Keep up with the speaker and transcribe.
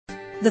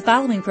The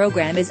following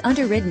program is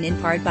underwritten in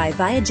part by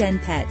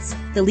Viagen Pets,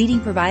 the leading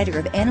provider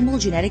of animal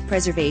genetic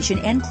preservation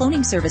and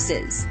cloning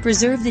services.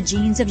 Preserve the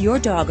genes of your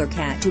dog or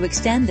cat to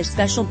extend the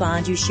special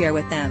bond you share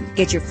with them.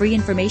 Get your free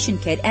information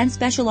kit and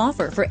special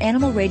offer for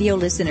Animal Radio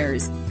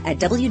listeners at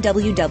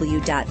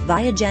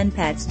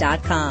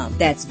www.viagenpets.com.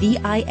 That's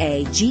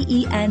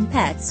VIAGEN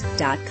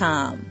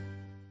Pets.com.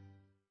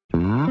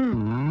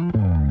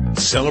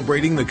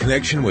 Celebrating the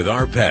connection with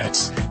our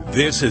pets.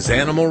 This is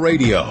Animal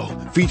Radio,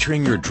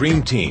 featuring your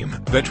dream team,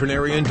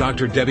 veterinarian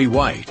Dr. Debbie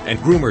White and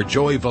groomer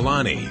Joey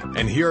Villani.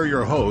 And here are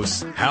your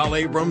hosts, Hal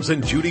Abrams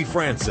and Judy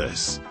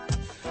Francis.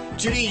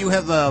 Judy, you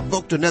have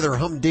booked another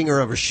humdinger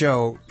of a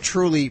show,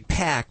 truly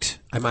packed,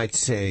 I might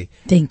say.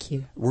 Thank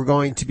you. We're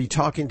going to be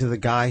talking to the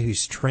guy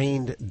who's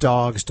trained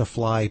dogs to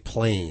fly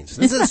planes.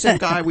 This is the same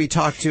guy we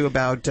talked to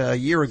about a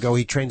year ago.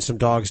 He trained some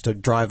dogs to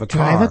drive a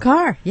car. Drive a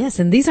car, yes.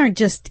 And these aren't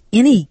just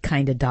any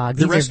kind of dog.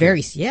 They're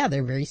very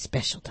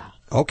special dogs.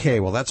 Okay,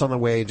 well, that's on the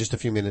way in just a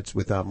few minutes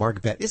with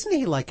Mark Vetty. Isn't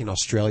he like in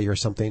Australia or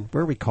something?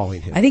 Where are we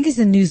calling him? I think he's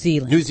in New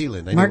Zealand. New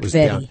Zealand. I Mark know it was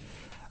Vetty.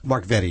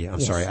 Mark Vetty.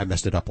 I'm sorry. I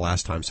messed it up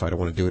last time, so I don't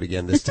want to do it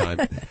again this time.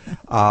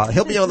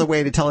 He'll be on the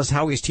way to tell us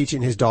how he's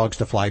teaching his dogs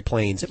to fly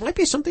planes. It might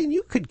be something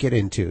you could get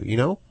into, you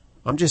know?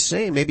 I'm just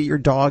saying, maybe your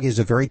dog is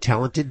a very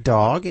talented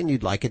dog and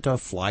you'd like it to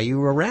fly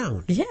you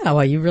around. Yeah,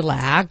 while you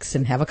relax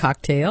and have a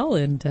cocktail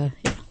and,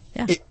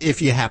 yeah.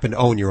 If you happen to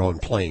own your own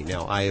plane.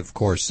 Now, I, of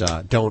course,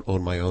 don't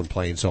own my own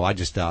plane, so I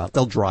just,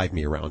 they'll drive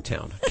me around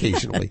town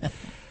occasionally.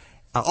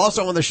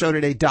 Also on the show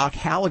today, Doc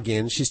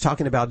Halligan. She's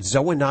talking about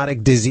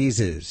zoonotic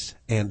diseases.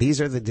 And these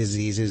are the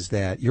diseases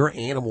that your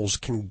animals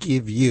can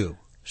give you.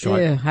 So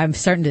I'm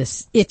starting to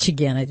itch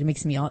again. It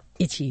makes me all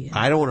itchy.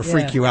 I don't want to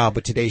freak you out,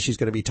 but today she's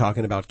going to be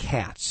talking about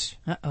cats.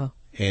 Uh-oh.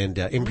 And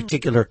in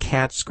particular,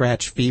 cat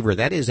scratch fever.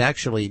 That is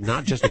actually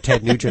not just a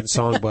Ted Nugent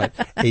song, but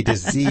a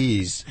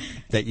disease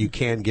that you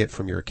can get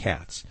from your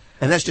cats.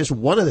 And that's just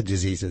one of the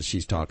diseases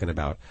she's talking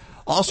about.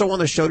 Also on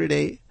the show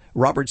today,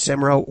 Robert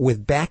Semro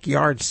with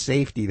Backyard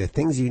Safety, the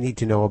things you need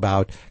to know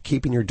about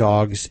keeping your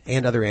dogs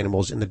and other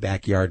animals in the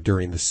backyard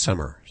during the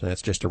summer. So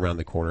that's just around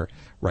the corner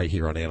right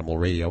here on Animal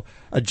Radio.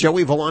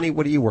 Joey Villani,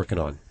 what are you working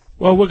on?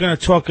 Well, we're going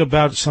to talk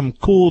about some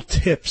cool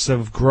tips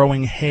of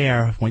growing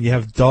hair when you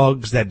have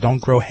dogs that don't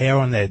grow hair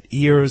on their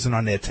ears and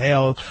on their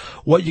tail.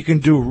 What you can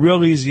do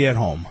real easy at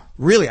home.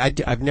 Really?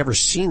 I've never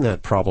seen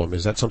that problem.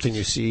 Is that something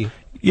you see?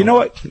 You know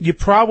what? You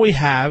probably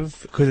have,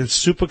 because it's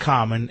super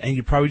common, and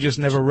you probably just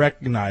never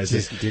recognize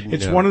it.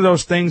 It's one of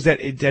those things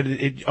that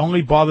it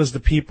only bothers the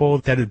people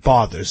that it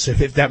bothers,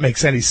 if that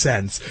makes any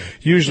sense.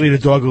 Usually the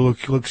dog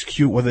looks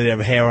cute whether they have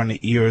hair on the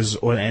ears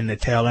or and the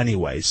tail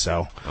anyway,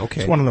 so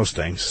it's one of those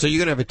things. So you're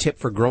going to have a tip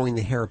for growing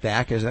the hair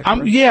back, is that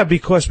correct? Yeah,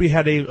 because we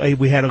had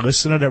a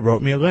listener that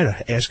wrote me a letter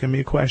asking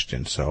me a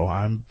question, so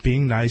I'm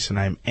being nice and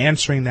I'm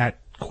answering that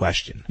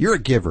question. You're a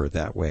giver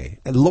that way.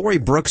 And Lori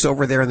Brooks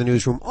over there in the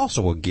newsroom,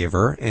 also a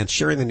giver, and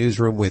sharing the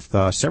newsroom with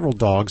several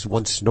dogs.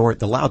 One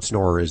the loud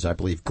snorer is, I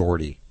believe,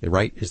 Gordy,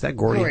 right? Is that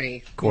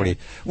Gordy? Gordy. Yeah.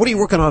 What are you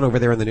working on over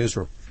there in the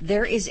newsroom?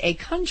 There is a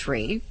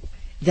country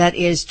that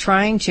is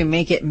trying to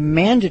make it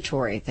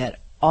mandatory that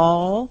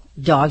all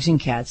dogs and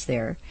cats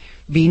there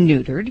be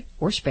neutered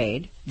or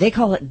spayed. They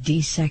call it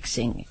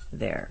desexing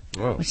there,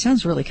 which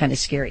sounds really kind of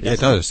scary. Yeah, it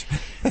does.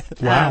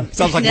 Wow.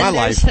 Sounds like my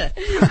life.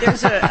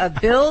 There's a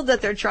bill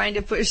that they're trying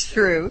to push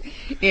through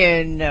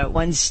in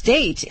one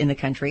state in the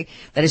country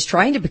that is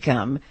trying to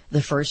become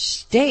the first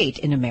state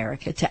in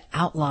America to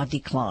outlaw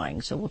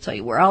declawing. So we'll tell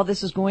you where all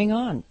this is going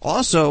on.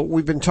 Also,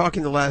 we've been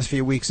talking the last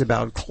few weeks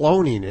about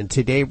cloning, and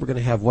today we're going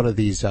to have one of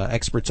these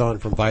experts on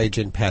from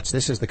Viagen Pets.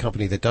 This is the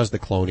company that does the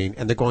cloning,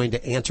 and they're going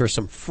to answer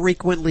some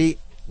frequently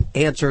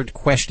answered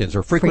questions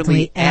or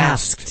frequently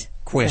asked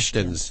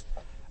questions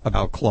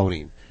about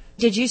cloning.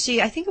 Did you see,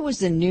 I think it was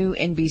the new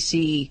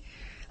NBC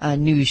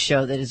news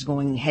show that is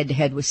going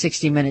head-to-head with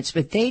 60 Minutes,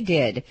 but they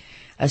did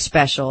a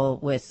special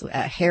with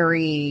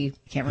Harry,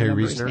 can't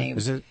remember his name.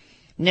 Is it?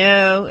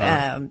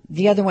 No,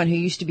 the other one who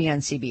used to be on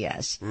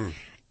CBS.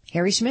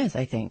 Harry Smith,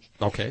 I think.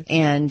 Okay.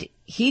 And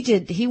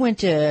he went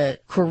to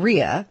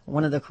Korea,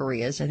 one of the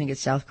Koreas, I think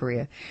it's South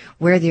Korea,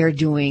 where they're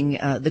doing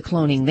the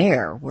cloning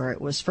there, where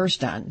it was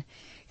first done.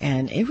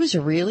 And it was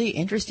a really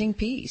interesting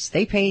piece.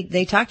 They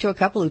talked to a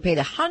couple who paid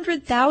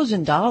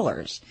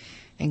 $100,000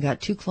 and got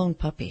 2 cloned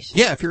puppies.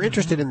 Yeah, if you're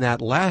interested in that,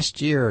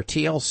 last year,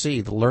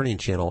 TLC, the Learning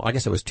Channel, I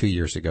guess it was 2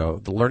 years ago,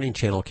 the Learning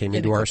Channel came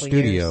into our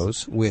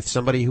studios with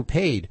somebody who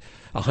paid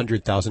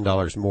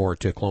 $100,000 more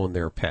to clone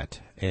their pet.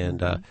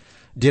 And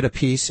did a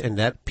piece, and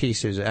that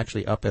piece is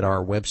actually up at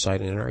our website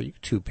and our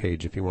YouTube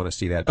page if you want to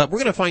see that. But we're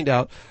going to find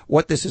out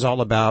what this is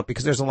all about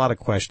because there's a lot of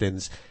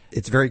questions.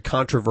 It's a very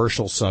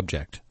controversial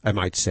subject, I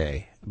might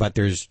say, but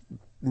there's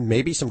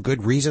maybe some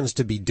good reasons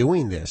to be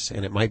doing this,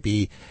 and it might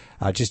be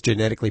just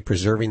genetically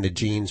preserving the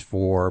genes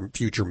for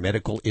future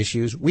medical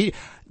issues.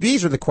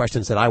 These are the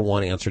questions that I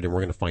want answered, and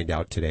we're going to find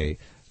out today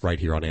right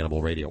here on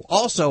Animal Radio.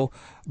 Also,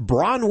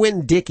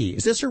 Bronwyn Dickey.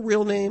 Is this her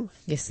real name?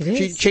 Yes, it is.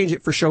 She changed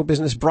it for show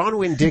business.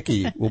 Bronwyn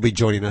Dickey will be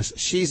joining us.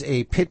 She's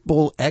a pit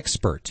bull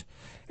expert.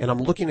 And I'm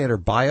looking at her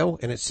bio,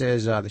 and it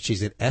says that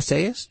she's an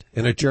essayist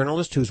and a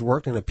journalist who's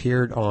worked and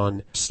appeared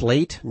on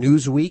Slate,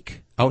 Newsweek,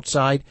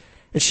 Outside.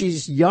 And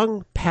she's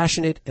young,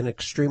 passionate, and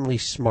extremely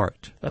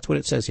smart. That's what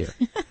it says here.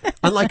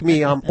 Unlike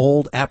me, I'm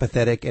old,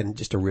 apathetic, and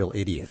just a real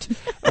idiot.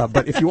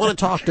 But if you want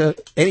to talk to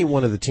any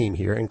one of the team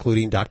here,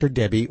 including Dr.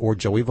 Debbie or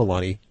Joey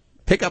Villani,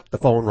 pick up the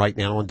phone right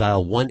now and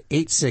dial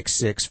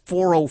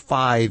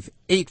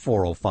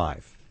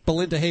 1-866-405-8405.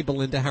 Belinda, hey,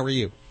 Belinda, how are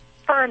you?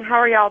 Fine. How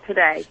are y'all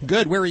today?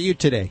 Good. Where are you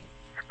today?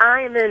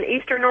 I am in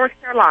Eastern North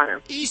Carolina.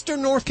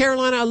 Eastern North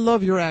Carolina. I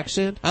love your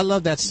accent. I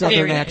love that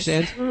Southern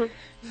accent. Mm-hmm.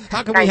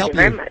 How can we help you?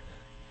 Thank you very much.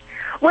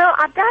 Well,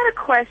 I've got a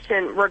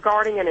question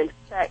regarding an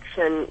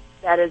infection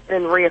that has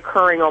been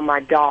reoccurring on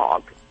my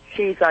dog.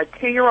 She's a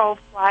 2-year-old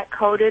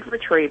flat-coated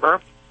retriever.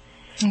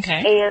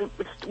 Okay. And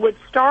would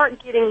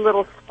start getting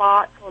little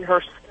spots on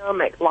her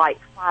stomach like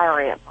fire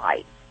ant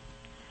bites.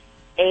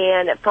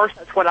 And at first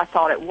that's what I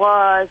thought it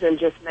was and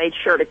just made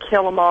sure to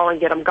kill them all and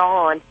get them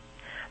gone.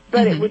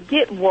 But it would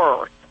get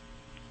worse,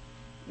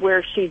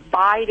 where she's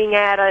biting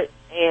at it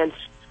and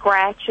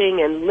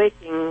scratching and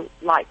licking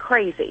like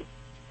crazy.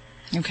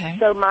 Okay.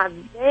 So my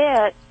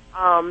vet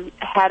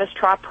had us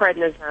try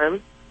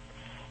prednisone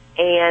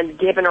and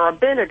given her a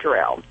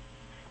Benadryl.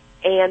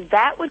 And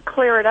that would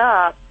clear it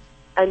up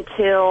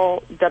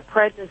until the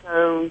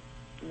prednisone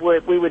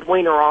we would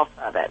wean her off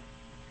of it.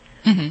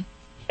 Mm-hmm.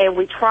 And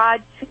we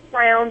tried 2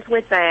 rounds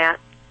with that.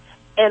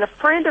 And a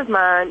friend of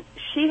mine,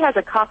 she has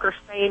a Cocker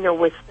Spaniel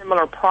with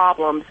similar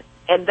problems,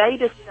 and they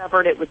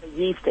discovered it was a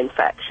yeast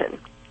infection.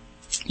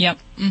 Yep.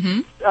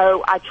 Mm-hmm.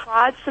 So I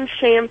tried some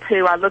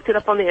shampoo. I looked it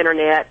up on the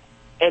internet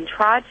and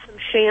tried some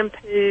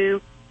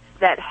shampoo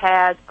that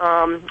has,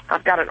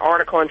 I've got an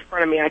article in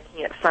front of me, I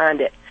can't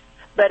find it,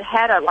 but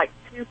had a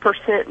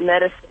 2%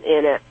 medicine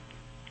in it.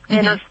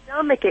 And her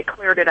stomach, it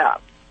cleared it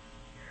up.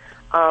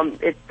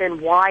 It's been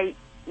white,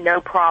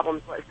 no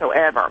problems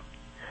whatsoever.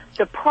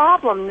 The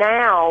problem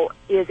now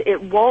is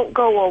it won't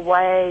go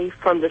away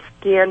from the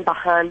skin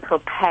behind her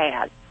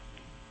pads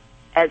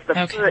as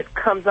the foot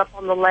comes up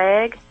on the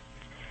leg.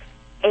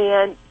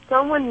 And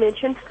someone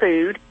mentioned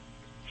food.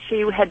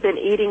 She had been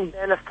eating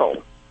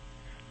Beneful,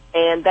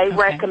 and they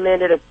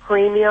recommended a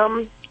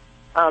premium.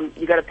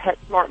 You got a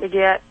PetSmart to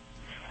get.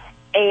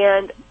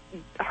 And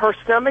her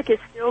stomach is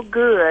still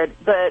good,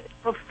 but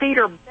her feet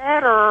are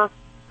better,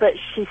 but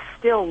she's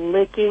still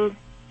licking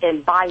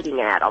and biting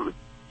at them,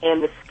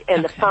 and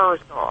the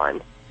fur's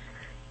gone.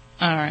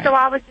 All right. So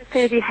I was just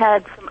saying if you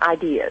had some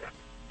ideas.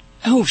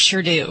 Oh,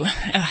 sure do.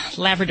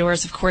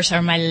 Labradors, of course,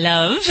 are my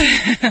love.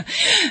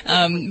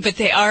 But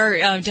they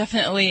are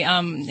definitely,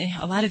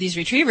 a lot of these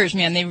retrievers,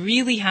 man, they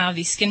really have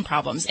these skin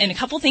problems. And a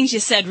couple things you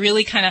said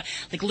really kind of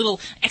like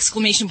little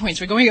exclamation points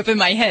were going up in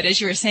my head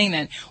as you were saying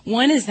that.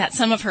 One is that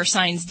some of her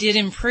signs did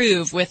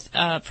improve with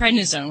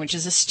prednisone, which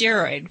is a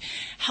steroid.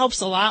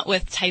 Helps a lot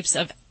with types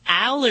of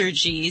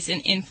allergies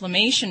and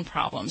inflammation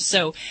problems.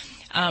 So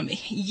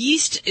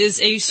yeast is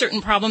a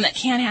certain problem that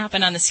can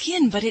happen on the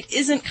skin, but it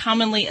isn't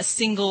commonly a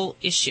single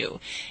issue,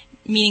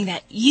 meaning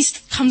that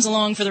yeast comes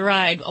along for the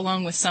ride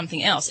along with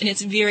something else. And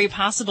it's very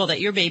possible that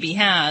your baby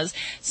has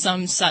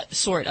some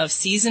sort of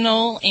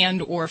seasonal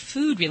and or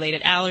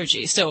food-related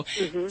allergy. So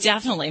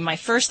definitely my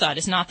first thought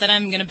is not that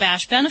I'm going to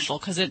bash Beneful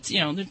because it's,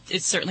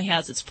 it certainly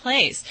has its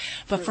place.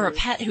 But for a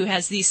pet who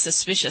has these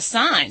suspicious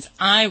signs,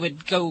 I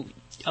would go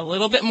a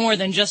little bit more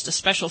than just a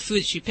special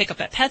food that you pick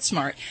up at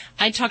PetSmart.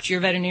 I'd talk to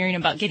your veterinarian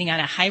about getting on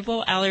a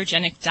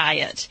hypoallergenic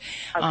diet.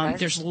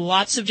 There's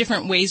lots of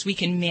different ways we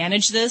can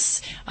manage this,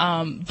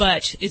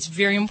 but it's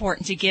very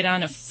important to get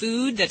on a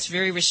food that's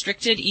very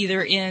restricted,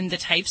 either in the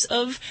types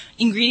of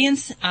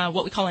ingredients,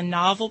 what we call a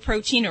novel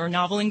protein or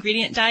novel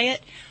ingredient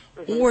diet,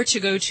 or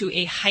to go to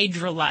a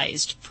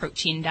hydrolyzed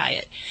protein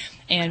diet.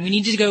 And we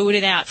need to go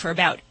to that for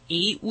about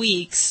 8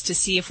 weeks to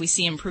see if we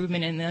see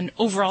improvement in the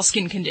overall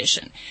skin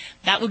condition.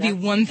 That would be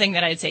one thing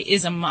that I'd say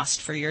is a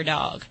must for your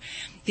dog.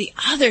 The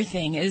other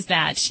thing is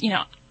that,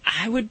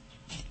 I would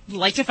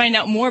like to find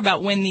out more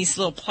about when these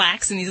little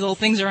plaques and these little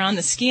things are on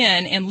the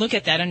skin and look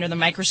at that under the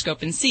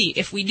microscope and see.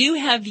 If we do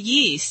have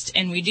yeast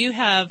and we do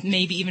have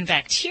maybe even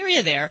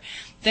bacteria there,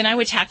 then I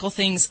would tackle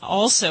things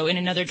also in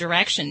another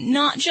direction,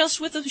 not just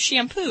with the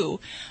shampoo,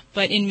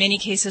 but in many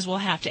cases we'll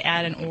have to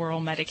add an oral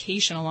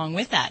medication along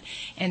with that.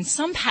 And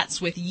some pets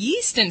with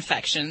yeast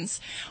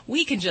infections,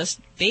 we can just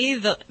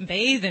bathe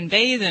in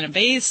a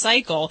bathe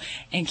cycle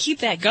and keep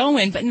that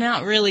going, but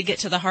not really get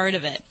to the heart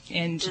of it.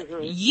 And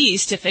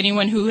yeast, if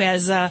anyone who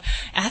has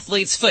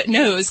athlete's foot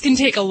knows, can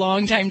take a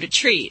long time to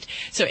treat.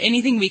 So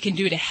anything we can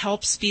do to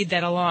help speed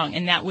that along,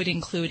 and that would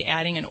include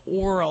adding an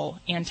oral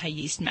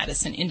anti-yeast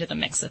medicine into the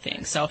mix of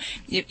things. So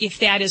if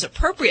that is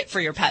appropriate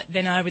for your pet,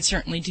 then I would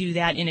certainly do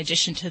that in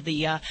addition to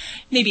the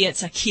maybe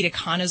it's a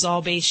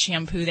ketoconazole-based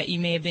shampoo that you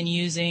may have been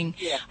using.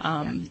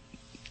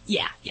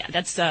 Yeah,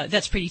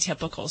 that's pretty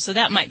typical. So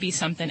that might be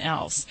something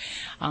else.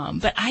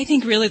 But I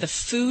think really the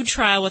food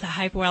trial with a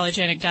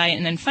hypoallergenic diet,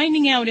 and then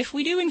finding out if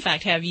we do in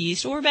fact have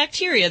yeast or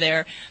bacteria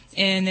there,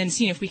 and then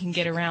seeing if we can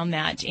get around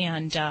that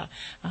and get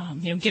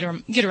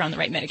around the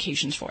right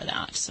medications for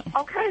that. So.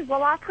 Okay,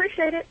 well I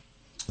appreciate it.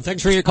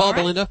 Thanks for your call,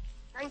 Belinda.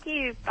 Thank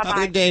you. Bye-bye. Have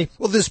a good day.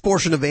 Well, this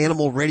portion of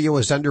Animal Radio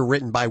is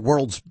underwritten by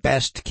World's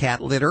Best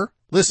Cat Litter.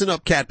 Listen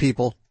up, cat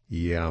people.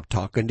 Yeah, I'm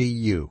talking to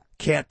you.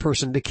 Cat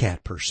person to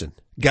cat person.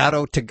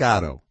 Gato to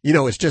gato. You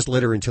know, it's just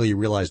litter until you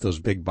realize those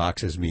big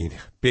boxes mean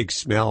big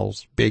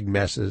smells, big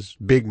messes,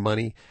 big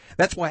money.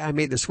 That's why I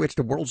made the switch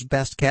to World's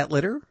Best Cat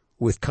Litter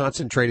with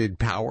concentrated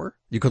power.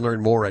 You can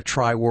learn more at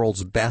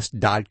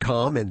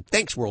tryworldsbest.com. And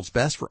thanks, World's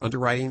Best, for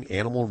underwriting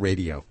Animal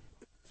Radio.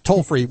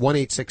 Toll free,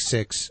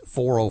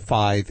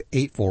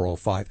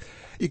 1-866-405-8405.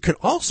 You can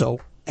also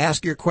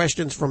ask your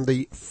questions from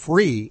the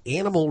free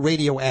Animal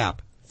Radio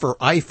app for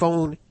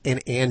iPhone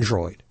and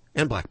Android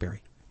and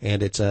BlackBerry.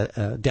 And it's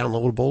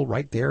downloadable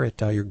right there at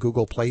your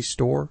Google Play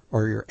Store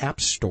or your App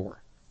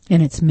Store.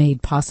 And it's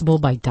made possible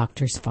by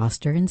Drs.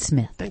 Foster and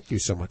Smith. Thank you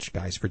so much,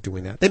 guys, for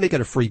doing that. They make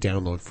it a free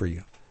download for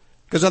you.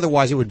 Because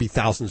otherwise it would be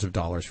thousands of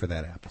dollars for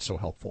that app. It's so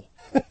helpful.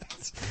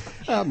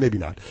 Maybe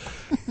not.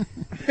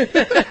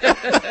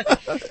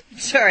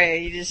 Sorry,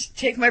 you just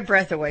take my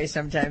breath away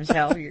sometimes,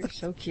 Hal. You're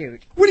so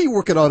cute. What are you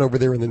working on over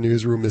there in the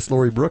newsroom, Miss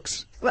Lori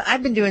Brooks? Well,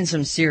 I've been doing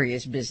some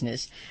serious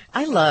business.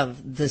 I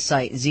love the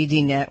site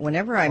ZDNet.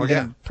 Whenever I'm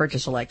going to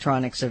purchase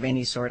electronics of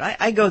any sort,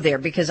 I go there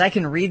because I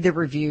can read the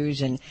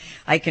reviews and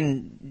I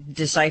can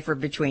decipher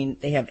between,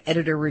 they have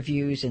editor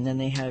reviews and then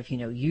they have,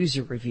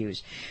 user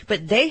reviews.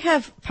 But they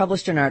have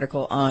published an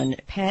article on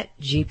pet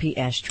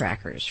GPS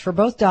trackers for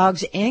both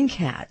dogs and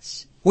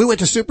cats. We went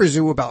to Super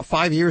Zoo about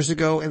 5 years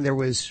ago, and there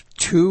was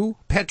 2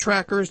 pet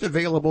trackers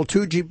available,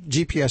 2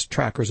 GPS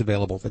trackers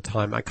available at the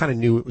time. I kind of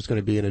knew it was going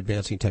to be an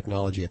advancing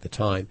technology at the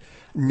time.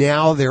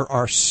 Now there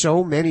are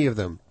so many of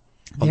them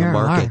on the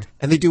market,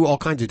 and they do all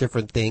kinds of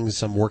different things.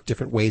 Some work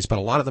different ways, but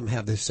a lot of them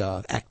have this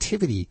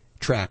activity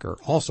tracker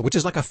also, which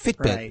is like a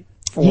Fitbit. Right.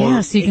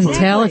 So you can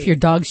tell if your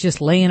dog's just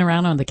laying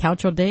around on the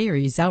couch all day or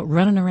he's out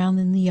running around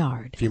in the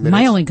yard.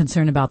 My only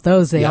concern about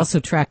those, they also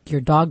track your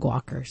dog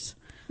walkers.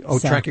 Oh,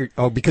 track your,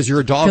 because you're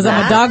a dog walker. Because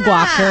I'm a dog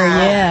walker,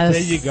 yes.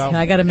 There you go.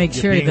 I got to make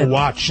sure that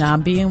watched.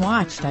 I'm being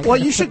watched. Well,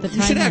 you should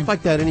act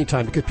like that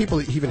anytime because people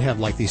even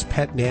have like these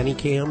pet nanny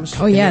cams.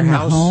 Oh, yeah, in the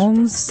house.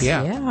 homes.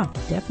 Yeah,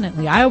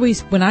 definitely. I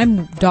always, when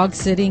I'm dog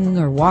sitting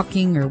or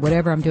walking or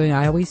whatever I'm doing,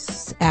 I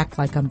always act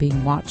like I'm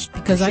being watched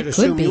because I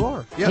could be. You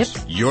are. Yes.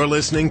 Yep. You're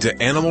listening to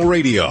Animal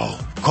Radio.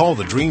 Call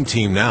the Dream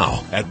Team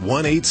now at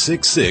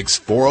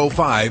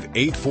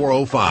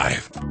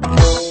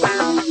 1-866-405-8405.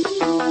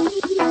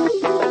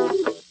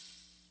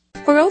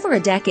 For over a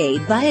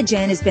decade,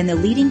 Viagen has been the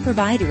leading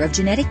provider of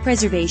genetic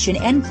preservation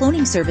and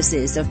cloning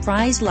services of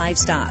prized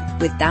livestock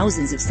with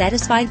thousands of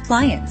satisfied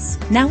clients.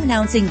 Now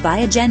announcing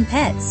Viagen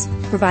Pets,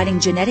 providing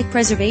genetic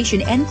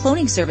preservation and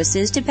cloning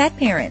services to pet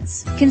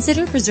parents.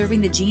 Consider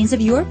preserving the genes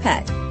of your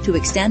pet to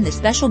extend the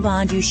special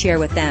bond you share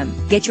with them.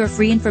 Get your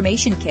free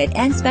information kit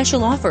and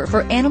special offer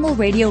for Animal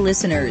Radio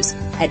listeners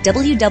at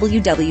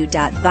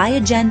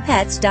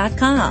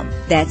www.viagenpets.com.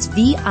 That's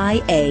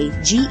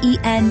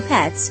VIAGEN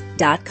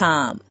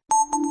Pets.com.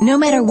 No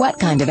matter what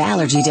kind of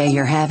allergy day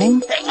you're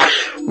having,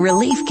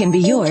 relief can be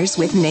yours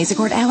with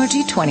Nasacort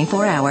Allergy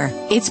 24-Hour.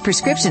 Its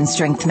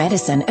prescription-strength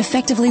medicine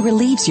effectively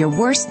relieves your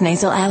worst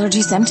nasal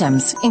allergy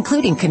symptoms,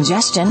 including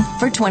congestion,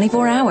 for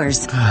 24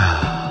 hours.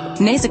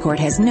 Nasacort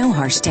has no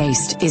harsh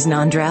taste, is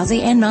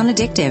non-drowsy and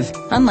non-addictive.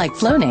 Unlike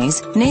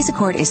Flonase,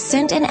 Nasacort is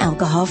scent and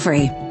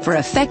alcohol-free. For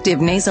effective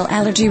nasal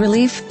allergy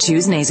relief,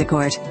 choose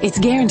Nasacort. It's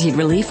guaranteed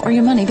relief or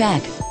your money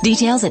back.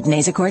 Details at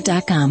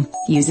nasacort.com.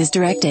 Use as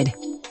directed.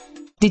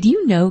 Did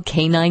you know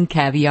canine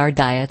caviar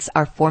diets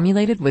are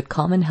formulated with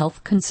common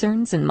health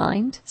concerns in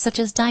mind, such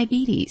as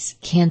diabetes,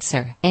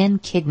 cancer,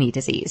 and kidney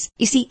disease?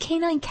 You see,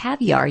 canine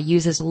caviar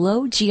uses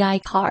low GI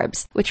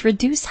carbs, which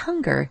reduce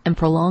hunger and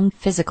prolong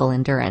physical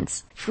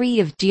endurance. Free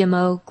of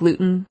GMO,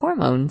 gluten,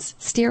 hormones,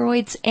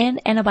 steroids, and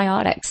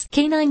antibiotics,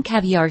 canine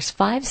caviar's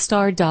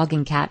 5-star dog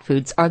and cat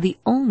foods are the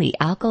only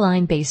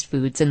alkaline-based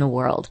foods in the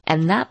world,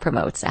 and that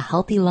promotes a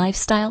healthy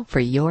lifestyle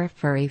for your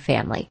furry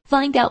family.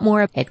 Find out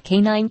more at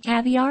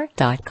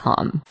caninecaviar.com.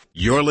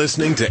 You're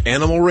listening to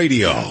Animal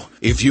Radio.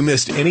 If you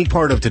missed any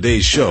part of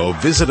today's show,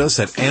 visit us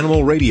at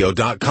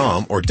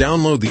animalradio.com or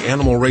download the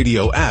Animal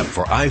Radio app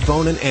for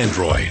iPhone and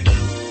Android.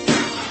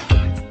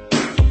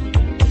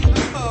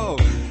 Oh,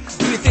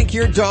 do you think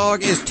your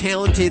dog is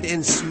talented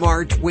and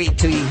smart? Wait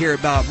till you hear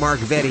about Mark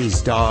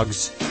Vetti's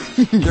dogs.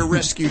 They're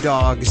rescue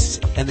dogs,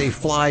 and they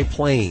fly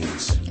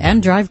planes.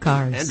 And drive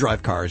cars. And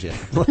drive cars, yeah.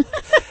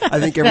 I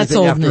think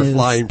everything after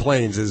flying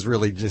planes is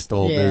really just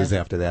old news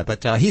after that.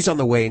 But he's on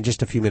the way in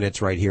just a few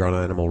minutes right here on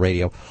Animal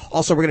Radio.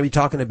 Also, we're going to be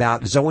talking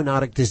about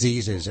zoonotic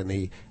diseases and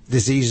the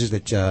diseases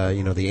that,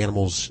 the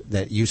animals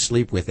that you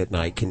sleep with at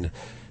night can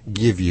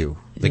give you.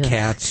 The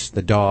cats,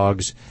 the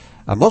dogs,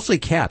 mostly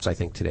cats, I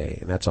think, today.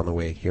 And that's on the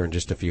way here in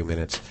just a few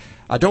minutes.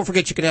 Don't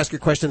forget you can ask your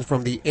questions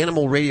from the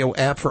Animal Radio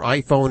app for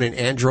iPhone and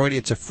Android.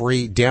 It's a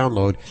free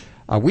download.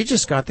 We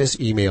just got this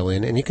email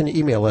in, and you can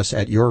email us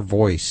at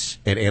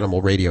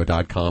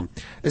yourvoice@animalradio.com.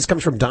 This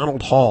comes from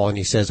Donald Hall, and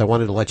he says, I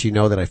wanted to let you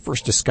know that I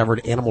first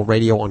discovered Animal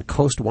Radio on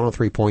Coast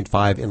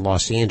 103.5 in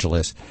Los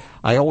Angeles.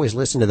 I always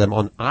listen to them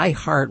on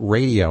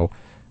iHeartRadio.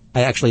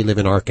 I actually live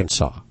in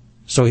Arkansas.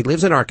 So he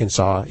lives in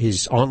Arkansas.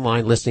 He's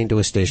online listening to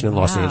a station in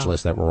Los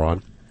Angeles that we're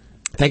on.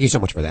 Thank you so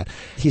much for that.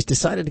 He's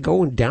decided to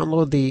go and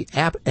download the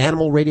app,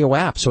 Animal Radio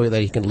app, so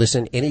that he can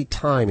listen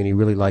anytime, and he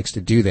really likes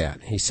to do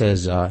that. He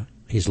says,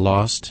 he's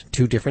lost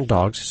 2 different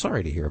dogs.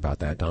 Sorry to hear about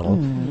that,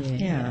 Donald.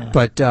 Yeah.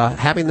 But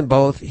having them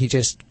both, he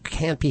just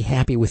can't be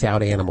happy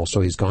without animals.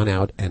 So he's gone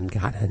out and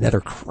got another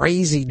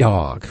crazy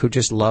dog who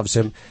just loves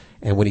him.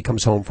 And when he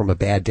comes home from a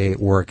bad day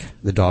at work,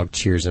 the dog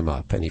cheers him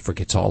up, and he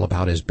forgets all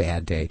about his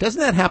bad day. Doesn't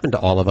that happen to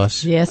all of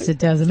us? Yes, it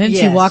does. And then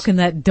you walk in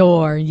that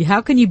door. How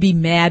can you be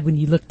mad when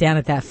you look down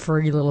at that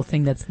furry little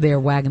thing that's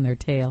there wagging their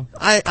tail?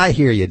 I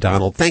hear you,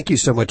 Donald. Thank you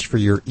so much for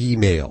your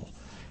email.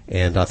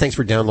 And thanks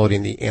for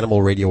downloading the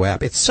Animal Radio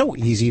app. It's so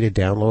easy to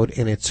download,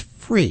 and it's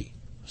free.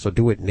 So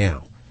do it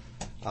now.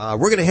 We're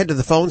going to head to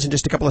the phones in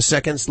just a couple of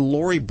seconds.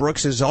 Lori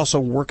Brooks is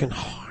also working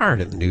hard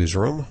in the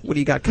newsroom. What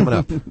do you got coming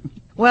up?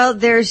 Well,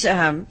 there's,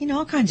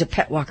 all kinds of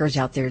pet walkers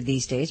out there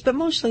these days, but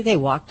mostly they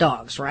walk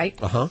dogs, right?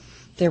 Uh-huh.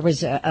 There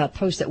was a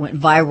post that went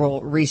viral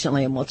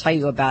recently, and we'll tell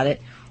you about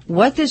it.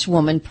 What this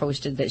woman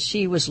posted that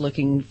she was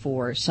looking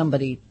for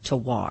somebody to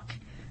walk.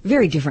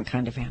 Very different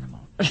kind of animal.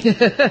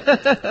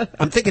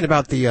 I'm thinking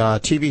about the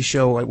TV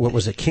show, what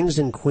was it, Kings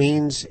and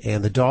Queens,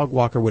 and the dog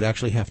walker would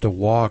actually have to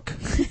walk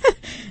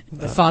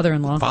the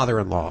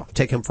father-in-law.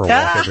 Take him for a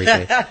walk every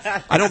day.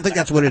 I don't think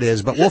that's what it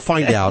is, but we'll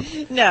find out.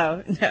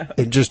 No.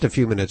 In just a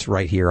few minutes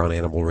right here on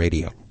Animal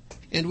Radio.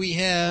 And we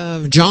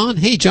have John.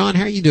 Hey, John,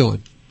 how are you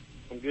doing?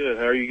 I'm good.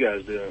 How are you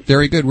guys doing?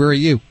 Very good. Where are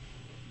you?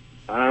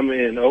 I'm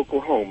in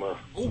Oklahoma.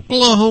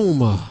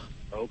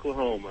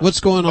 What's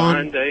going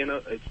on?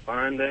 It's a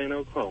fine day in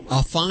Oklahoma.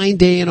 A fine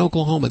day in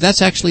Oklahoma.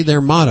 That's actually their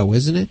motto,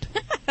 isn't it?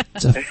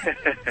 It's a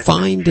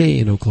fine day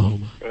in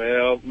Oklahoma.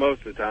 Well,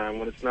 most of the time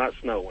when it's not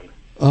snowing.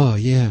 Oh,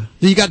 yeah.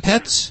 You got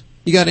pets?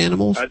 You got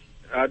animals? I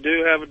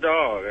do have a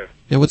dog.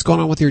 And what's going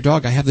on with your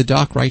dog? I have the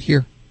doc right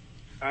here.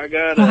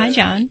 Hi,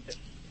 John.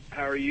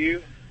 How are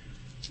you?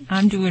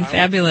 I'm doing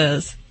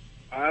fabulous.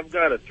 I've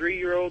got a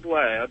 3-year-old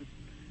lab,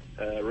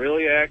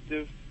 really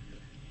active.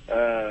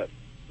 The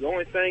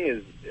only thing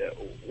is,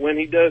 when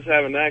he does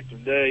have an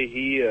active day,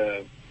 he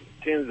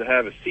tends to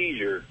have a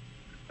seizure,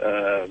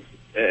 at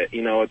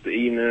the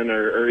evening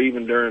or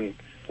even during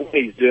when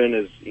he's doing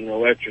his,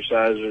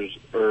 exercises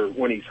or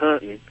when he's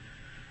hunting.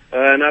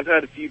 And I've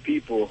had a few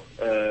people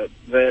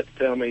that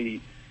tell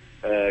me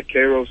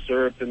Karo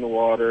syrup in the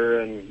water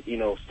and,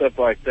 stuff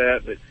like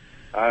that. But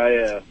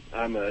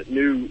I'm a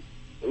new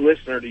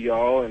listener to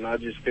y'all, and I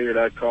just figured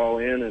I'd call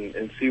in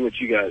and see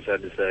what you guys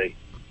had to say.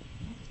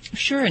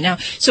 Sure. Now,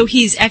 so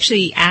he's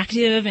actually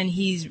active, and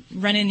he's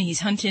running, he's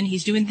hunting,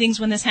 he's doing things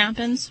when this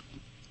happens?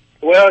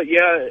 Well,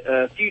 yeah,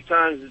 a few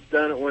times it's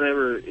done it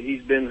whenever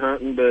he's been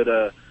hunting, but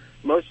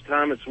most of the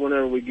time it's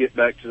whenever we get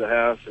back to the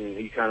house and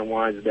he kind of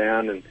winds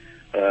down and,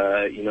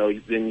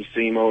 then you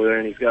see him over there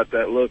and he's got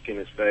that look in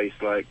his face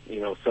like,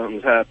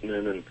 something's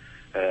happening, and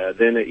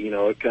then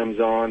it comes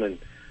on, and,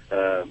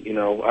 I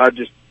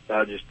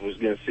just was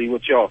going to see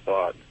what y'all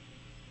thought.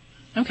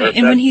 Okay,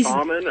 and when he's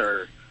common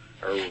or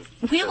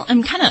well,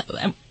 I'm kind of.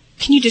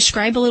 Can you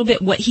describe a little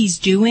bit what he's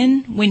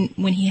doing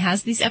when he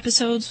has these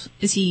episodes?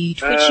 Is he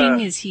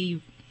twitching? Is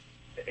he?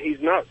 He's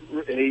not.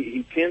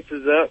 He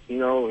tenses up,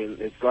 and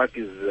it's like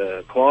his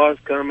claws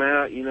come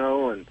out,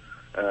 and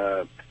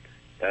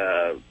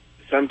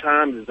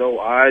sometimes his old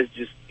eyes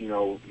just,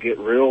 get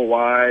real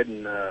wide,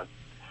 and at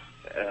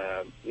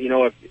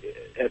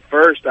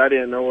first I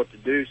didn't know what to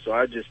do, so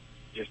I just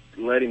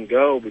let him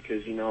go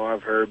because,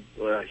 I've heard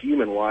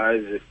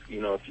human-wise, if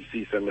you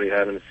see somebody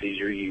having a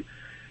seizure, you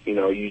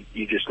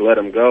just let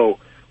him go.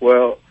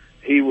 Well,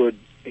 he would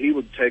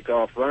take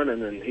off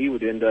running, and he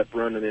would end up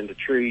running into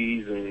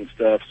trees and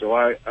stuff. So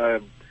I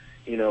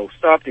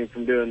stopped him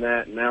from doing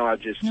that, and now I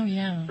just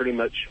pretty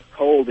much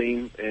hold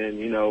him and,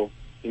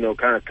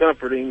 kind of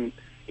comfort him.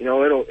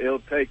 It'll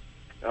take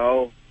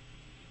 30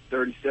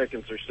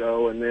 seconds or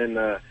so, and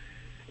then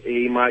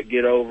he might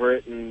get over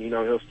it, and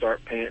he'll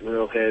start panting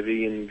real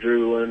heavy and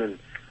drooling, and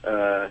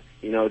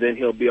then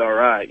he'll be all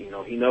right.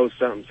 He knows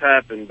something's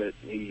happened, but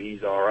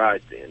he's all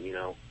right then.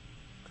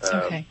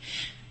 Okay,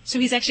 so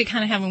he's actually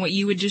kind of having what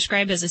you would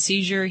describe as a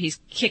seizure. He's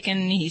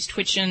kicking, he's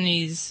twitching,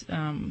 does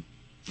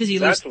he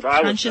lose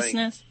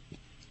consciousness?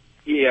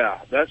 Yeah,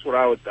 that's what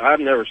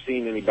I've never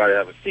seen anybody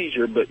have a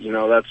seizure, but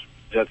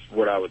that's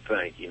what I would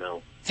think.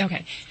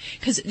 Okay,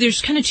 because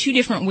there's kind of two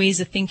different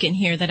ways of thinking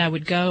here that I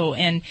would go,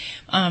 and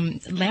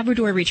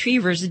Labrador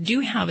Retrievers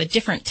do have a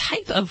different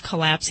type of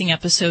collapsing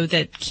episode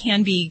that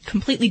can be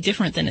completely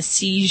different than a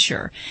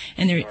seizure,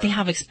 and they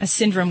have a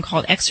syndrome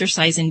called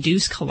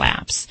exercise-induced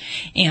collapse,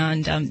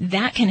 and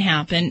that can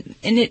happen,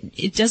 and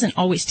it doesn't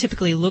always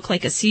typically look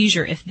like a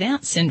seizure. If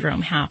that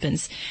syndrome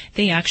happens,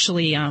 they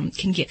actually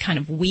can get kind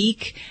of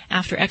weak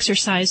after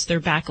exercise. Their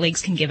back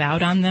legs can give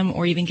out on them,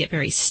 or even get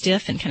very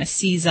stiff and kind of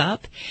seize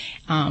up.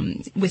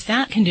 With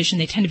that condition,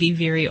 they tend to be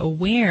very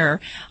aware,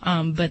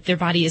 but their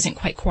body isn't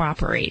quite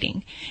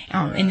cooperating.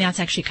 And that's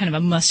actually kind of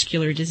a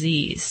muscular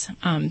disease.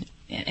 And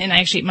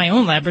actually, my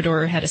own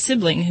Labrador had a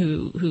sibling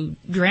who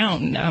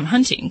drowned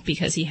hunting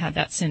because he had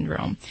that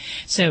syndrome.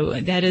 So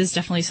that is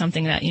definitely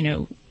something that,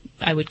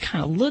 I would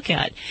kind of look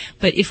at.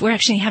 But if we're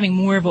actually having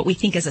more of what we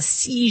think as a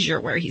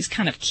seizure, where he's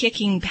kind of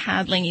kicking,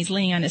 paddling, he's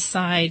laying on his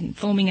side,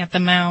 foaming at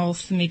the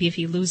mouth, maybe if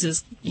he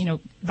loses,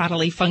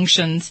 bodily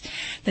functions,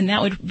 then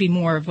that would be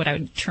more of what I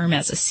would term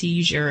as a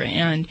seizure.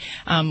 And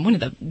one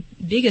of the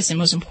biggest and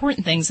most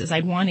important things is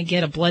I'd want to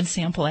get a blood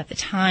sample at the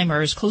time,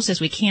 or as close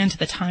as we can to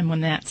the time when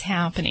that's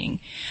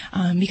happening,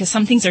 because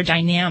some things are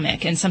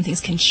dynamic and some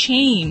things can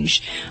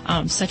change,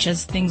 such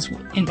as things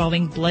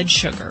involving blood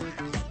sugar.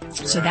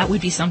 So that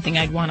would be something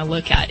I'd want to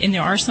look at. And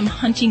there are some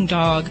hunting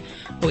dog,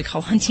 what we call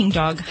hunting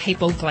dog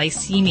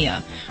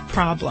hypoglycemia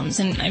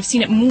problems. And I've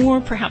seen it more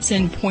perhaps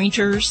in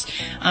pointers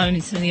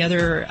and some of the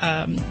other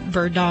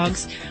bird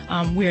dogs,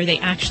 where they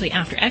actually,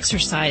 after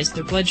exercise,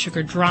 their blood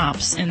sugar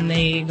drops and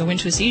they go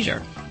into a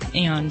seizure.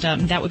 And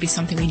that would be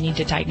something we need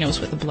to diagnose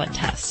with a blood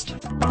test.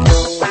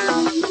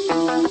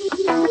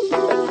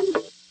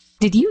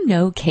 Did you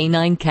know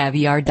canine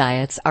caviar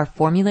diets are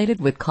formulated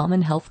with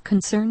common health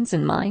concerns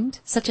in mind,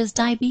 such as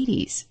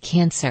diabetes,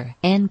 cancer,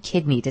 and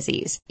kidney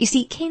disease? You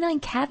see, canine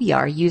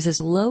caviar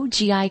uses low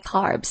GI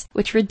carbs,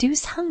 which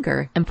reduce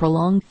hunger and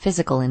prolong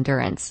physical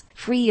endurance.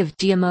 Free of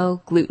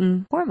GMO,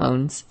 gluten,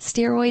 hormones,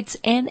 steroids,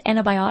 and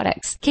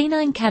antibiotics,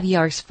 canine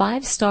caviar's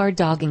 5-star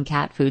dog and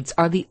cat foods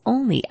are the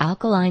only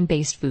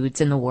alkaline-based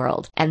foods in the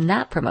world, and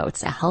that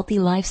promotes a healthy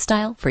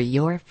lifestyle for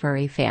your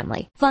furry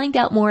family. Find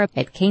out more at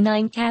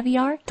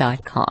caninecaviar.com.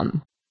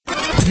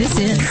 This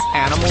is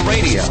Animal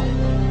Radio.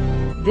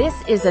 This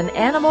is an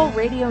Animal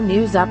Radio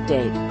News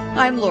Update.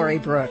 I'm Lori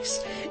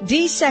Brooks.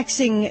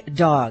 Desexing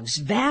dogs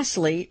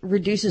vastly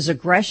reduces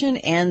aggression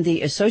and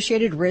the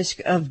associated risk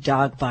of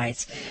dog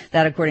bites.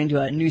 That according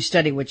to a new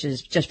study which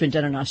has just been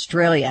done in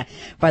Australia.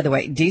 By the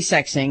way,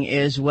 desexing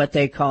is what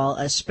they call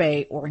a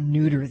spay or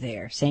neuter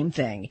there. Same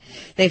thing.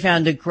 They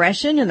found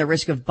aggression and the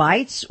risk of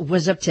bites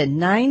was up to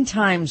 9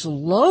 times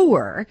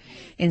lower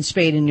in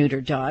spayed and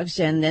neutered dogs,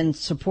 and then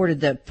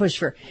supported the push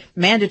for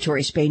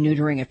mandatory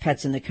spay-neutering of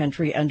pets in the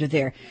country under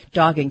their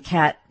dog and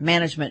cat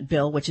management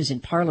bill, which is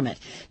in Parliament.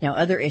 Now,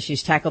 other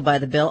issues tackled by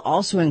the bill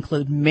also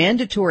include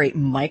mandatory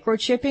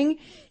microchipping,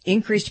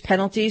 increased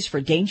penalties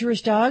for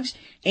dangerous dogs,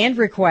 and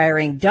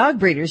requiring dog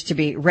breeders to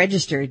be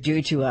registered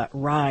due to a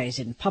rise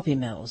in puppy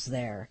mills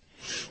there.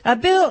 A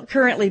bill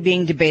currently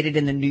being debated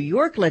in the New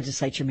York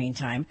legislature,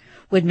 meantime,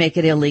 would make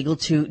it illegal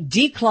to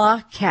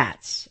declaw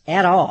cats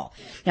at all.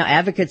 Now,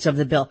 advocates of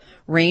the bill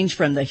range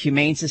from the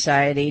Humane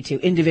Society to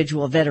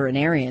individual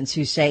veterinarians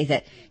who say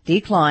that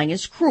declawing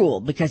is cruel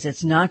because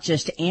it's not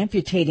just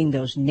amputating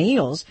those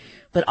nails,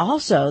 but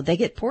also they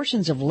get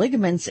portions of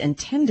ligaments and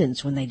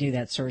tendons when they do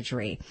that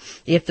surgery.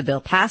 If the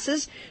bill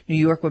passes, New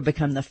York would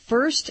become the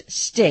first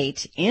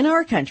state in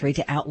our country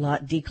to outlaw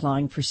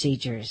declawing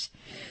procedures.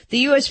 The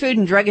U.S. Food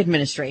and Drug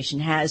Administration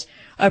has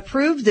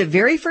approved the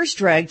very first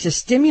drug to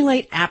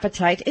stimulate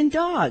appetite in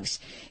dogs.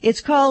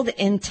 It's called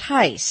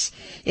Entice.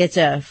 It's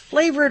a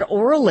flavored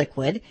oral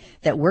liquid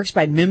that works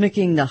by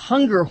mimicking the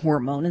hunger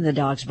hormone in the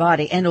dog's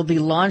body, and will be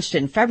launched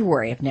in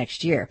February of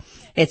next year.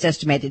 It's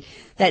estimated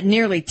that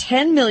nearly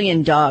 10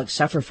 million dogs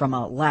suffer from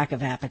a lack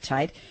of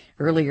appetite.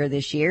 Earlier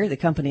this year, the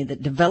company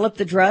that developed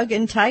the drug,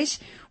 Entice,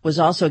 was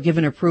also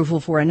given approval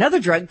for another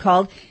drug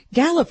called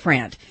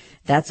Galliprant.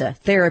 That's a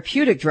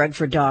therapeutic drug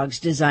for dogs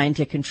designed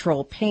to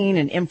control pain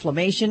and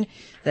inflammation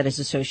that is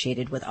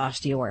associated with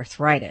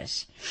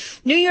osteoarthritis.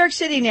 New York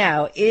City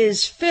now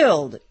is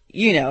filled,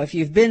 if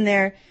you've been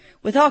there,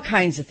 with all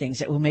kinds of things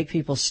that will make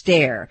people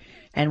stare.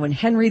 And when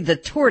Henry the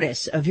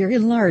tortoise, a very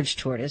large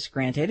tortoise,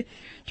 granted,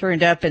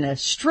 turned up in a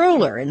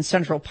stroller in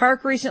Central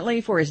Park recently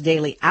for his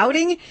daily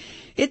outing,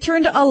 it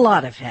turned a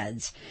lot of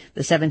heads.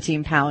 The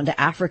 17-pound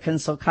African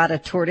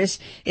sulcata tortoise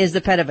is the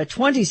pet of a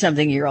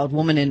 20-something-year-old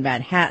woman in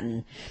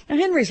Manhattan. Now,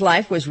 Henry's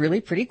life was really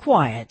pretty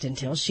quiet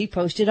until she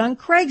posted on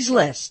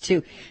Craigslist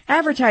to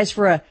advertise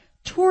for a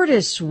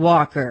tortoise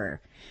walker.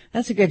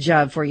 That's a good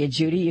job for you,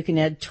 Judy. You can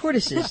add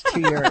tortoises to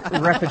your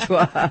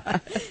repertoire.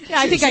 Yeah,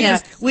 I think I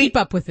can keep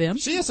up with them.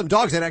 She has some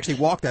dogs that actually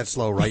walk that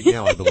slow right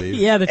now, I believe.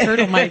 Yeah, the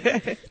turtle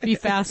might be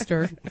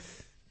faster.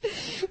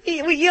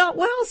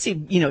 Well, see,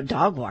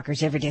 dog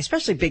walkers every day,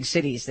 especially big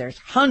cities. There's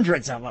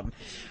hundreds of them.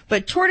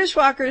 But tortoise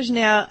walkers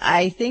now,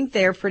 I think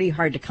they're pretty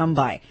hard to come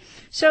by.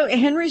 So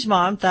Henry's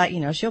mom thought,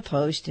 she'll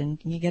post and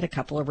you get a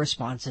couple of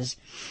responses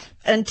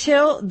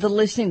until the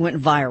listing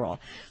went viral.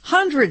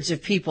 Hundreds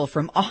of people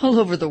from all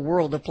over the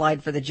world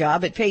applied for the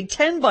job. It paid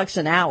 $10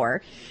 an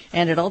hour,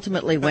 and it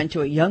ultimately went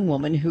to a young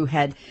woman who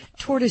had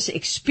tortoise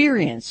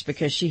experience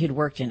because she had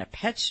worked in a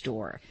pet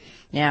store.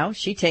 Now,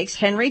 she takes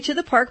Henry to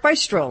the park by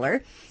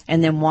stroller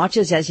and then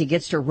watches as he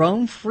gets to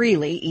roam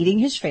freely, eating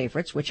his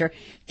favorites, which are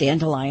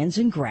dandelions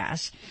and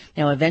grass.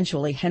 Now,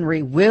 eventually,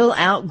 Henry will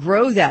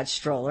outgrow that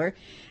stroller,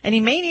 and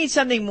he may need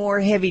something more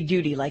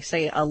heavy-duty, like,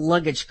 say, a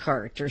luggage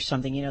cart or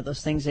something,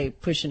 those things they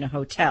push in a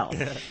hotel.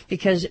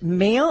 Because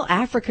male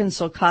African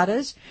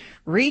sulcatas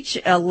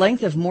reach a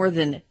length of more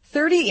than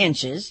 30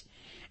 inches,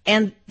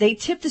 and they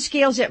tip the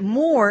scales at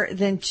more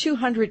than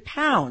 200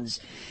 pounds.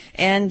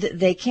 And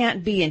they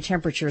can't be in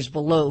temperatures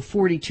below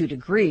 42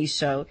 degrees,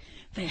 so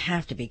they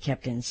have to be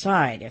kept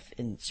inside,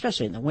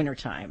 especially in the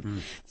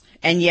wintertime.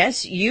 And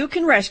yes, you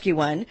can rescue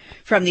one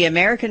from the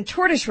American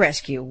Tortoise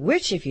Rescue,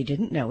 which, if you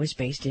didn't know, is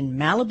based in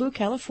Malibu,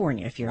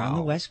 California, if you're on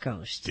the West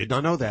Coast. Did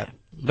not know that.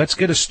 Let's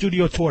get a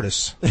studio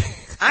tortoise.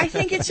 I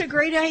think it's a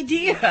great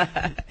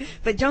idea.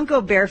 But don't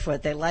go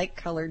barefoot. They like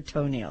colored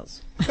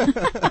toenails.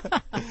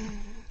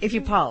 If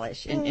you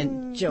polish.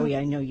 And Joey,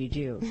 I know you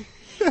do.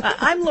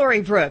 I'm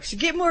Lori Brooks.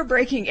 Get more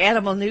breaking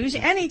animal news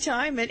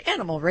anytime at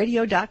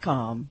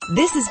animalradio.com.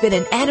 This has been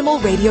an Animal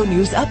Radio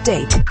News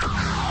Update.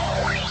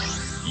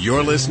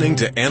 You're listening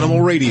to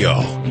Animal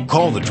Radio.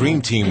 Call the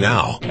Dream Team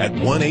now at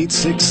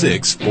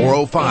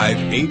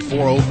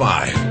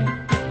 1-866-405-8405.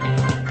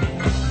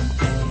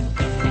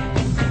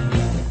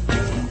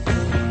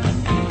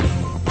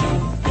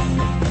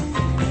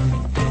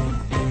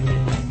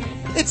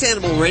 It's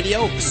Animal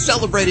Radio,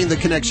 celebrating the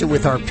connection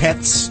with our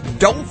pets.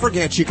 Don't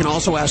forget, you can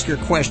also ask your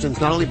questions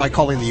not only by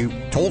calling the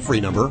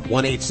toll-free number,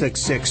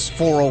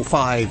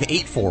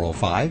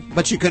 1-866-405-8405,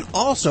 but you can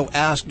also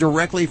ask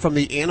directly from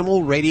the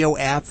Animal Radio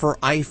app for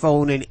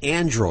iPhone and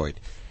Android.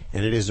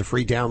 And it is a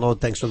free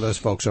download thanks to those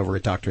folks over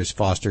at Drs.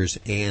 Foster's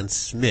and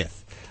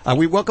Smith.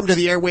 We welcome to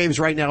the airwaves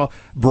right now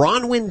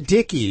Bronwyn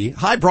Dickey.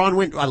 Hi,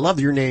 Bronwyn. I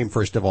love your name,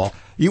 first of all.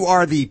 You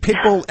are the pit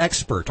bull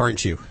expert,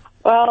 aren't you?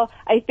 Well,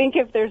 I think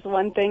if there's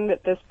one thing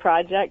that this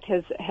project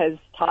has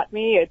taught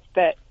me, it's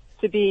that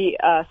to be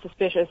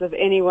suspicious of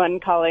anyone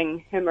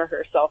calling him or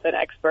herself an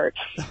expert.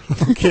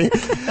 Okay.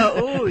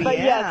 But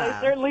yes,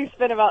 I certainly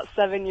spent about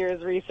 7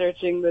 years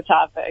researching the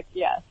topic,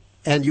 yes.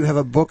 And you have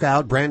a book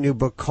out, brand new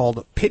book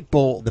called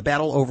Pitbull, The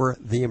Battle Over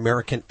the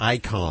American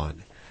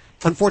Icon.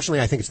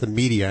 Unfortunately, I think it's the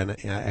media, and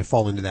I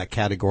fall into that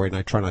category, and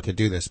I try not to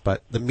do this,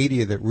 but the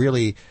media that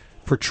really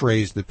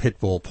portrays the pit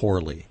bull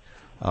poorly.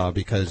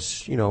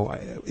 Because,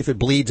 if it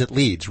bleeds, it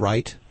leads,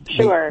 right?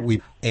 Sure.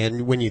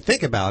 And when you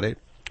think about it,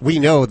 we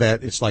know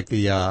that it's like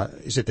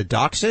is it the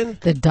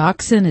dachshund? The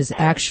dachshund is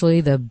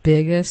actually the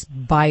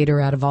biggest biter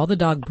out of all the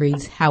dog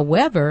breeds.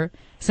 However,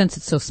 since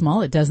it's so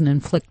small, it doesn't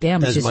inflict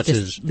damage. As much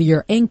as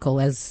your ankle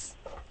as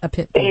a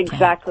pit bull.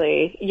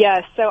 Exactly.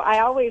 Yes. So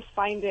I always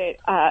find it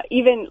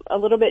even a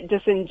little bit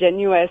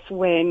disingenuous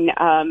when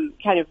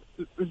kind of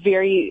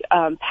very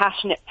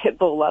passionate pit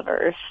bull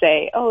lovers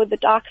say, oh, the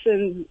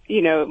dachshund's,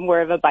 more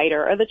of a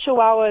biter, or the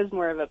chihuahua is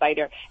more of a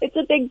biter. It's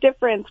a big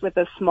difference with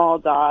a small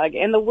dog,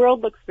 and the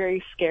world looks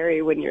very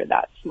scary when you're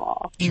that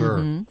small.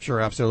 Sure, Sure,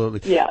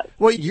 absolutely. Yeah.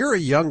 Well, you're a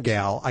young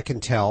gal, I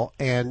can tell,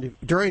 and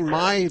during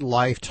my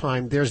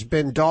lifetime, there's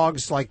been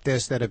dogs like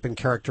this that have been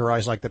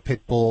characterized like the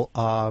pit bull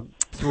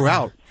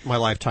throughout my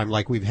lifetime,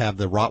 like we have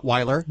the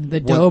Rottweiler, the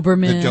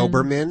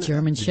Doberman,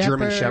 German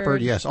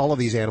Shepherd. Yes, all of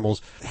these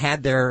animals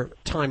had their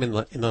time in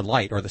the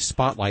light or the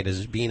spotlight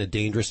as being a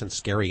dangerous and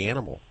scary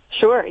animal.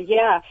 Sure,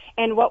 yeah.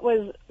 And what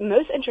was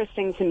most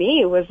interesting to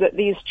me was that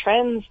these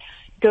trends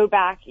go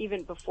back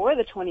even before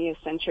the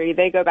 20th century.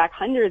 They go back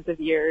hundreds of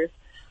years.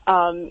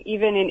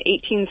 Even in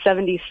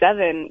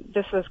 1877,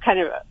 this was kind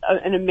of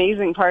an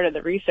amazing part of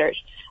the research.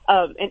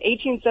 In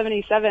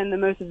 1877, the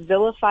most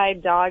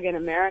vilified dog in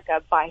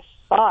America by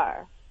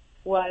far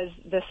was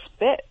the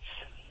Spitz,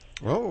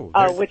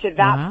 which at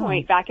that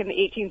point, back in the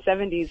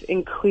 1870s,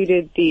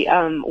 included the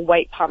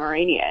white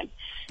Pomeranian.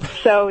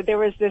 So there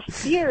was this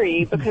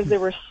theory because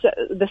the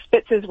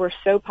Spitzes were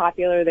so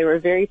popular. They were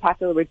very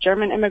popular with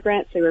German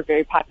immigrants. They were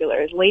very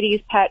popular as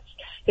ladies' pets.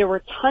 There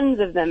were tons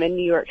of them in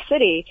New York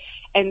City.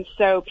 And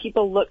so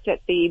people looked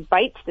at the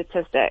bite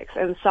statistics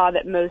and saw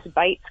that most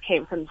bites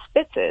came from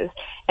Spitzes.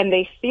 And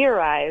they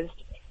theorized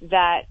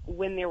that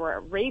when there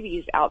were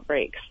rabies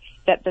outbreaks,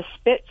 that the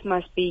Spitz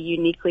must be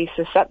uniquely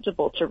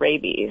susceptible to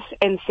rabies.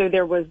 And so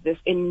there was this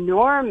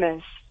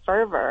enormous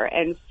fervor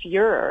and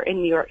furor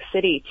in New York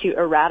City to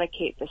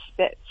eradicate the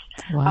Spitz.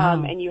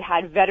 Wow. And you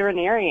had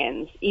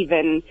veterinarians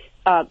even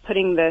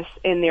putting this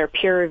in their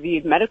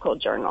peer-reviewed medical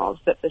journals,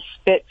 that the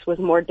Spitz was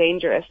more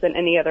dangerous than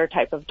any other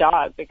type of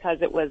dog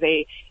because it was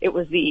the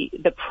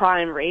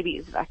prime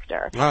rabies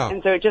vector. Wow.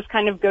 And so it just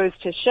kind of goes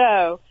to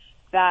show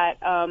that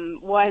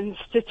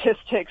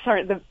statistics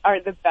aren't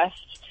the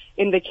best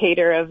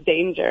indicator of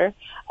danger.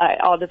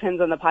 It all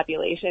depends on the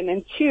population.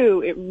 And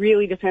 2, it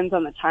really depends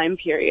on the time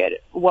period,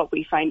 what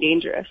we find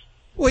dangerous.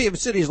 Well, you have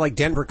cities like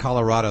Denver,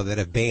 Colorado that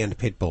have banned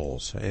pit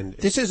bulls. And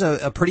this is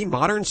a pretty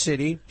modern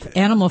city.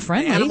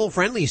 Animal-friendly.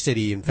 Animal-friendly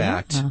city, in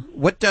fact. Yeah.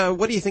 What do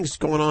you think is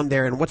going on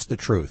there, and what's the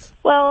truth?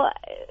 Well,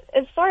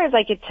 as far as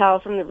I could tell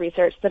from the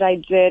research that I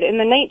did, in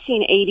the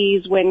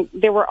 1980s, when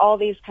there were all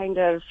these kind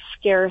of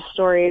scare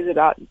stories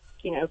about,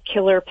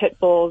 killer pit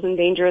bulls and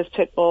dangerous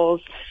pit bulls,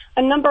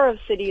 a number of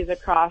cities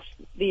across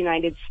the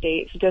United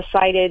States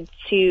decided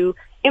to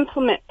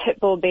implement pit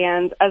bull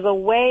bans as a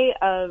way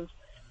of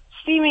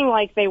seeming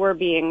like they were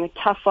being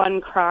tough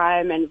on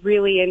crime and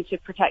really into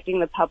protecting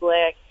the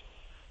public,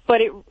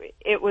 but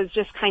it was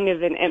just kind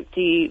of an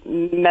empty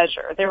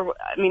measure.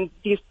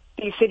 These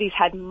cities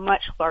had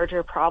much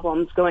larger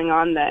problems going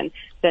on than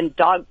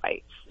dog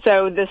bites.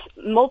 So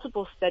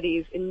multiple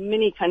studies in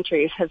many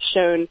countries have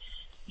shown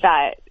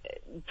that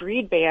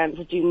breed bans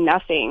do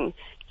nothing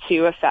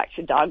to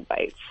affect dog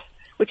bites,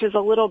 which is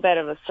a little bit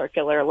of a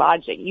circular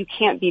logic. You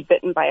can't be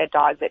bitten by a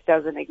dog that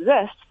doesn't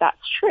exist.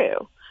 That's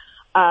true.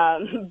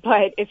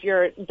 But if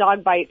your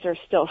dog bites are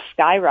still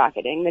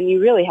skyrocketing, then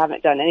you really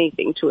haven't done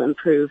anything to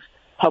improve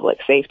public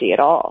safety at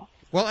all.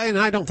 Well, and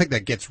I don't think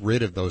that gets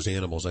rid of those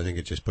animals. I think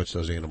it just puts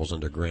those animals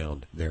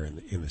underground there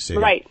in the city.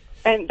 Right.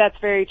 And that's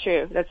very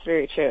true. That's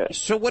very true.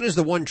 So what is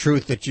the one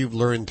truth that you've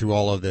learned through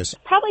all of this?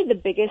 Probably the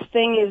biggest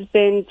thing has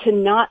been to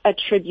not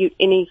attribute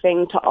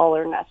anything to all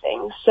or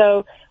nothing.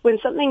 So when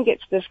something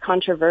gets this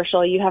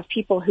controversial, you have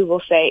people who will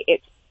say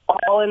it's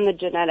all in the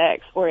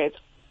genetics or it's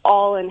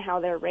all in how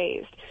they're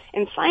raised.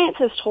 And science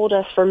has told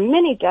us for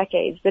many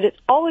decades that it's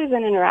always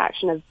an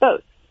interaction of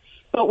both.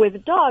 But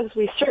with dogs,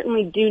 we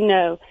certainly do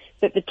know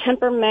that the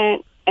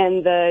temperament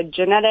and the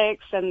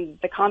genetics and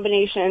the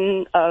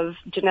combination of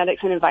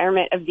genetics and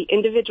environment of the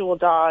individual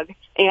dog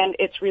and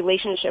its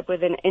relationship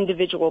with an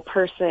individual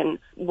person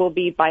will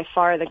be by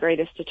far the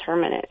greatest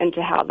determinant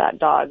into how that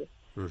dog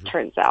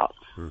turns out.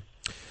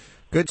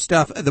 Good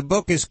stuff. The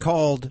book is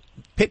called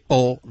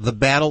Pitbull, The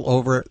Battle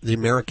Over the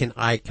American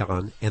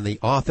Icon, and the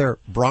author,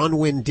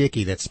 Bronwyn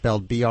Dickey, that's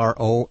spelled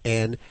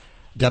Bronwen,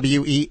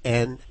 Dickey,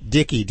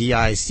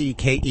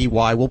 Dickey.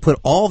 We'll put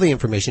all the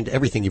information to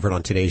everything you've heard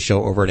on today's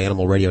show over at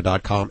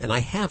animalradio.com, and I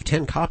have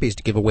 10 copies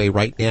to give away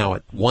right now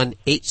at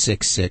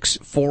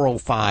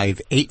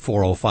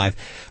 1-866-405-8405.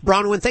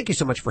 Bronwyn, thank you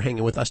so much for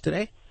hanging with us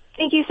today.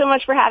 Thank you so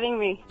much for having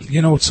me.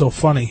 You know, it's so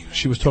funny.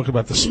 She was talking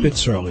about the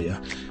Spitz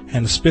earlier.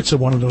 And the Spitz are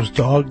one of those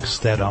dogs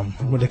that,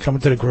 when they come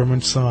into the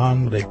grooming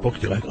salon, they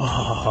book you like,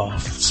 oh,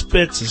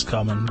 Spitz is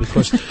coming.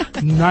 Because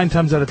 9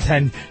 times out of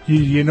 10,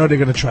 you know they're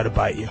going to try to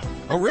bite you.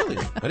 Oh, really?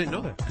 I didn't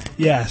know that.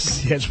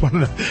 Yes. Yeah, it's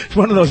one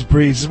of those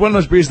breeds. It's one of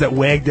those breeds that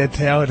wag their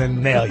tail and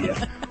then nail you.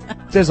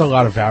 There's a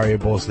lot of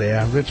variables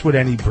there. It's with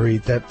any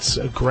breed that's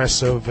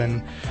aggressive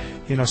and,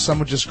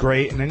 some are just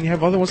great, and then you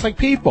have other ones like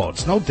people.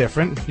 It's no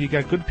different. You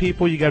got good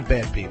people, you got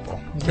bad people.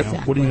 Exactly.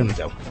 What are you going to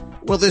do?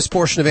 Well, this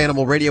portion of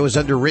Animal Radio is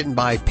underwritten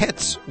by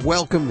Pets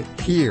Welcome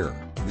Here,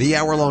 the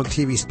hour-long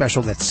TV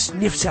special that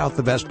sniffs out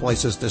the best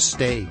places to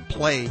stay,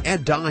 play,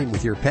 and dine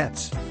with your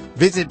pets.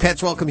 Visit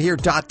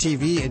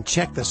PetsWelcomeHere.tv and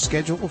check the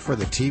schedule for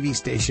the TV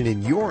station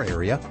in your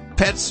area.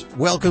 Pets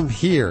Welcome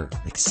Here.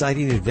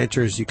 Exciting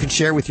adventures you can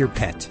share with your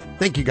pet.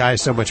 Thank you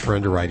guys so much for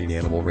underwriting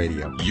Animal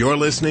Radio. You're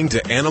listening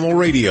to Animal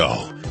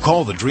Radio.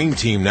 Call the Dream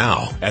Team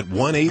now at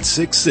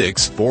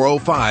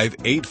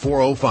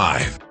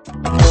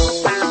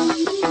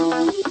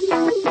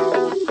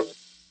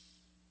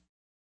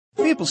 1-866-405-8405.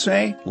 People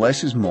say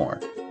less is more.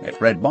 At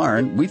Red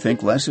Barn, we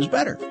think less is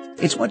better.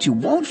 It's what you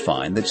won't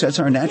find that sets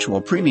our natural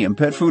premium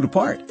pet food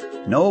apart.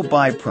 No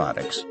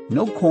byproducts,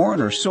 no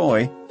corn or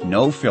soy,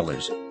 no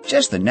fillers.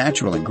 Just the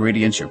natural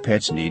ingredients your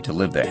pets need to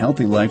live the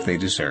healthy life they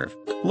deserve.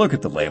 Look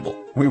at the label.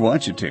 We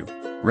want you to.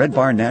 Red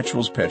Barn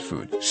Naturals Pet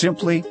Food.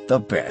 Simply the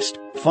best.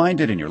 Find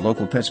it in your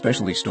local pet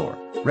specialty store.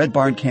 Red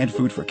Barn canned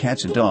food for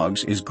cats and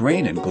dogs is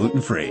grain and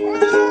gluten-free.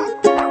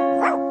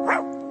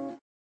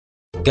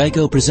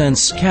 Geico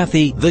presents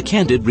Kathy, the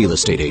Candid Real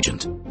Estate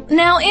Agent.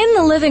 Now, in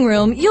the living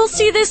room, you'll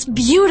see this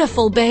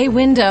beautiful bay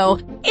window.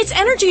 It's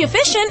energy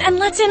efficient and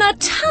lets in a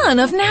ton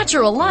of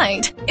natural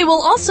light. It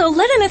will also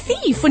let in a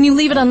thief when you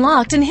leave it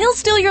unlocked, and he'll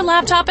steal your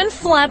laptop and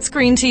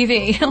flat-screen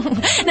TV.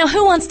 Now,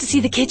 who wants to see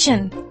the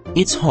kitchen?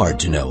 It's hard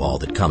to know all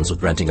that comes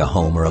with renting a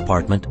home or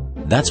apartment.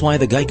 That's why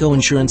the Geico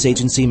Insurance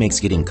Agency makes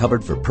getting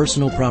covered for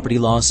personal property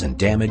loss and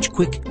damage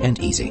quick and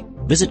easy.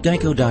 Visit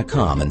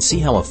geico.com and see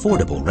how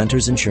affordable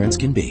renter's insurance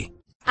can be.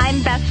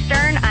 I'm Beth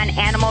Stern on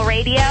Animal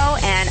Radio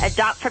and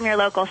Adopt from Your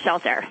Local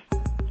Shelter.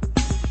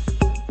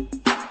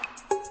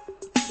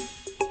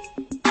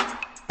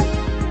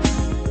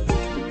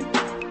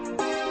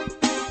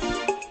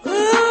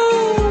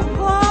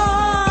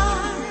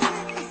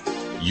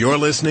 You're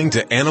listening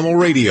to Animal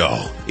Radio.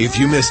 If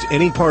you missed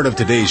any part of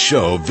today's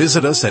show,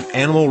 visit us at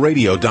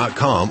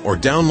animalradio.com or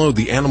download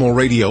the Animal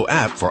Radio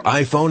app for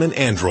iPhone and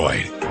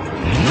Android.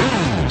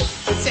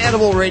 It's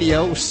Animal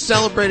Radio,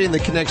 celebrating the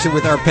connection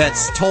with our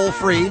pets. Toll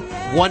free,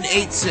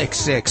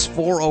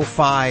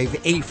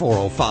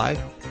 1-866-405-8405.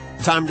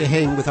 Time to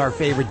hang with our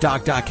favorite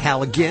Doc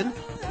Hal again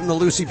from the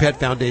Lucy Pet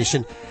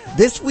Foundation.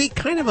 This week,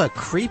 kind of a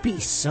creepy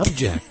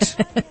subject.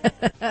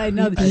 I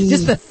know.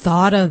 Just the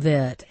thought of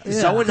it.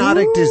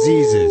 Zoonotic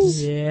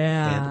diseases.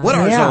 Yeah. And what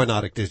are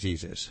zoonotic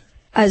diseases?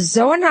 A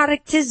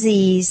zoonotic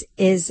disease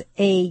is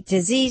a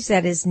disease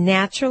that is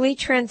naturally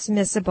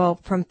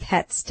transmissible from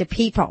pets to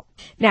people.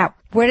 Now,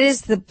 what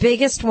is the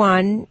biggest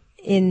one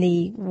in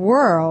the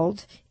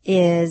world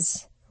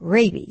is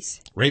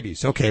rabies.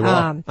 Rabies. Okay.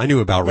 Well, I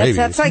knew about rabies.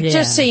 That's like,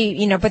 just so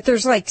you know, but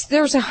there's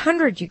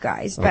 100, you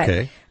guys. But,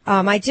 okay.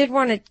 I did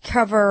want to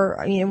cover,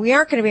 we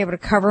aren't going to be able to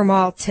cover them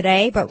all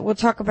today, but we'll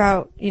talk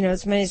about,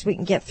 as many as we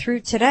can get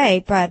through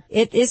today. But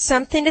it is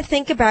something to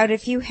think about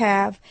if you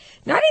have,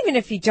 not even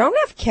if you don't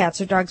have cats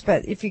or dogs,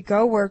 but if you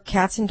go where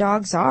cats and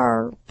dogs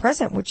are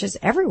present, which is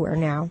everywhere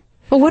now.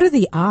 Well, what are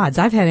the odds?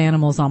 I've had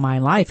animals all my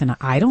life, and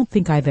I don't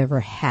think I've ever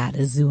had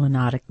a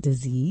zoonotic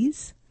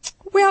disease.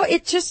 Well,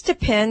 it just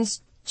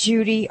depends,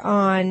 Judy,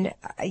 on,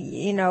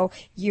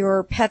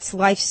 your pet's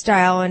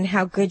lifestyle and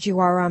how good you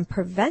are on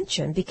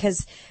prevention,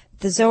 because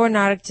the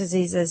zoonotic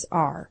diseases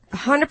are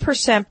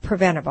 100%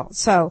 preventable.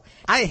 So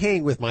I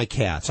hang with my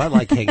cats. I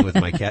like hanging with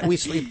my cat. We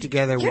sleep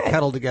together. We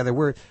cuddle together.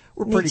 We're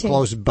pretty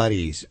close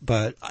buddies.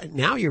 But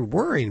now you're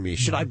worrying me.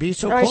 Should I be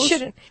so close? I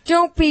shouldn't.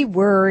 Don't be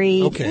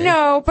worried. Okay.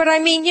 No, but I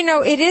mean,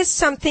 it is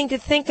something to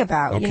think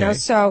about. Okay.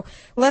 So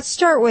let's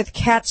start with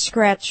cat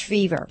scratch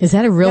fever. Is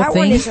that a real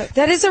thing?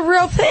 That is a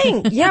real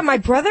thing. Yeah, my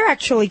brother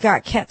actually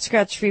got cat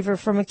scratch fever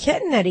from a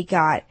kitten that he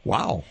got.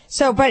 Wow.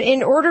 So, but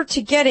in order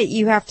to get it,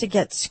 you have to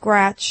get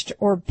scratched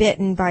or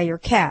bitten by your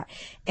cat.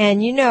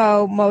 And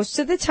most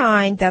of the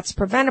time that's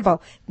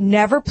preventable.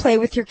 Never play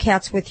with your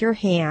cats with your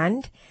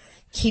hand.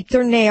 Keep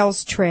their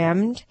nails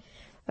trimmed.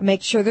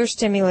 Make sure they're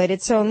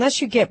stimulated. So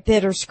unless you get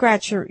bit or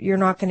scratched, you're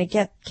not going to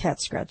get cat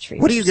scratch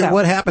fever. What do you get?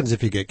 What happens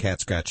if you get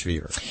cat scratch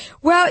fever?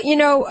 Well,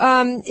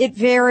 it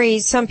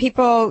varies. Some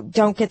people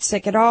don't get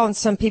sick at all, and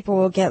some people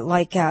will get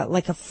like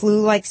a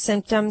flu-like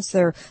symptoms.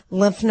 Their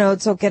lymph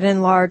nodes will get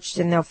enlarged,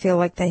 and they'll feel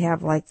like they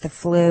have like the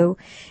flu.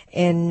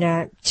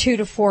 In 2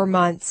 to 4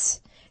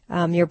 months,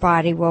 your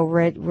body will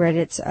rid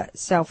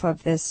itself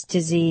of this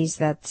disease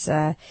that's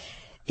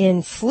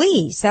in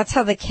fleas. That's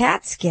how the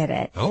cats get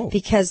it. Oh.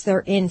 Because they're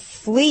in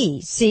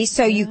fleas. See,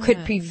 so you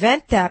could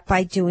prevent that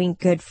by doing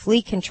good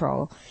flea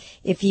control.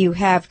 If you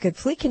have good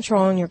flea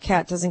control and your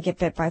cat doesn't get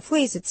bit by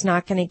fleas, it's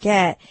not going to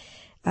get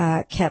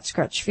cat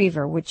scratch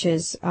fever, which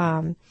is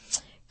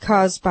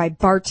caused by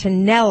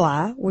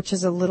Bartonella, which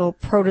is a little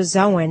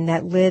protozoan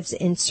that lives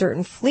in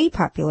certain flea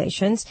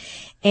populations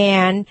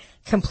and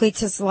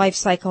completes its life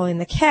cycle in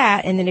the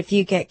cat. And then if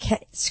you get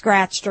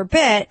scratched or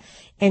bit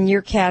and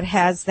your cat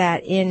has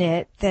that in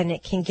it, then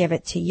it can give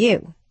it to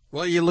you.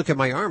 Well, you look at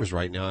my arms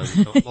right now,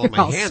 all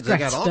my hands, I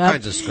got all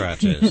kinds of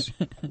scratches.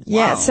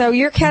 Yeah, Wow. so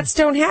your cats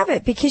don't have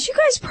it because you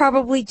guys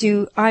probably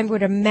do, I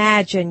would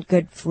imagine,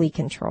 good flea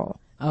control.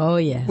 Oh,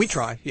 yes. We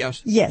try,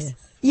 yes.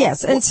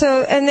 Yes. And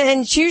so, and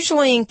it's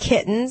usually in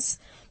kittens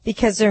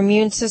because their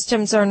immune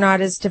systems are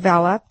not as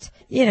developed,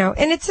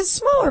 and it's a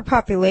smaller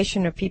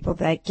population of people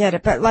that get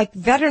it. But like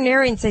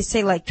veterinarians, they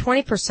say like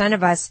 20%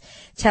 of us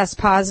test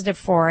positive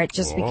for it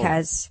just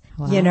because,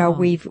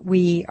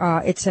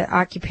 it's an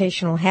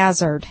occupational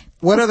hazard.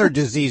 What other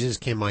diseases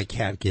can my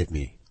cat give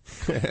me?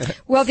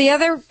 Well, the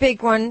other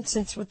big one,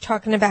 since we're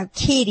talking about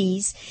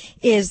kitties,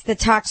 is the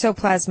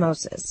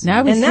toxoplasmosis. Now I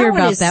always hear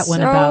about that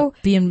one about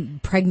being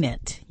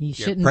pregnant. You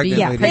shouldn't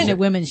pregnant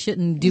women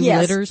shouldn't do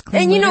litters,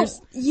 clean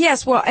litters.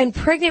 Yes, well, and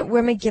pregnant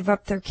women give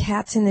up their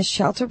cats in the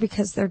shelter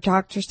because their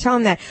doctors tell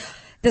them that.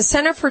 The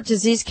Center for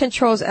Disease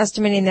Control is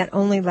estimating that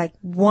only like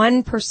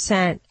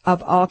 1%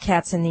 of all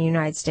cats in the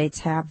United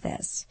States have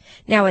this.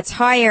 Now, it's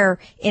higher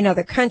in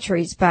other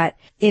countries, but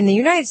in the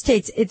United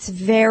States, it's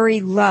very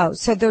low.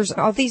 So there's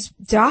all these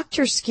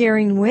doctors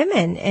scaring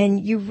women,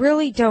 and you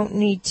really don't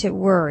need to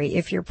worry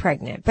if you're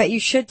pregnant, but you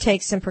should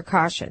take some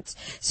precautions.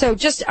 So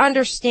just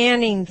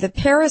understanding the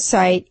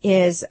parasite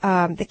is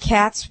the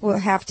cats will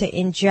have to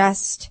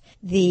ingest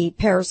the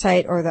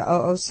parasite or the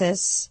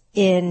oocyst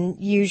in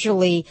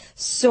usually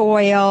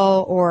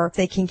soil, or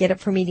they can get it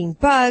from eating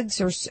bugs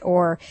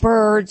or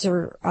birds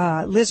or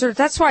lizards.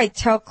 That's why I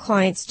tell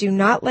clients, do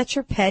not let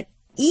your pet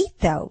eat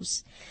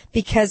those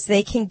because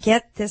they can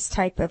get this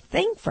type of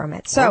thing from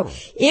it. So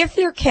if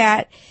your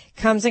cat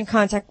comes in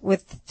contact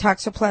with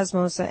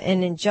toxoplasmosis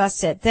and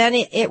ingests it, then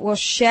it will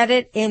shed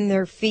it in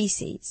their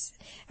feces.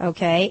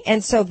 Okay.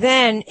 And so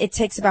then it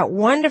takes about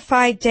 1 to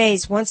 5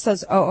 days once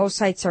those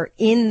oocytes are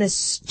in the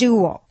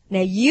stool.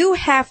 Now you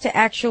have to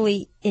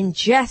actually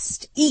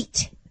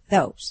eat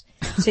those.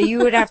 So you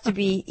would have to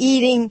be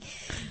eating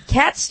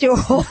cat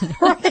stool,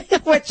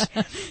 right? Which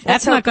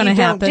that's not going to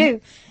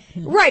happen.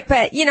 Right,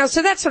 but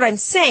so that's what I'm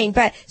saying.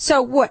 But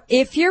so what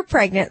if you're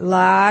pregnant? A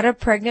lot of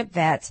pregnant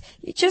vets,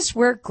 you just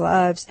wear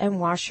gloves and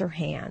wash your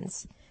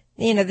hands.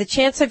 the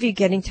chance of you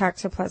getting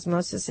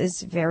toxoplasmosis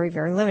is very,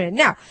 very limited.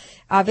 Now,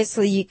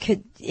 obviously you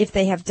could, if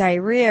they have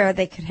diarrhea,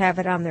 they could have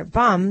it on their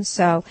bum.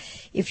 So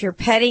if you're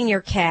petting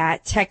your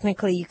cat,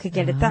 technically you could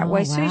get it that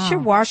way. Wow. So you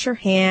should wash your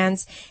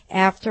hands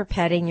after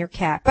petting your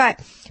cat. But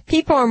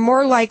people are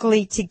more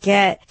likely to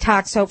get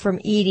toxo from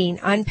eating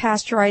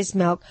unpasteurized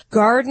milk,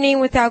 gardening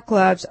without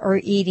gloves, or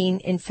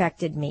eating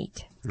infected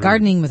meat.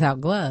 Gardening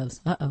without gloves.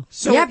 Uh-oh.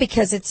 Yeah,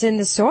 because it's in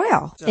the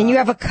soil. And you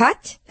have a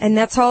cut, and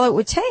that's all it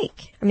would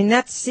take. I mean,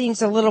 that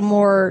seems a little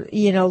more,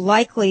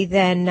 likely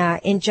than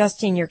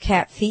ingesting your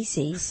cat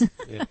feces.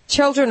 Yeah.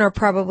 Children are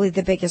probably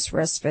the biggest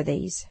risk for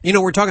these.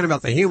 We're talking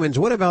about the humans.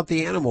 What about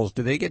the animals?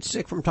 Do they get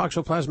sick from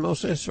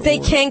toxoplasmosis? They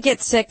can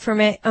get sick from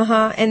it,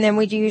 and then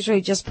we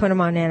usually just put them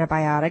on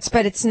antibiotics,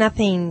 but it's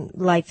nothing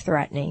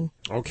life-threatening.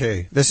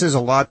 Okay. This is a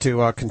lot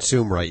to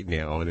consume right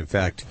now, and in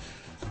fact,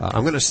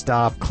 I'm going to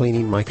stop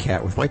cleaning my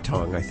cat with my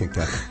tongue. I think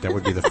that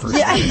would be the first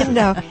Yeah, thing.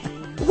 no.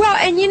 Well,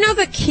 and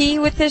the key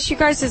with this, you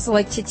guys, is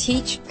to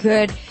teach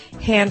good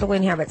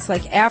handling habits.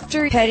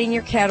 After petting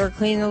your cat or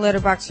cleaning the litter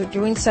box or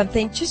doing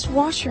something, just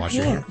wash your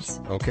hands.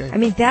 Okay. I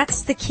mean,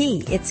 that's the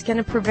key. It's going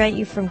to prevent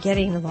you from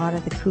getting a lot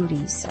of the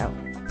cooties, so.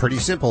 Pretty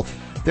simple.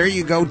 There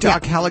you go,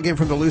 Doc Halligan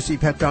from the Lucy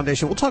Pet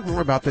Foundation. We'll talk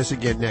more about this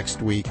again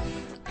next week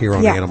here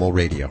on Animal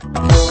Radio.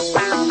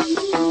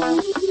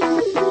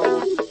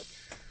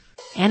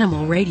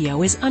 Animal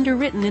Radio is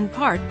underwritten in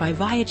part by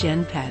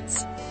Viagen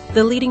Pets,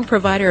 the leading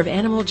provider of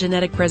animal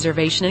genetic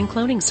preservation and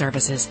cloning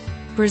services.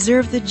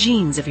 Preserve the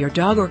genes of your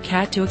dog or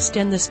cat to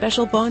extend the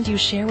special bond you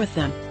share with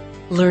them.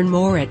 Learn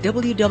more at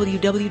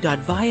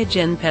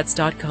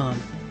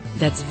www.viagenpets.com.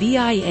 That's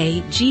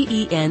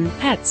VIAGEN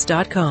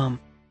pets.com.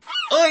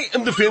 I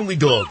am the family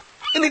dog,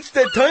 and it's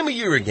that time of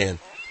year again.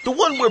 The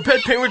one where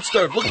pet parents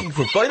start looking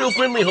for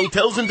Fido-friendly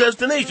hotels and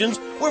destinations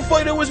where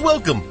Fido is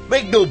welcome.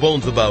 Make no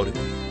bones about it.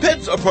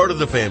 Pets are part of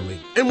the family,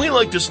 and we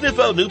like to sniff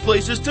out new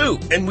places too,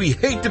 and we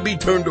hate to be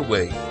turned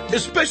away,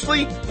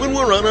 especially when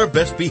we're on our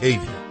best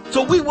behavior.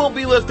 So we won't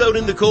be left out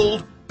in the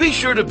cold. Be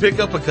sure to pick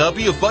up a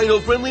copy of Fido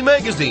Friendly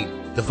Magazine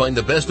to find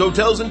the best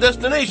hotels and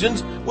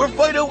destinations where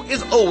Fido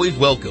is always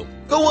welcome.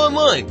 Go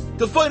online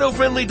to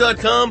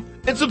FidoFriendly.com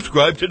and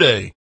subscribe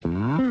today.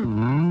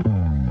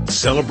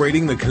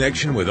 Celebrating the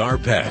connection with our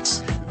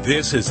pets.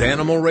 This is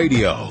Animal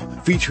Radio,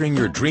 featuring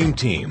your dream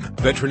team,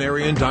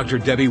 veterinarian Dr.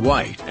 Debbie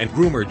White and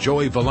groomer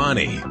Joey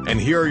Villani.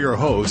 And here are your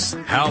hosts,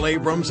 Hal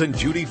Abrams and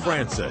Judy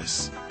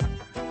Francis.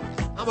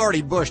 I'm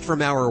already bushed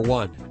from hour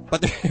one,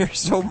 but there's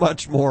so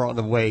much more on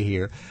the way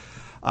here.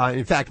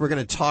 In fact, we're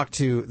going to talk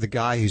to the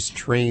guy who's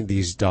trained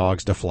these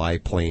dogs to fly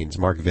planes,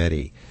 Mark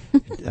Vetty,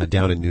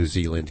 down in New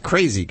Zealand.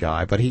 Crazy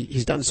guy, but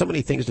he's done so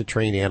many things to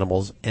train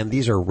animals, and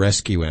these are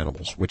rescue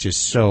animals, which is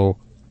so...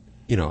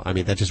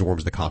 that just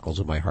warms the cockles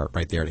of my heart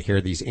right there to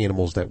hear these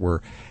animals that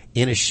were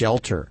in a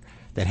shelter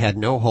that had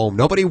no home.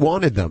 Nobody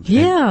wanted them.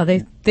 Yeah,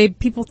 they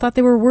people thought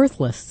they were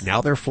worthless.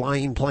 Now they're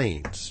flying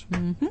planes.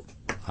 Mm-hmm.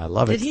 I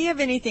love it. Did he have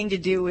anything to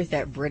do with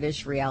that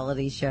British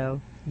reality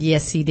show?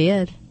 Yes, he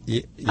did.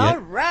 All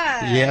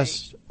right.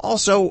 Yes.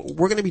 Also,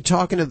 we're going to be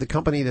talking to the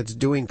company that's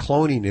doing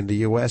cloning in the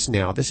U.S.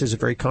 now. This is a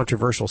very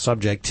controversial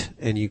subject,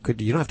 and you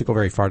don't have to go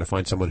very far to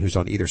find someone who's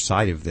on either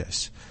side of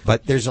this.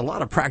 But there's a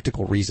lot of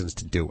practical reasons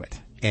to do it.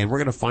 And we're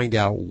going to find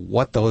out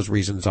what those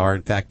reasons are.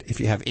 In fact, if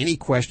you have any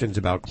questions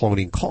about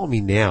cloning, call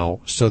me now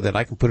so that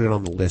I can put it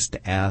on the list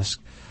to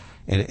ask,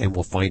 and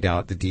we'll find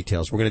out the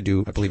details. We're going to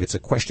do, I believe it's a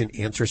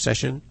question-answer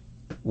session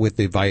with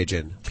the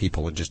Viagen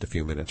people in just a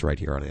few minutes right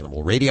here on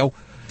Animal Radio.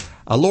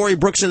 Lori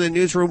Brooks in the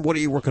newsroom, what are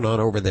you working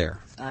on over there?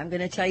 I'm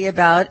going to tell you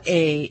about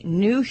a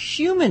new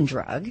human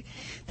drug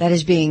that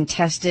is being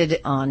tested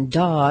on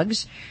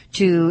dogs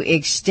to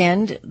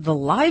extend the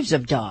lives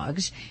of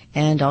dogs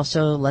and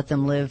also let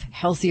them live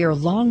healthier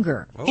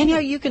longer. Oh. And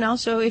you can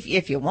also,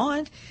 if you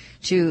want,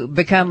 to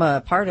become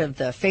a part of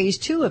the phase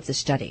 2 of the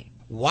study.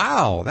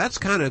 Wow, that's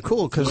kind of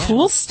cool.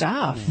 Cool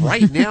stuff.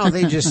 Right now,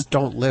 they just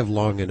don't live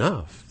long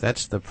enough.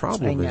 That's the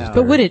problem.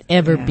 But would it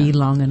ever be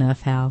long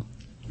enough, Hal?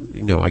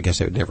 No, I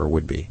guess it never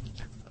would be.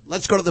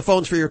 Let's go to the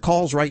phones for your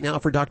calls right now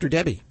for Dr.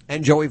 Debbie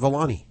and Joey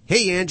Villani.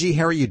 Hey, Angie,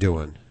 how are you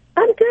doing?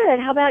 I'm good.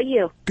 How about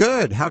you?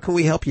 Good. How can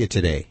we help you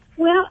today?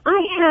 Well,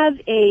 I have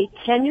a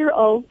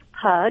 10-year-old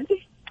pug.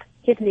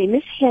 His name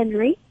is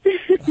Henry,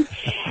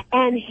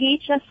 and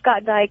he just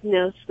got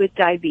diagnosed with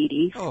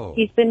diabetes. Oh.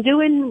 He's been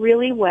doing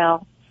really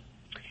well,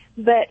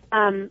 but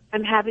I'm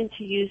having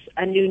to use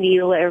a new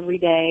needle every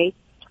day,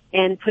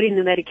 and putting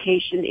the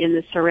medication in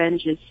the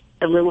syringe is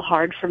a little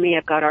hard for me.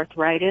 I've got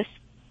arthritis.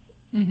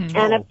 Mm-hmm.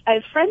 And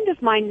a friend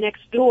of mine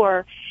next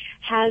door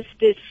has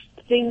this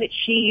thing that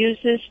she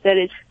uses that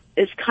is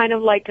kind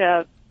of like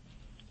a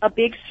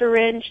big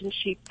syringe, and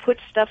she puts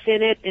stuff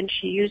in it, and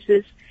she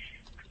uses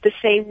the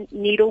same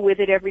needle with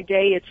it every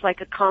day. It's like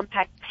a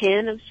compact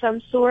pen of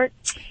some sort.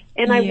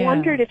 And I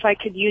wondered if I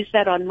could use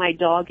that on my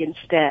dog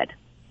instead.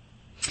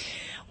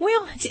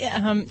 Well,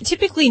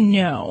 typically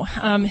no.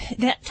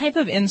 That type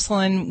of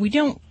insulin, we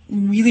don't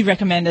really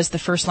recommend as the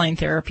first-line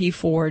therapy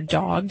for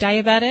dog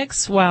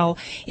diabetics. While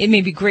it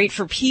may be great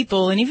for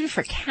people and even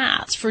for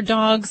cats, for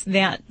dogs,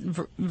 that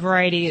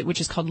variety,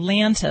 which is called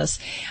Lantus,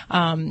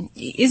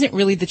 isn't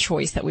really the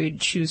choice that we would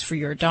choose for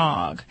your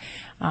dog.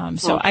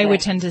 So I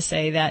would tend to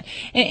say that,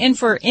 and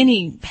for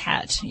any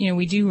pet,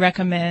 we do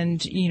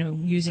recommend,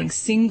 using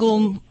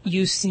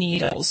single-use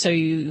needles. So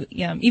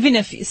even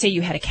if, say,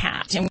 you had a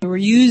cat and we were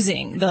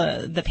using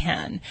the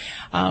pen,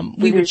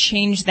 we would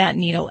change that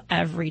needle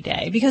every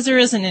day because there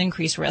is an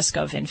increased risk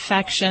of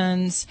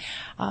infections.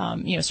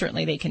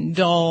 Certainly they can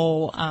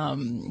dull,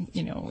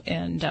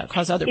 and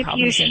cause other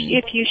problems.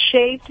 If you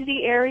shaved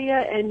the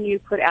area and you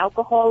put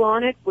alcohol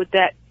on it, would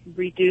that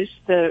reduce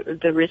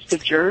the risk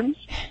of germs?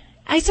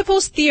 I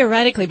suppose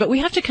theoretically, but we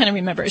have to kind of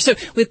remember. So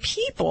with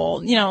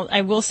people,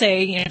 I will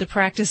say, the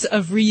practice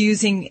of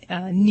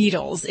reusing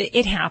needles,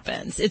 it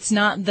happens. It's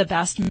not the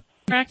best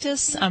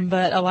practice,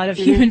 but a lot of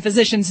human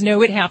physicians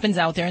know it happens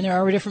out there, and there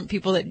are different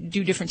people that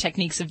do different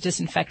techniques of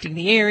disinfecting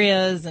the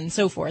areas and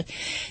so forth.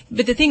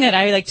 But the thing that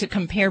I like to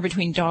compare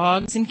between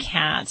dogs and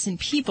cats and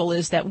people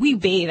is that we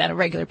bathe on a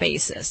regular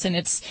basis, and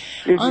it's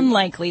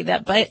unlikely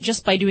that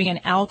just by doing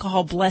an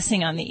alcohol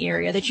blessing on the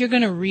area that you're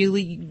going to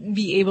really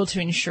be able to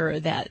ensure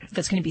that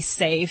that's going to be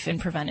safe and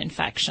prevent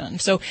infection.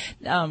 So,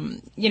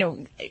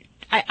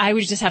 I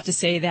would just have to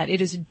say that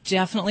it is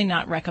definitely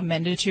not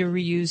recommended to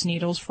reuse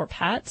needles for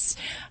pets.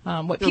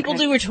 What people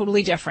do are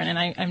totally different, and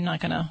I'm not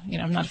gonna,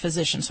 I'm not a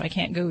physician, so I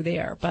can't go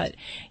there, but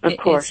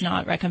it's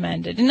not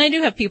recommended. And I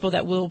do have people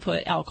that will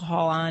put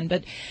alcohol on,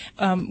 but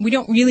we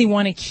don't really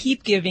want to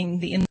keep giving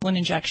the insulin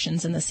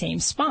injections in the same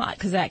spot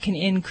because that can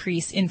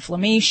increase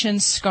inflammation,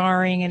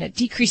 scarring, and it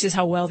decreases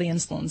how well the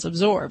insulin's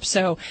absorbed.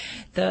 So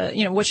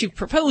what you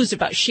proposed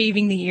about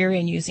shaving the area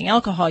and using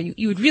alcohol,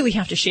 you would really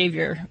have to shave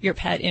your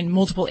pet in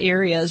multiple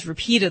areas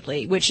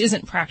repeatedly, which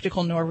isn't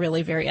practical nor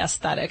really very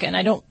aesthetic, and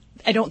I don't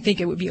think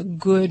it would be a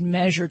good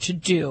measure to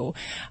do.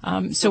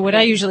 So what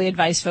I usually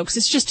advise folks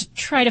is just to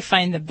try to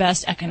find the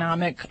best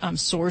economic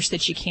source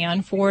that you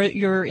can for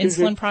your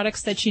insulin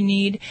products that you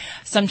need.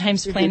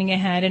 Sometimes planning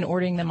ahead and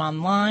ordering them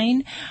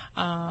online.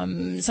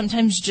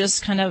 Sometimes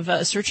just kind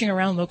of searching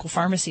around local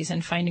pharmacies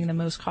and finding the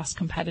most cost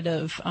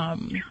competitive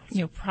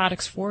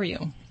products for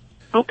you.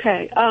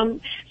 Okay.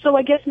 So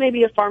I guess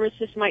maybe a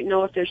pharmacist might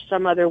know if there's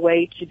some other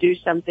way to do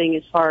something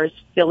as far as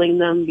filling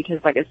them,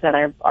 because like I said, I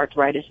have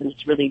arthritis and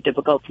it's really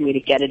difficult for me to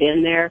get it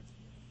in there.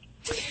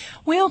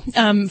 Well,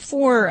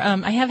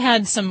 I have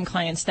had some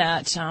clients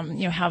that,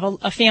 have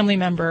a family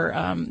member,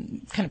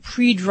 kind of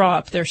pre-draw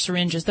up their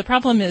syringes. The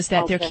problem is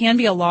that there can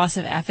be a loss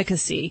of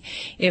efficacy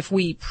if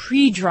we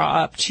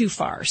pre-draw up too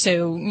far.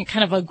 So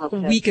kind of a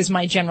week is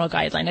my general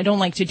guideline. I don't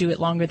like to do it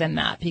longer than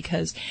that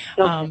because,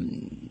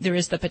 there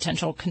is the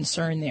potential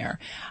concern there.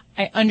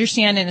 I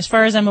understand, and as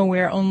far as I'm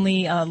aware,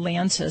 only,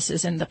 Lantus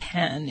is in the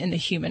pen in the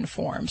human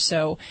form.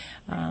 So,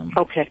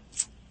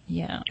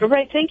 yeah. All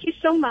right. Thank you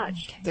so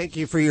much. Thank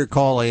you for your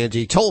call,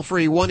 Angie. Toll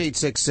free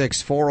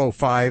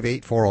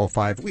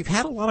 1-866-405-8405. We've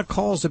had a lot of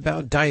calls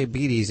about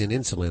diabetes and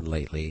insulin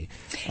lately.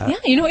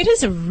 It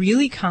is a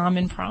really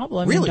common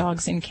problem in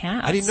dogs and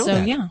cats. I didn't know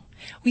that. Yeah.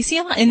 We see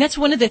a lot, and that's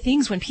one of the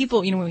things when people,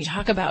 when we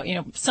talk about,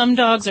 some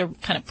dogs are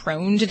kind of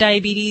prone to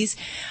diabetes,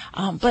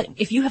 but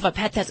if you have a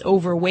pet that's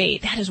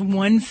overweight, that is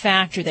one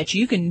factor that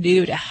you can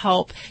do to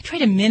help try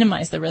to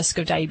minimize the risk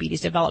of diabetes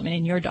development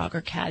in your dog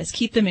or cat, is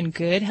keep them in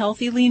good,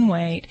 healthy, lean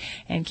weight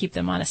and keep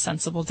them on a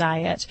sensible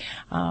diet.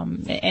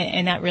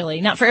 And that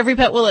really, not for every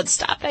pet will it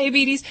stop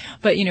diabetes,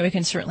 but, it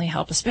can certainly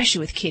help,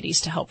 especially with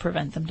kitties, to help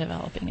prevent them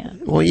developing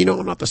it. Well,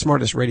 I'm not the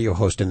smartest radio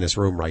host in this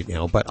room right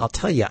now, but I'll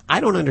tell you, I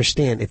don't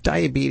understand if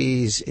diabetes,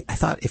 I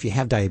thought if you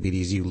have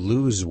diabetes, you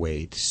lose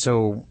weight.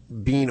 So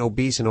being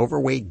obese and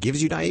overweight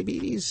gives you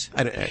diabetes?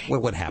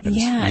 What happens?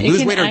 Yeah, you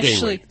lose weight or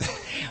gain weight?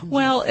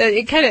 Well,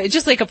 it kind of,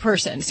 just like a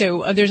person.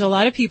 So there's a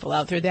lot of people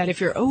out there that if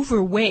you're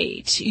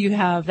overweight, you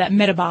have that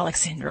metabolic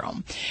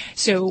syndrome.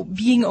 So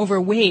being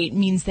overweight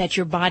means that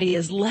your body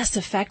is less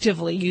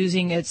effectively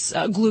using its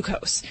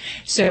glucose.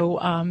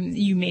 So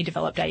you may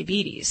develop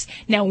diabetes.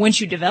 Now, once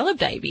you develop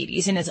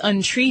diabetes and it's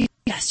untreated,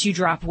 yes, you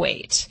drop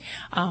weight,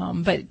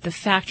 but the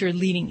factor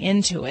leading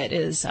into it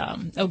is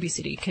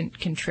obesity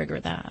can trigger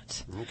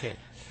that. Okay.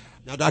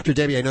 Now, Dr.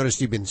 Debbie, I noticed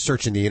you've been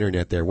searching the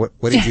internet there. What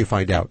did you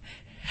find out?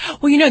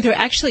 Well, there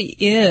actually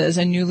is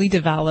a newly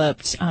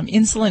developed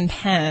insulin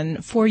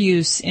pen for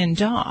use in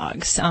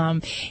dogs.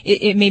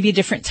 It may be a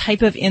different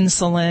type of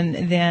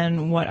insulin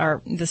than what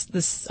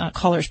this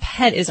caller's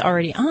pet is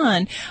already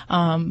on,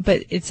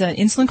 but it's an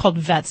insulin called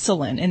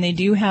Vetsulin, and they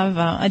do have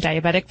a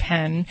diabetic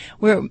pen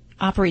where it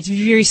operates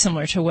very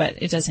similar to what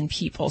it does in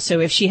people. So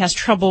if she has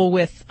trouble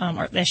with,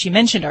 or as she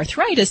mentioned,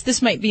 arthritis,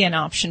 this might be an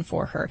option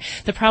for her.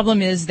 The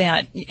problem is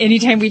that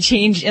anytime we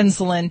change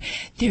insulin,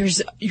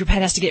 your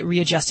pet has to get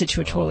readjusted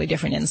to a totally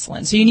different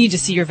insulin. So you need to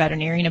see your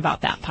veterinarian about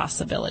that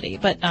possibility.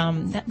 But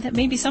that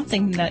may be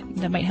something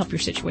that might help your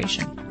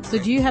situation. So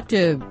do you have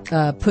to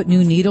put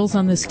new needles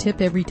on this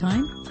tip every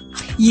time?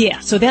 Yeah,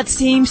 so that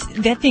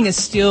thing is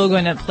still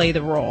going to play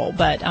the role,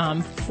 but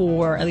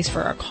at least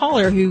for our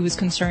caller who was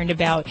concerned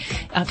about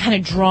kind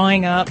of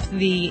drawing up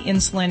the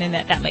insulin and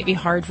that might be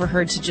hard for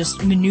her to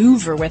just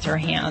maneuver with her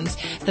hands,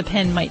 the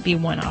pen might be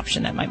one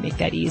option that might make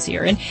that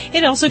easier. And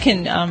it also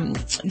can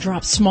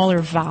drop smaller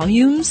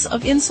volumes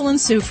of insulin,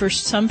 so for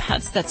some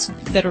pets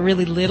that are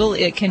really little,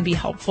 it can be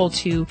helpful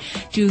to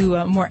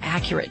do more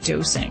accurate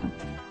dosing.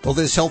 Well,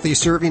 this healthy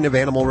serving of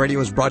Animal Radio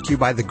is brought to you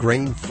by the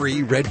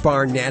grain-free Red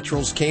Barn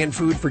Naturals canned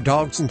food for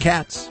dogs and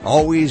cats.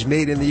 Always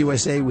made in the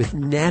USA with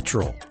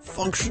natural,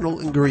 functional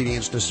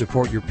ingredients to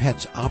support your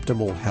pet's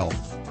optimal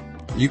health.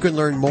 You can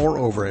learn more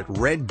over at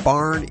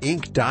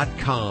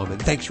redbarninc.com.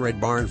 And thanks, Red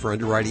Barn, for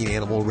underwriting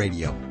Animal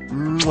Radio.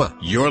 Mwah.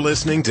 You're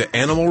listening to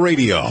Animal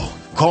Radio.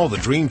 Call the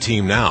Dream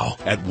Team now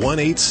at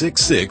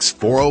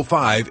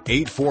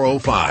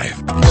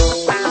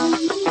 1-866-405-8405.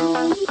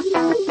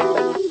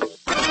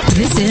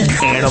 This is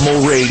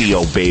Animal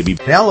Radio, baby.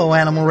 Hello,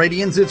 Animal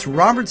Radians. It's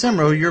Robert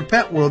Semro, your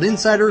Pet World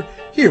Insider,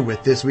 here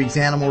with this week's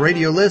Animal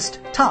Radio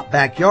list, top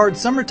backyard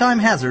summertime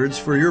hazards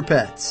for your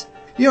pets.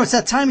 You know, it's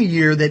that time of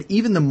year that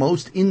even the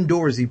most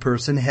indoorsy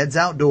person heads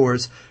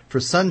outdoors for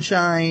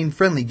sunshine,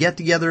 friendly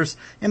get-togethers,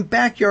 and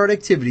backyard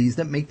activities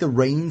that make the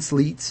rain,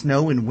 sleet,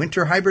 snow, and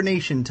winter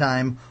hibernation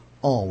time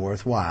all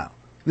worthwhile.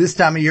 This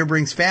time of year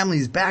brings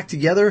families back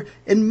together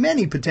and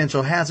many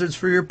potential hazards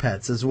for your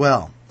pets as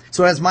well.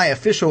 So as my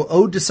official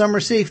ode to summer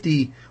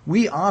safety,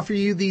 we offer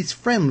you these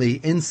friendly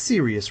and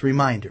serious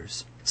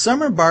reminders.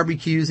 Summer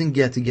barbecues and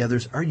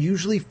get-togethers are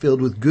usually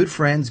filled with good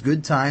friends,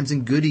 good times,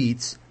 and good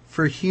eats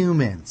for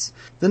humans.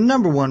 The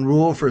number one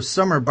rule for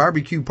Summer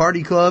Barbecue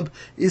Party Club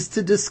is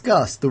to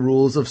discuss the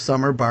rules of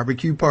Summer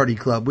Barbecue Party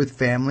Club with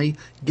family,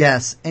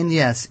 guests, and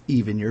yes,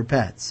 even your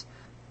pets.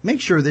 Make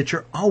sure that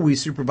you're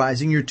always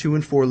supervising your 2-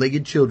 and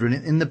 4-legged children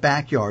in the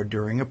backyard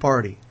during a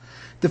party.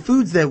 The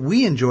foods that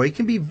we enjoy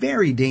can be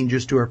very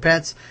dangerous to our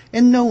pets,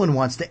 and no one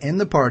wants to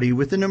end the party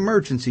with an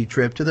emergency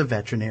trip to the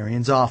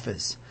veterinarian's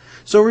office.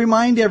 So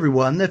remind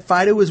everyone that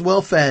Fido is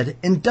well fed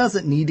and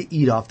doesn't need to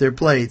eat off their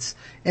plates,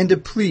 and to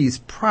please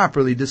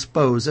properly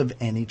dispose of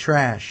any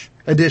trash.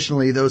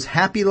 Additionally, those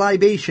happy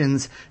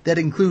libations that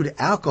include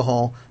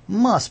alcohol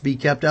must be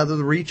kept out of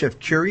the reach of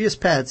curious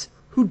pets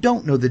who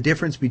don't know the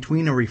difference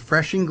between a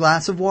refreshing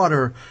glass of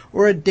water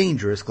or a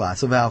dangerous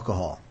glass of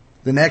alcohol.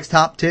 The next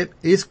top tip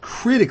is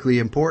critically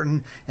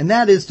important, and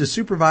that is to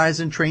supervise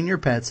and train your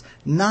pets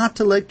not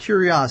to let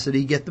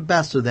curiosity get the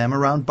best of them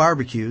around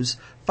barbecues,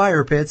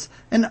 fire pits,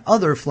 and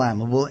other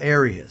flammable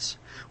areas.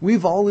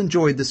 We've all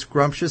enjoyed the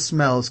scrumptious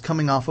smells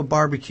coming off a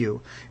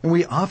barbecue, and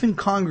we often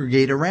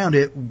congregate around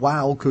it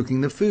while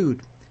cooking the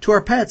food. To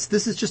our pets,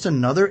 this is just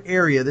another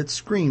area that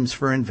screams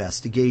for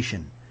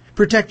investigation.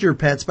 Protect your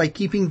pets by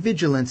keeping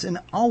vigilance and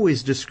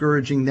always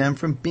discouraging them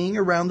from being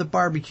around the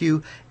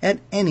barbecue at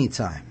any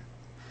time.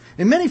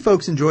 And many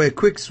folks enjoy a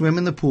quick swim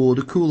in the pool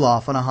to cool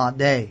off on a hot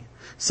day.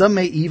 Some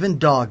may even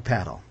dog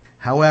paddle.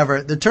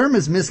 However, the term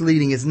is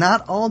misleading as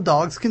not all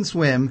dogs can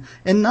swim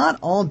and not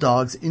all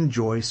dogs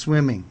enjoy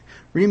swimming.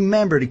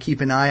 Remember to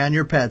keep an eye on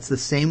your pets the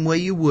same way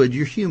you would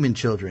your human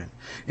children.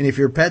 And if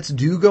your pets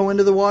do go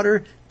into the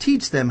water,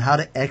 teach them how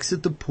to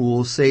exit the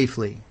pool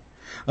safely.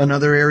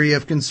 Another area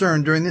of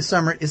concern during the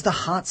summer is the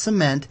hot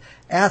cement,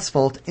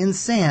 asphalt, and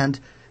sand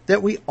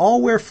that we all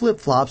wear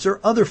flip-flops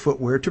or other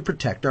footwear to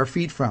protect our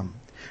feet from.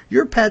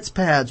 Your pet's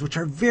pads, which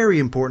are very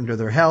important to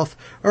their health,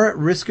 are at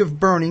risk of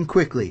burning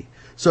quickly.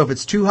 So if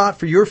it's too hot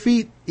for your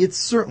feet, it's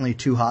certainly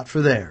too hot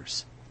for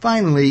theirs.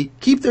 Finally,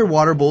 keep their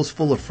water bowls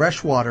full of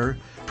fresh water,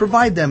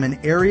 provide them an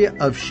area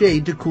of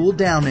shade to cool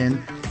down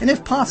in, and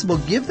if possible,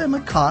 give them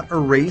a cot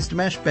or raised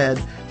mesh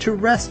bed to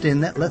rest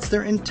in that lets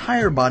their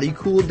entire body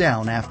cool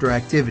down after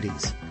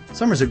activities.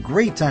 Summer's a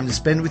great time to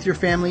spend with your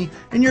family,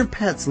 and your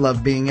pets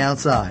love being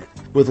outside.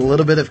 With a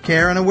little bit of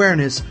care and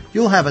awareness,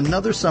 you'll have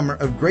another summer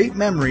of great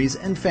memories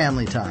and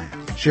family time.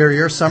 Share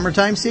your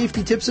summertime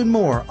safety tips and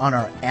more on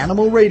our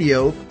Animal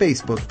Radio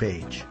Facebook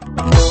page.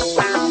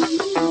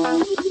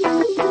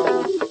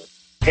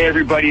 Hey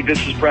everybody,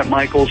 this is Bret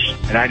Michaels,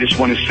 and I just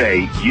want to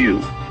say, you,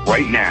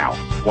 right now,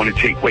 want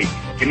to take, wait,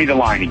 give me the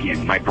line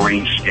again, my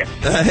brain skipped.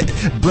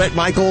 Bret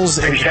Michaels.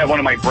 I just had one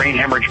of my brain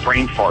hemorrhage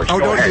brain farts. Oh,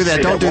 don't do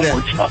that, don't do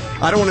that.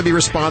 I don't want to be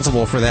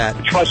responsible for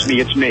that. Trust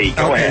me, it's me.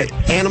 Go ahead.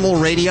 Animal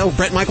Radio,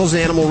 Bret Michaels,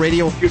 Animal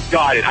Radio. You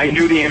got it. I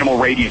knew the Animal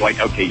Radio,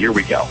 okay, here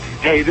we go.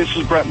 Hey, this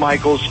is Bret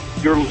Michaels.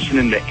 You're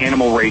listening to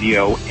Animal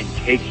Radio, and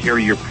take care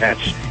of your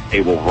pets. They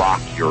will rock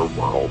your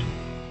world.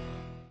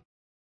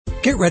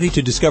 Get ready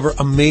to discover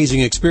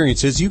amazing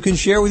experiences you can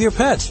share with your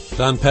pets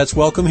on Pets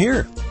Welcome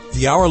Here,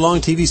 the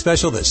hour-long TV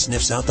special that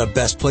sniffs out the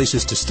best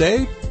places to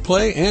stay,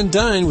 play, and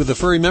dine with the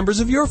furry members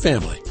of your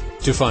family.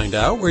 To find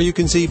out where you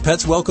can see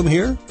Pets Welcome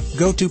Here,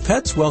 go to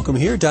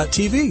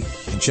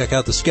petswelcomehere.tv and check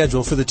out the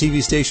schedule for the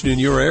TV station in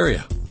your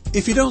area.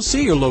 If you don't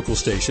see your local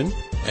station,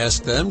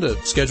 ask them to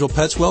schedule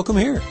Pets Welcome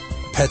Here.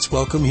 Pets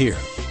Welcome Here.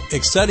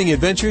 Exciting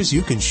adventures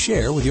you can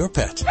share with your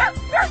pet.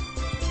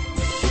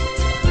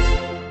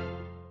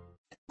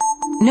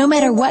 No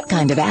matter what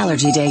kind of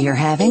allergy day you're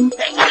having,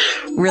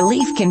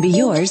 Relief can be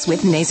yours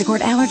with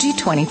Nasacort Allergy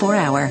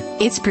 24-hour.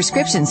 Its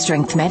prescription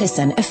strength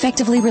medicine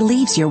effectively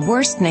relieves your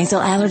worst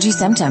nasal allergy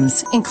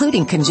symptoms,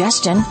 including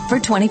congestion, for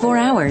 24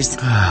 hours.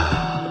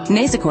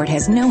 Nasacort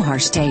has no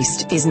harsh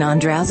taste, is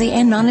non-drowsy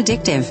and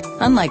non-addictive.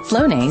 Unlike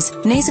Flonase,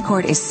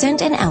 Nasacort is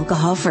scent and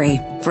alcohol-free.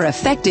 For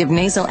effective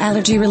nasal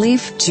allergy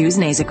relief, choose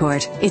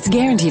Nasacort. It's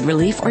guaranteed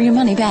relief or your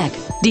money back.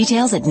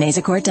 Details at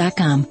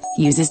nasacort.com.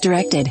 Use as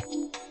directed.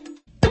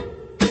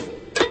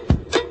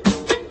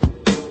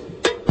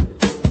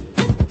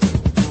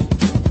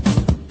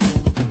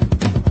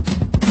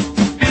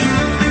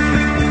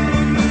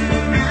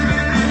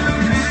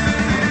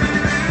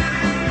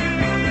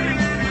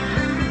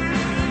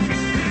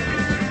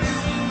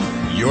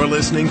 You're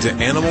listening to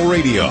Animal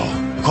Radio.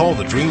 Call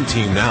the Dream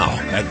Team now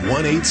at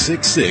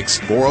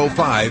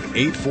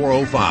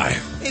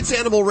 1-866-405-8405. It's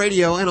Animal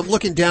Radio, and I'm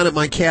looking down at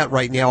my cat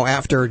right now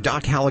after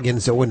Doc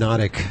Halligan's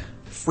zoonotic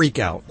freak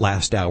out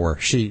last hour.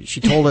 She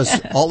told us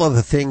all of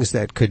the things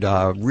that could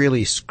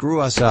really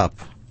screw us up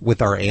with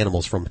our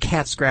animals, from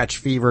cat scratch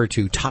fever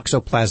to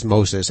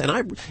toxoplasmosis. And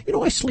I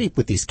sleep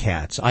with these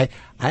cats. I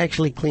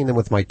actually clean them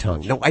with my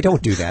tongue. No, I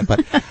don't do that,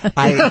 but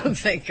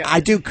I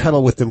do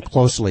cuddle with them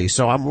closely.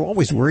 So I'm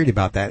always worried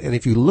about that. And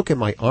if you look at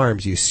my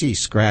arms, you see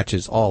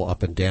scratches all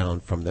up and down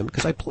from them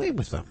because I play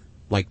with them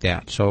like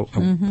that. So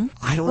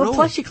I don't know.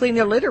 Plus you clean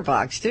their litter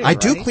box too. I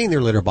do clean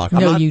their litter box.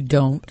 No, you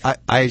don't.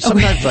 I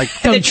sometimes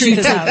don't you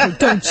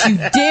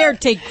dare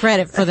take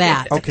credit for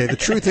that. Okay, the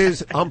truth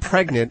is I'm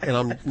pregnant and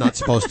I'm not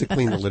supposed to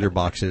clean the litter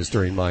boxes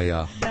during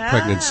my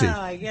pregnancy. Oh,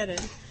 I get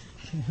it.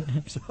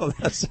 So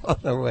that's on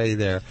the way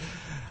there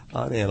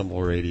on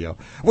Animal Radio.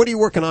 What are you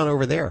working on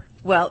over there?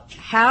 Well,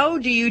 how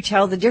do you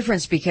tell the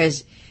difference?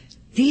 Because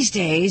these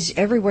days,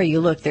 everywhere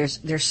you look,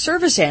 there's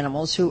service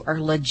animals who are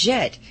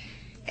legit.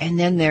 And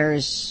then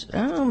there's,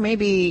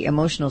 maybe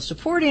emotional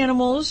support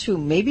animals who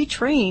may be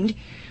trained,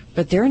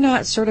 but they're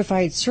not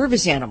certified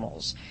service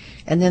animals.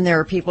 And then there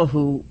are people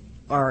who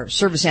are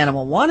service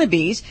animal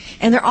wannabes,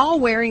 and they're all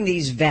wearing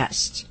these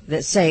vests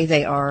that say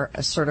they are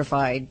a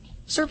certified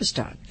service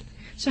dog.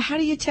 So how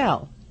do you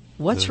tell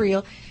what's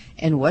real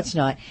and what's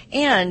not?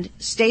 And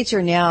states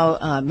are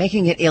now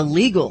making it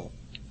illegal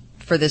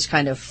for this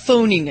kind of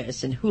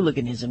phoniness and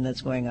hooliganism that's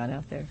going on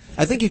out there.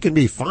 I think you can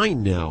be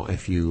fined now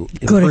if you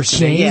go to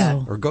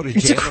jail. Or go to jail.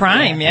 It's a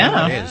crime,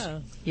 yeah. It is.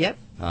 Yep.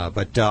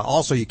 But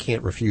also you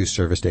can't refuse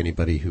service to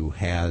anybody who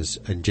has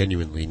and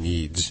genuinely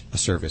needs a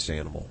service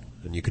animal.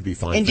 And you could be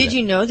fined. And did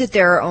you know that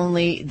there are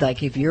only,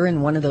 like, if you're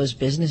in one of those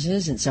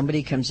businesses and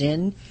somebody comes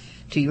in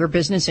to your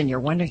business and you're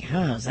wondering,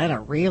 is that a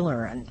real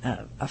or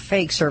a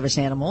fake service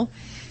animal?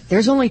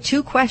 There's only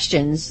 2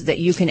 questions that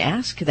you can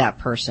ask that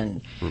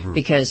person,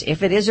 because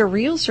if it is a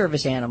real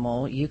service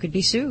animal, you could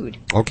be sued.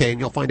 Okay,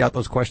 and you'll find out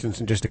those questions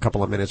in just a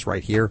couple of minutes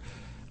right here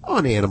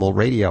on Animal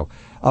Radio.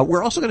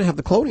 We're also going to have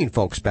the cloning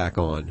folks back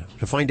on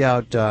to find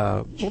out,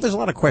 there's a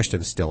lot of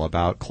questions still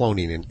about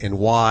cloning and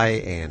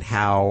why and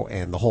how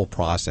and the whole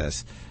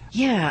process.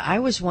 Yeah, I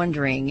was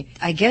wondering,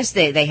 I guess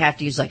they have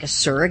to use like a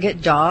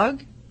surrogate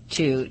dog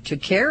to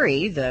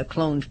carry the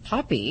cloned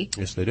puppy.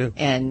 Yes, they do.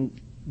 And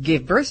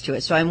give birth to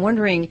it. So I'm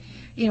wondering,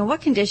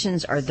 what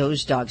conditions are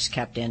those dogs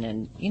kept in?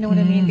 And you know what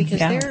I mean? Because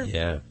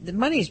the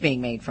money's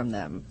being made from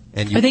them.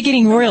 And are they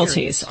getting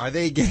royalties? Are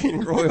they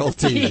getting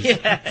royalties?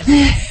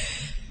 Yeah.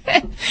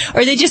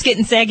 Or are they just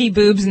getting saggy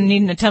boobs and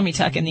needing a tummy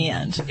tuck in the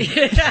end?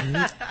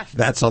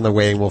 That's on the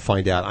way, and we'll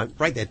find out.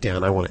 Write that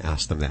down. I want to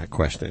ask them that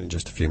question in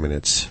just a few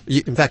minutes.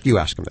 In fact, you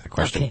ask them that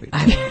question.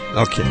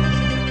 Okay.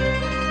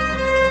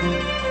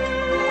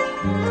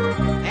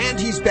 And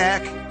he's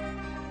back.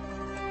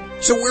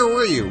 So where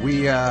were you?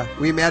 We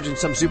imagined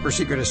some super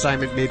secret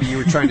assignment. Maybe you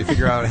were trying to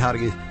figure out how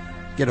to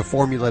get a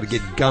formula to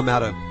get gum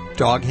out of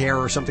dog hair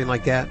or something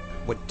like that.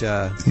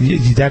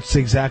 That's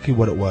exactly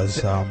what it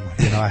was.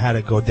 I had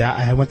to go down.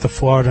 I went to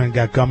Florida and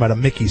got gum out of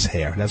Mickey's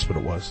hair. That's what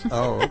it was.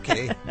 Oh,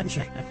 okay.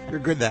 You're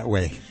good that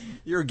way.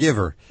 You're a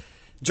giver.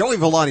 Joey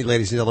Villani,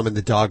 ladies and gentlemen,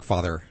 the dog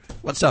father.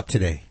 What's up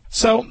today?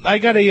 So I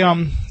got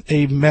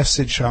a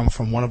message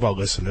from one of our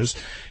listeners,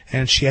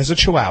 and she has a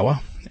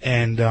Chihuahua.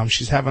 And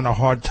she's having a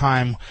hard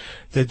time.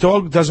 The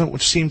dog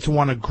doesn't seem to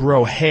want to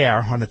grow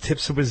hair on the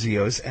tips of his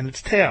ears and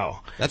its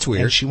tail. That's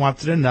weird. And she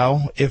wanted to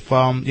know if,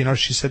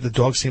 she said the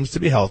dog seems to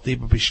be healthy,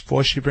 but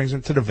before she brings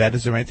him to the vet,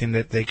 is there anything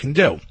that they can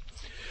do?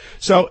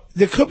 So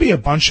there could be a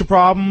bunch of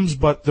problems,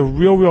 but the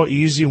real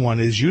easy one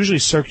is usually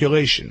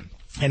circulation.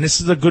 And this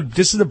is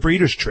the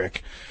breeder's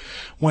trick.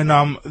 When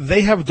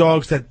they have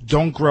dogs that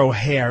don't grow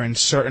hair in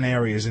certain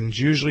areas, and it's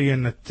usually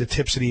in the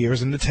tips of the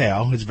ears and the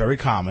tail, it's very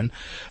common,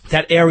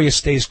 that area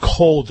stays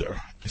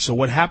colder. So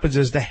what happens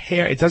is the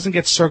hair, it doesn't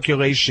get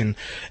circulation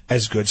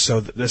as good, so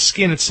the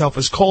skin itself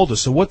is colder.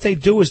 So what they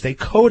do is they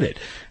coat it,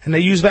 and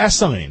they use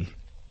Vaseline.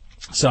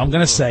 So I'm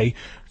going to say,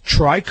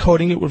 try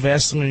coating it with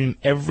Vaseline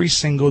every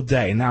single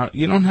day. Now,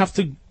 you don't have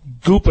to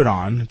goop it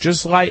on,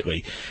 just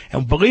lightly.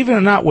 And believe it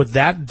or not, what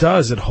that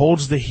does, it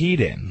holds the heat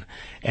in.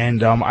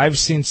 And I've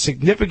seen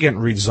significant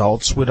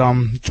results with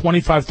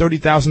 $25,000,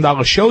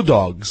 $30,000 show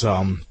dogs.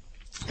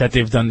 that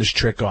they've done this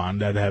trick on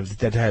that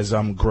has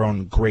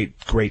grown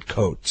great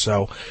coat.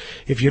 So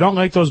if you don't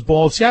like those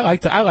bald, see, I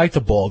like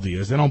the bald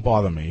ears. They don't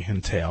bother me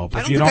in tail.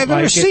 But I don't think I've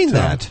ever seen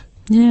that.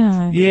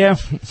 Yeah.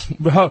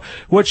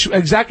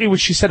 Exactly what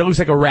she said. It looks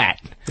like a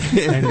rat.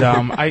 And,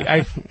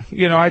 I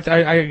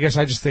guess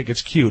I just think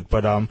it's cute.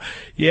 But,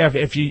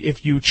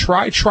 if you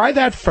try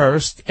that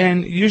first,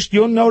 and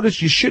you'll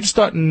notice, you should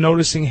start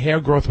noticing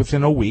hair growth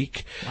within a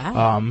week.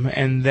 Wow.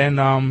 And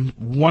then,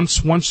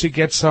 once it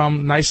gets,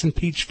 nice and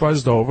peach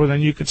fuzzed over,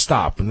 then you could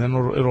stop. And then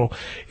it'll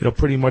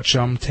pretty much,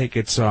 take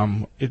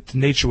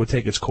nature will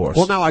take its course.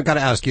 Well, now I've got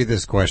to ask you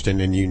this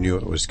question, and you knew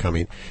it was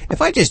coming.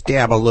 If I just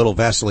dab a little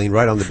Vaseline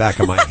right on the back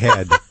of my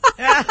head.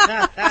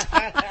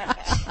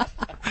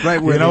 Right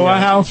where you know what,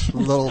 Hal?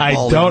 I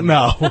don't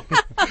know.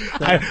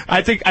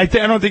 I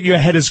don't think your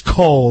head is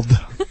cold.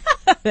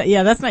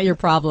 Yeah, that's not your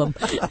problem.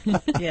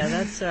 Yeah,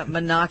 that's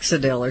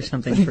minoxidil or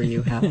something for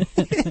you, Hal.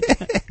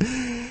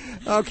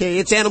 Okay,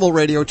 it's Animal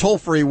Radio, toll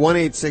free,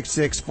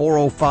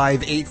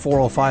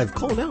 1-866-405-8405.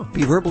 Call now.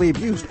 Be verbally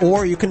abused,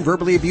 or you can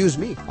verbally abuse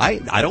me.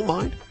 I don't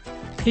mind.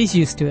 He's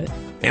used to it.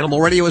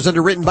 Animal Radio is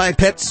underwritten by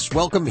Pets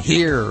Welcome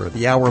Here,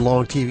 the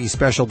hour-long TV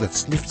special that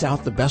sniffs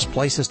out the best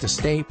places to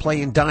stay,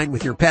 play, and dine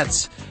with your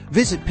pets.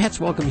 Visit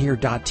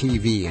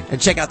PetsWelcomeHere.tv and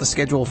check out the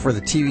schedule for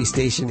the TV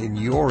station in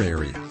your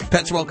area.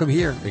 Pets Welcome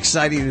Here,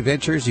 exciting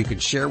adventures you can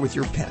share with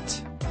your pet.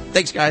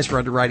 Thanks, guys, for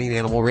underwriting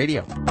Animal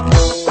Radio.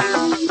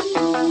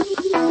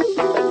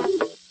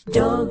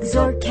 Dogs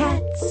or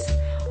cats,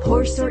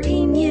 horse or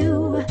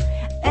emu,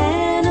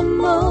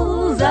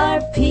 animals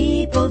are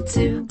people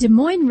too. Des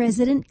Moines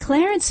resident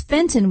Clarence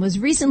Fenton was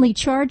recently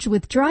charged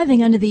with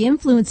driving under the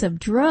influence of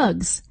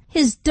drugs.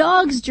 His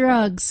dog's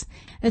drugs.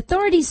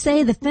 Authorities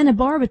say the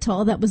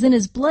phenobarbital that was in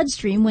his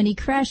bloodstream when he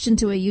crashed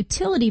into a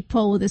utility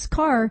pole with his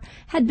car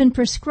had been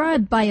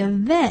prescribed by a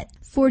vet.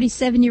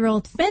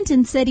 47-year-old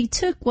Fenton said he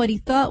took what he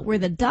thought were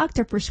the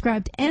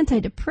doctor-prescribed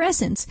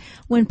antidepressants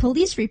when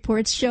police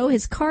reports show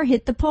his car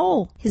hit the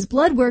pole. His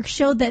blood work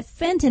showed that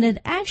Fenton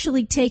had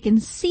actually taken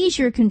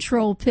seizure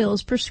control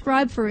pills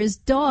prescribed for his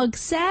dog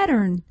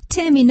Saturn.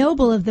 Tammy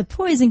Noble of the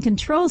Poison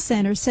Control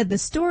Center said the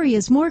story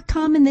is more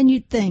common than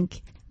you'd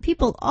think.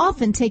 People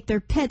often take their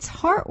pet's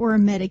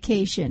heartworm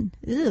medication.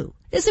 Ew.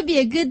 This would be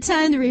a good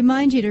time to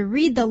remind you to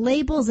read the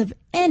labels of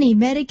any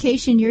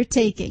medication you're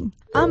taking.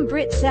 I'm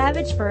Britt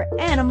Savage for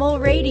Animal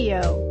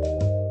Radio.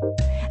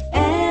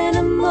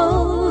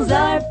 Animals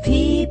are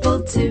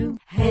people too.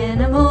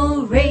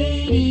 Animal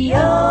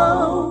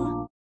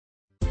Radio.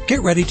 Get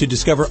ready to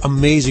discover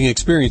amazing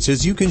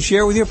experiences you can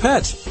share with your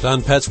pets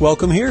on Pets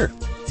Welcome Here,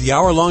 the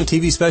hour-long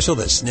TV special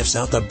that sniffs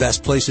out the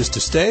best places to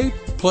stay,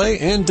 play,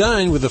 and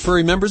dine with the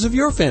furry members of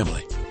your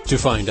family. To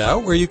find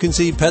out where you can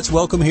see Pets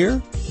Welcome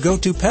Here, go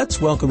to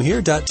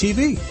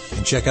PetsWelcomeHere.tv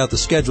and check out the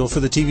schedule for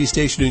the TV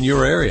station in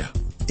your area.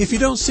 If you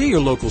don't see your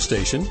local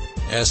station,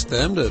 ask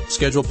them to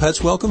schedule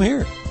Pets Welcome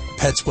Here.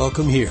 Pets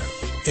Welcome Here.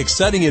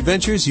 Exciting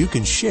adventures you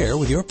can share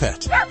with your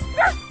pet.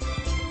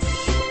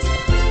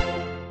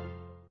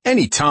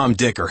 Any Tom,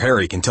 Dick, or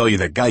Harry can tell you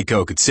that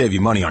Geico could save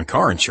you money on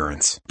car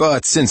insurance.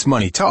 But since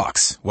money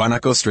talks, why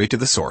not go straight to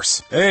the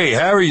source? Hey,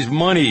 Harry's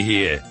Money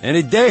here. And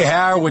the day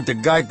Harry went to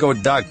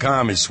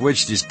Geico.com and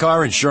switched his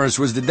car insurance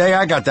was the day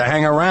I got to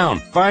hang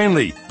around.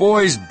 Finally,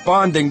 boys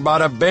bonding,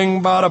 bada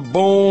bing, bada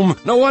boom.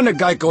 No wonder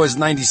Geico has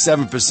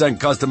 97%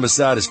 customer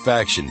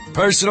satisfaction.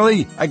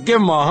 Personally, I give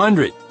him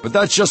 100, but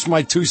that's just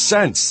my 2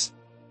 cents.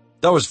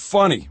 That was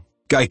funny.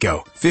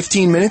 Geico.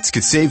 15 minutes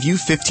could save you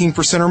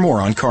 15% or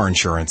more on car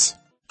insurance.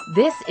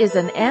 This is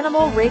an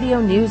Animal Radio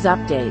News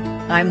Update.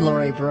 I'm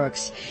Lori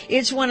Brooks.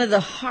 It's one of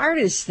the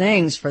hardest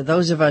things for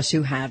those of us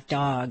who have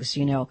dogs,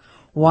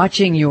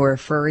 watching your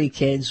furry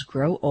kids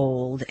grow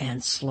old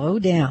and slow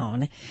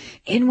down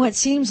in what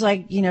seems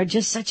like,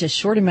 just such a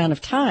short amount of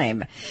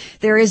time.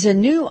 There is a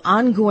new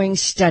ongoing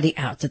study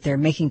out that they're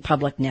making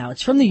public now.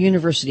 It's from the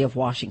University of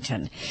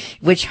Washington,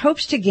 which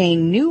hopes to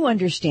gain new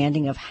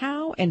understanding of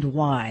how and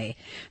why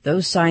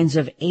those signs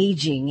of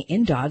aging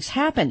in dogs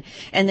happen.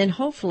 And then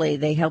hopefully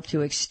they help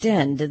to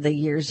extend the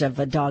years of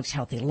a dog's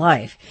healthy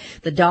life.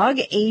 The Dog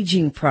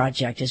Aging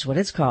Project is what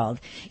it's called.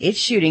 It's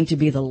shooting to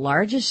be the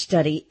largest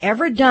study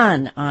ever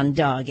done on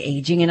dog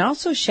aging and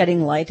also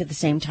shedding light at the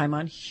same time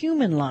on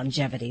human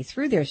longevity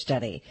through their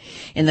study.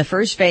 In the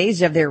first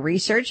phase of their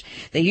research,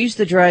 they used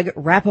the drug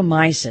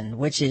rapamycin,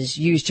 which is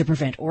used to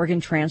prevent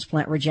organ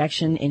transplant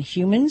rejection in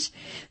humans.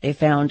 They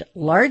found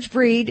large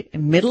breed,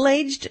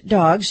 middle-aged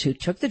dogs who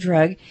took the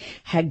drug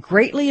had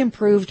greatly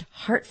improved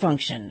heart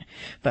function.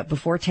 But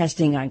before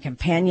testing on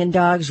companion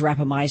dogs,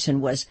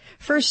 rapamycin was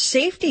first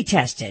safety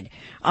tested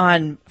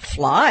on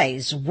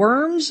flies,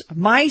 worms,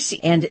 mice,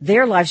 and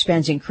their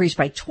lifespans increased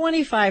by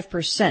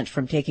 25%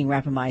 from taking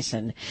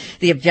rapamycin.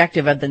 The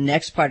objective of the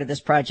next part of this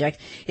project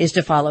is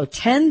to follow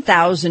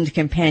 10,000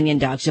 companion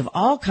dogs of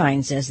all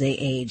kinds as they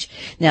age.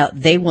 Now,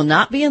 they will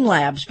not be in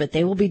labs, but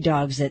they will be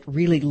dogs that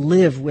really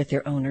live with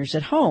their owners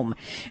at home.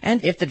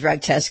 And if the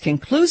drug test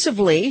conclusively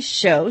effectively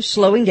show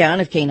slowing down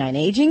of canine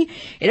aging.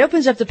 It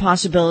opens up the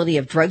possibility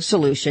of drug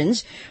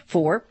solutions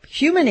for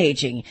human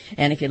aging.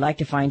 And if you'd like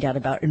to find out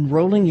about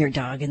enrolling your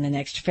dog in the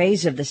next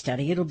phase of the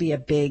study, it'll be a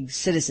big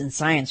citizen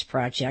science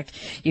project.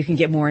 You can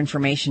get more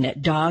information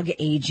at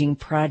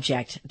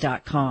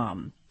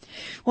dogagingproject.com.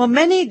 Well,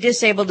 many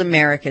disabled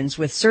Americans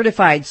with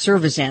certified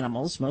service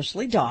animals,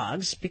 mostly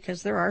dogs,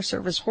 because there are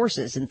service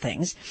horses and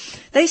things,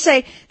 they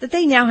say that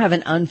they now have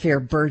an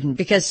unfair burden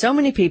because so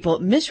many people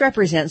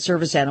misrepresent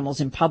service animals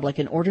in public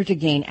in order to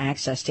gain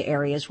access to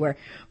areas where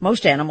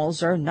most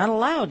animals are not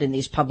allowed in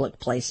these public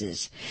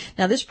places.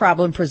 Now, this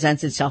problem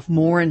presents itself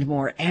more and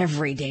more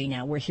every day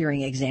now. We're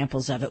hearing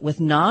examples of it with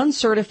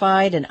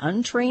non-certified and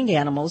untrained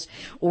animals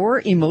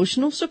or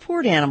emotional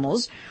support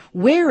animals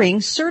wearing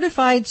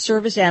certified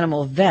service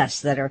animal vests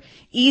that are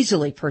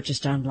easily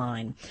purchased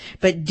online.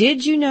 But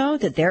did you know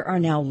that there are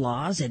now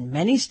laws in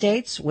many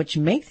states which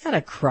make that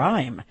a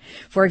crime?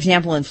 For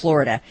example, in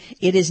Florida,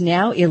 it is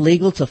now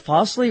illegal to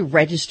falsely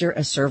register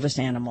a service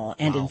animal.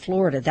 And in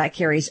Florida, that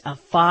carries a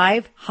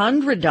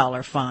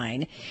 $500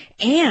 fine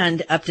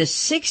and up to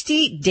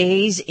 60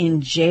 days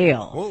in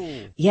jail.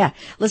 Whoa. Yeah,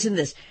 listen to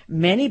this.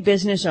 Many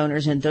business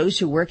owners and those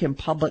who work in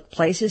public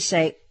places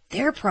say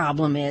their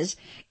problem is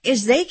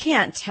they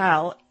can't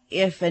tell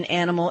if an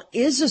animal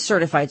is a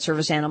certified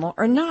service animal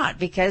or not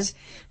because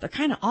they're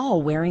kind of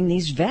all wearing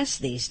these vests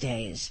these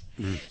days.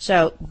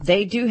 So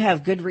they do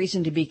have good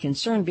reason to be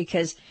concerned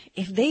because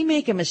if they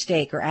make a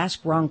mistake or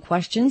ask wrong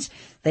questions,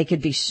 they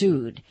could be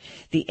sued.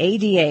 The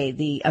ADA,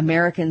 the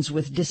Americans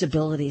with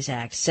Disabilities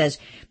Act, says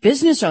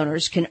business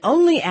owners can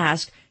only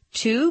ask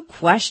 2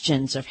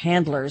 questions of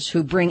handlers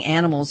who bring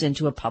animals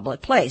into a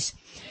public place.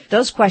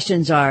 Those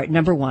questions are,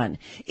 number 1,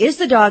 is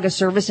the dog a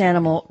service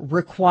animal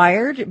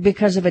required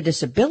because of a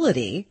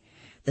disability?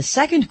 The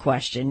second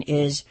question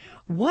is,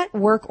 what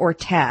work or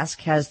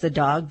task has the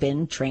dog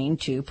been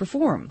trained to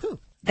perform?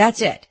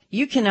 That's it.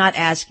 You cannot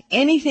ask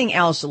anything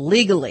else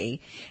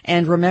legally.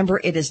 And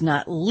remember, it is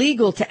not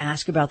legal to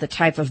ask about the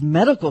type of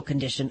medical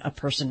condition a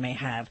person may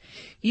have.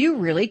 You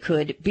really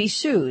could be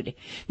sued.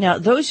 Now,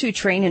 those who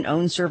train and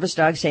own service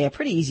dogs say a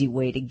pretty easy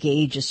way to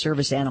gauge a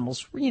service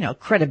animal's,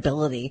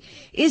 credibility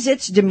is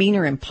its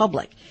demeanor in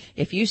public.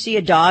 If you see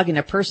a dog in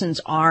a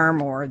person's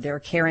arm or they're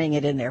carrying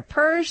it in their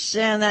purse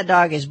and that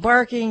dog is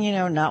barking,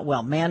 not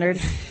well mannered,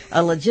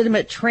 a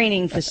legitimate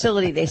training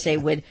facility, they say,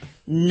 would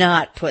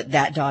not put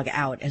that dog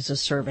out as a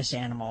service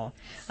animal.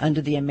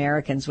 Under the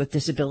Americans with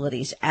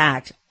Disabilities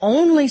Act,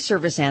 only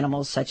service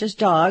animals such as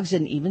dogs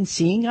and even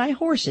seeing eye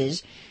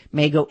horses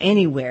may go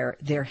anywhere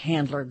their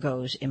handler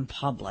goes in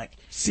public.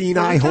 Seeing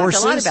eye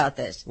horses? A lot about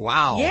this.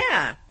 Wow.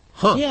 Yeah.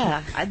 Huh.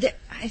 Yeah. I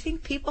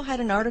think people had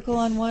an article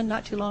on one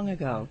not too long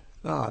ago.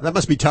 Oh, that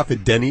must be tough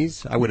at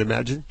Denny's, I would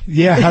imagine.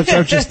 Yeah, that's what I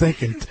was just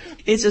thinking.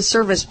 It's a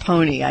service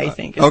pony, I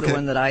think, is the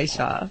one that I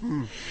saw.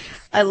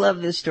 I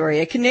love this story.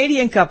 A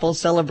Canadian couple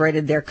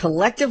celebrated their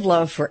collective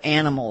love for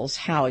animals.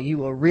 How you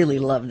will really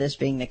love this,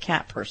 being the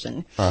cat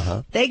person.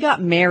 They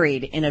got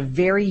married in a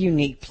very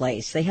unique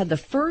place. They had the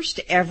first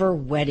ever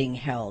wedding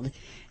held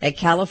at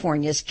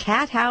California's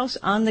Cat House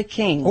on the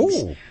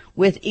Kings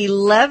with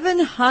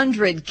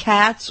 1,100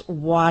 cats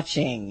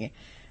watching.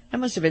 That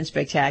must have been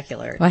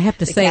spectacular. Well, I have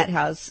to say, Cat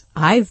House.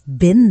 I've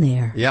been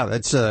there. Yeah,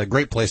 that's a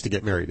great place to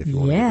get married if you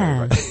want to get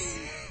married. Right?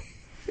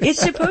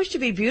 It's supposed to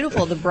be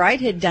beautiful. The bride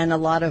had done a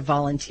lot of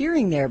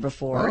volunteering there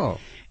before,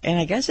 and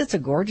I guess it's a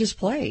gorgeous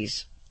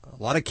place. A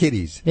lot of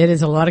kitties. It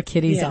is a lot of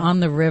kitties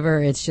on the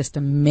river. It's just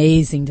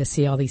amazing to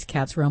see all these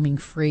cats roaming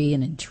free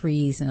and in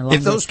trees and along the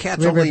river banks. If those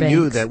cats only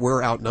knew that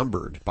we're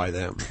outnumbered by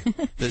them,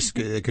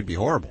 it could be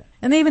horrible.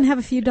 And they even have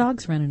a few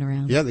dogs running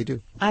around. Yeah, they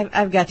do.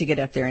 I've got to get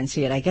up there and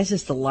see it. I guess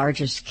it's the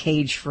largest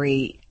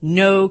cage-free,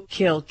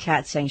 no-kill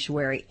cat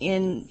sanctuary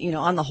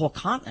on the whole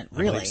continent,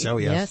 really. I think so,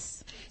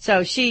 yes.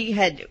 So she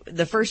had,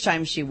 the first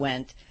time she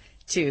went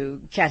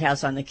to Cat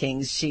House on the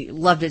Kings, she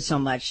loved it so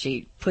much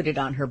she put it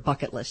on her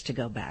bucket list to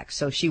go back.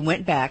 So she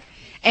went back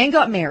and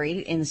got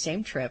married in the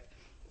same trip.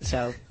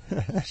 So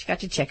she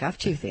got to check off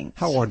 2 things.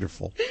 How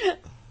wonderful.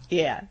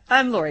 Yeah.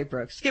 I'm Lori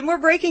Brooks. Get more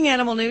breaking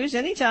animal news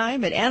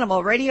anytime at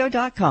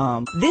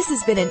animalradio.com. This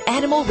has been an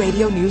Animal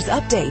Radio News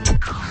Update.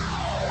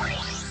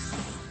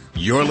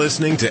 You're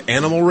listening to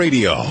Animal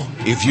Radio.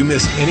 If you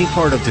missed any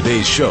part of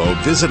today's show,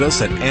 visit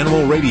us at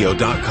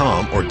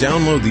animalradio.com or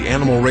download the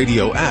Animal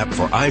Radio app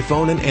for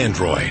iPhone and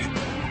Android.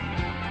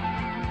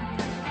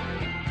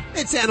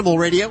 It's Animal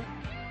Radio.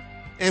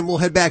 And we'll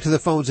head back to the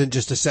phones in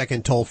just a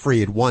second, toll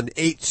free at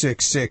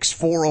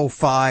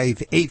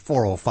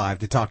 1-866-405-8405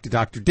 to talk to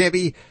Dr.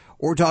 Debbie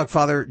or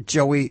Dogfather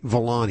Joey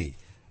Villani.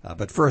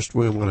 But first,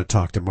 we want to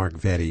talk to Mark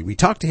Vetti. We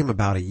talked to him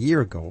about a year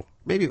ago.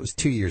 Maybe it was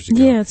 2 years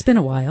ago. Yeah, it's been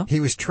a while. He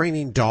was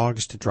training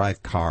dogs to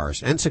drive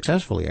cars, and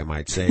successfully, I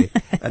might say.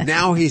 And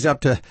now he's up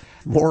to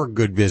more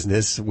good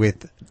business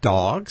with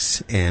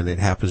dogs, and it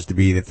happens to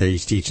be that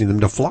he's teaching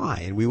them to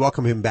fly. And we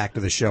welcome him back to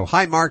the show.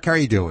 Hi, Mark. How are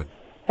you doing?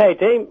 Hey,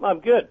 Dave.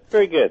 I'm good.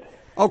 Very good.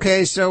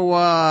 Okay, so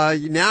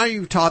now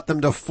you've taught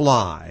them to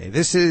fly.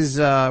 This is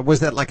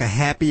was that like a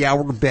happy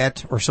hour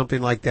bet or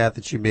something like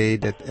that you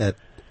made at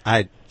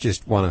I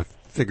just want to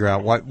figure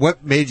out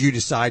what made you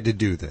decide to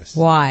do this.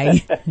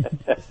 Why?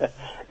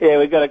 Yeah,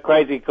 we got a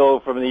crazy call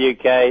from the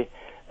UK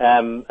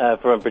from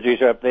a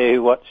producer up there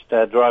who watched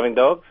Driving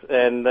Dogs,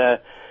 and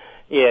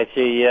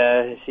she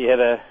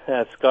had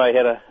Sky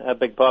had a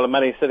big pile of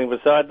money sitting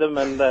beside them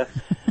and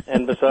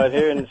beside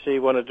her, and she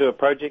wanted to do a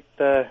project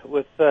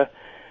with the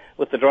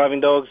Driving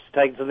Dogs to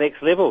take it to the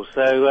next level.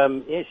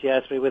 So she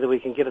asked me whether we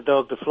can get a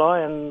dog to fly,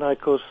 and I,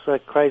 of course,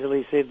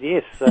 crazily said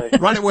yes. So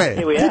right away.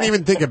 Here we didn't are.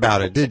 even think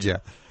about it, did you?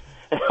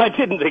 I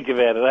didn't think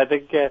about it. I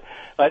think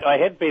I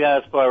had been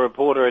asked by a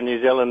reporter in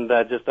New Zealand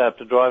just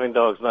after Driving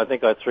Dogs, and I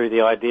think I threw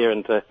the idea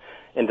into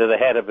the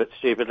hat a bit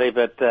stupidly.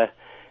 But I'd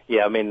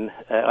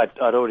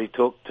already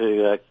talked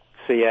to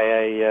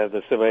CAA,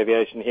 the Civil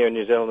Aviation here in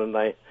New Zealand, and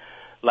they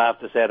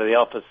laughed us out of the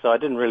office. So I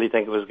didn't really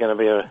think it was going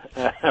to be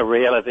a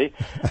reality.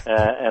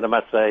 And I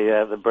must say,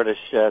 the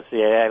British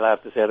CAA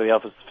laughed us out of the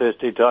office the first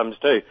 2 times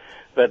too.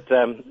 But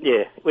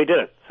we did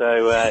it.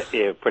 So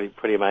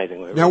pretty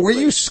amazing. Now, were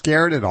you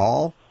scared at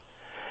all?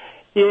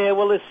 Yeah,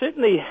 well, there's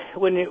certainly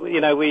when it was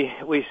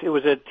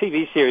a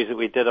TV series that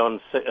we did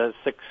on a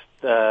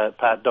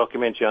 6-part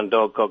documentary on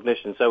dog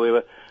cognition. So we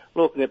were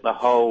looking at the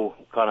whole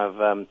kind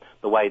of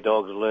the way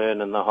dogs learn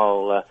and the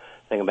whole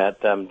thing about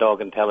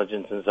dog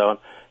intelligence and so on.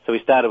 So we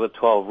started with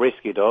 12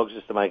 rescue dogs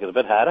just to make it a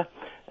bit harder,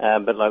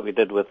 but like we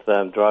did with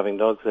Driving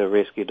Dogs, they're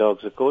rescue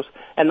dogs, of course.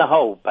 And the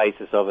whole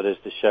basis of it is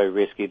to show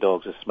rescue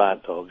dogs as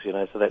smart dogs,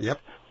 so that's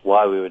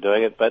why we were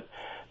doing it. But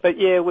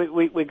yeah,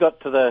 we got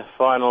to the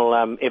final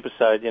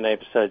episode,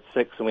 episode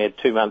 6, and we had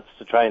 2 months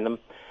to train them.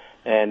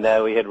 And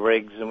we had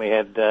rigs, and we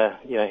had,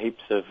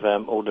 heaps of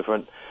all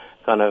different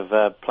kind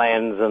of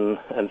plans and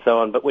so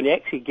on. But when you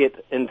actually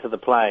get into the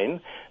plane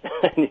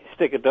and you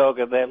stick a dog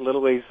in that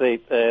little wee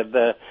seat,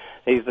 and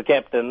he's the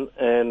captain,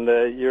 and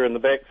you're in the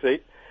back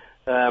seat,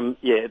 they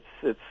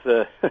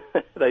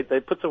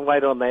put some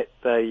weight on that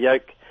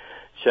yoke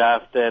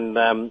shaft and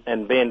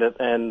bend it,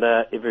 and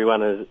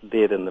everyone is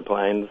dead in the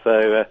plane.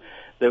 So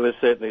there was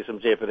certainly some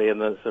jeopardy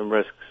and some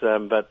risks,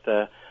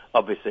 but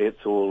obviously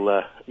it's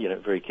all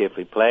very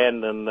carefully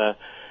planned, and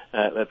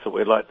that's what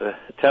we'd like to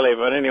tell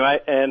everyone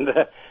anyway. And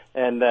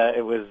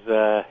it was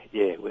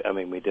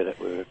we did it.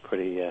 We were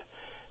pretty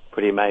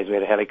amazed. We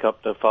had a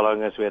helicopter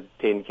following us. We had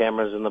 10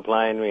 cameras in the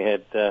plane. We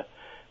had in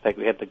fact,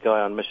 we had the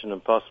guy on Mission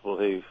Impossible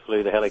who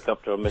flew the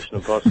helicopter on Mission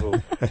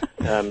Impossible.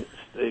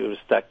 It was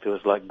stuck to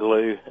us like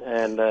glue,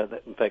 and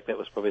in fact, that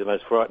was probably the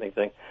most frightening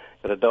thing.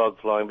 Got a dog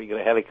flying, but you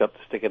got a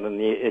helicopter sticking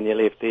in your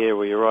left ear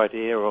or your right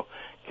ear, or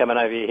coming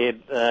over your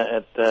head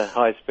at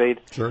high speed,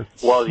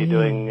 while you're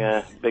doing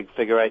big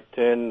figure 8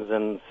 turns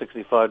and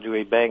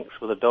 65-degree banks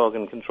with a dog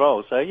in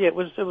control. So yeah,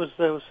 there was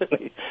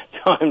certainly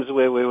times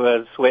where we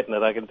were sweating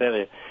it, I can tell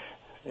you.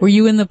 Were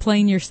you in the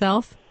plane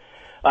yourself?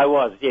 I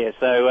was, yeah.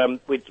 So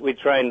we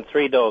trained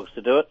 3 dogs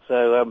to do it.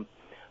 So I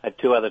had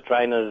 2 other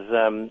trainers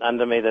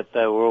under me that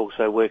were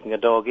also working a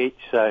dog each.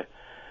 So,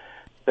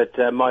 but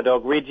my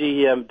dog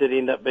Reggie did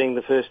end up being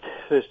the first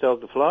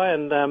dog to fly,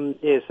 and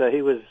so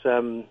he was.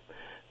 So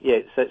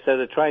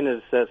the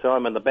trainers. So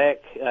I'm in the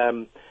back.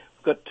 We've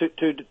got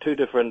two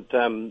different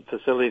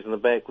facilities in the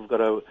back. We've got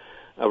a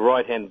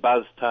right-hand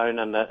buzz tone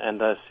and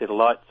a set of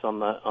lights on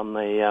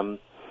the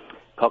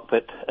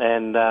cockpit,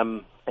 and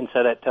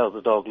so that tells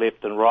the dog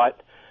left and right.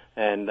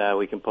 And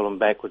we can pull him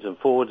backwards and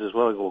forwards as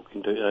well. Or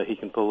he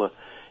can pull the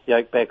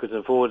yoke backwards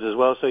and forwards as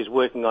well. So he's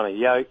working on a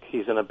yoke.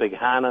 He's in a big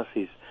harness.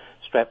 He's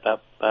strapped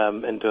up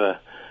into a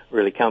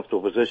really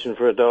comfortable position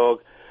for a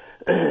dog.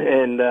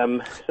 And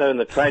so in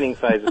the training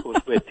phase, of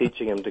course, we're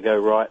teaching him to go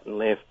right and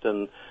left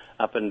and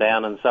up and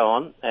down and so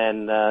on.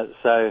 And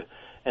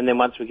then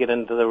once we get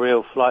into the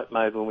real flight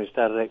mode, when we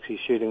started actually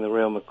shooting the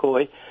real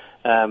McCoy,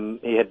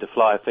 he had to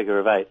fly a figure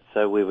of 8.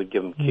 So we would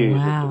give him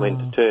cues as to when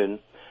to turn.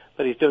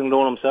 But he's doing it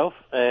all himself,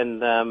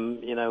 and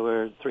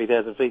we're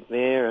 3,000 feet in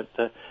the air at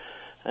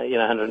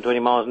 120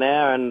 miles an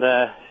hour, and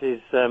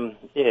she's the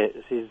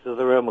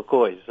real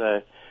McCoy.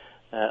 So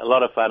a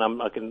lot of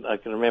fun. I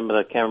can remember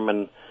the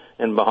cameraman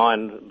in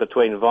behind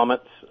between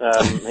vomits.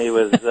 He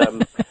was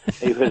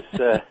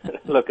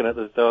looking at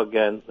this dog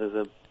going, "There's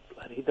a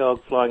bloody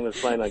dog flying this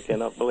plane. I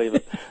cannot believe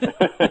it."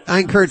 I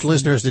encourage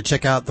listeners to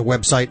check out the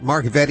website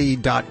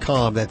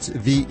markvetti.com. That's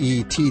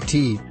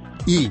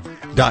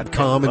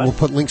VETTE.com, and we'll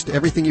put links to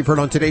everything you've heard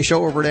on today's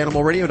show over at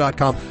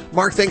animalradio.com.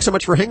 Mark, thanks so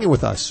much for hanging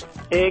with us.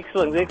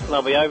 Excellent.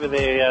 I'll be over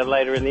there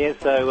later in the year,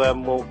 so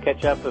we'll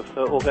catch up if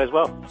all goes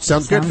well.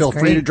 Sounds good. Feel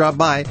free to drop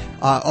by.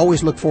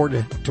 Always look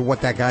forward to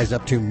what that guy's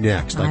up to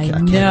next. I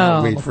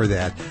cannot wait for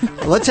that.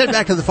 Let's head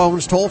back to the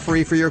phones, toll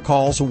free for your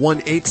calls,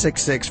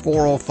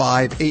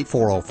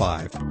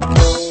 1-866-405-8405.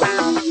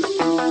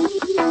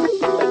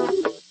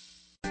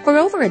 For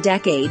over a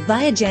decade,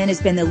 Viagen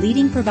has been the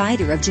leading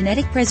provider of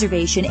genetic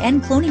preservation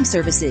and cloning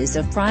services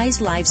of prized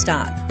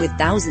livestock, with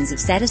thousands of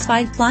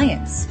satisfied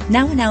clients.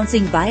 Now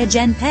announcing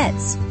Viagen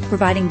Pets.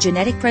 providing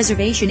genetic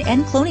preservation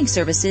and cloning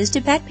services to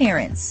pet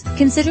parents.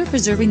 Consider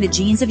preserving the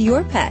genes of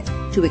your pet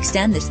to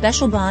extend the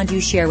special bond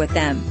you share with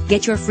them.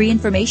 Get your free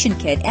information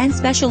kit and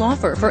special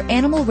offer for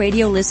Animal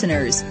Radio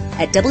listeners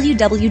at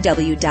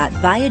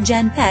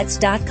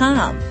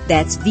www.viagenpets.com.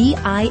 That's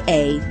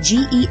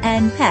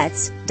VIAGEN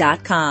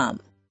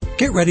Pets.com.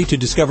 Get ready to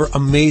discover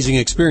amazing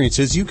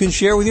experiences you can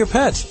share with your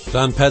pets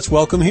on Pets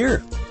Welcome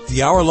Here,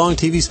 the hour-long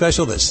TV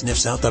special that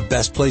sniffs out the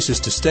best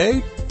places to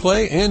stay,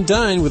 play, and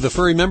dine with the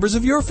furry members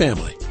of your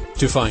family.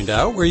 To find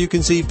out where you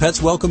can see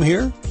Pets Welcome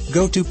Here,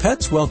 go to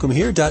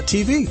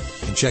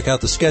petswelcomehere.tv and check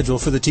out the schedule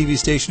for the TV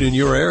station in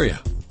your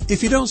area.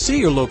 If you don't see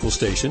your local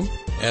station,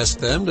 ask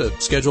them to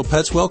schedule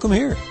Pets Welcome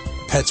Here.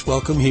 Pets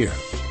Welcome Here.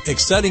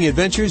 Exciting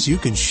adventures you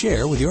can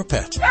share with your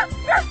pet.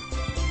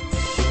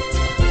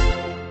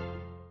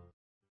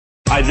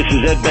 Hi, this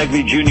is Ed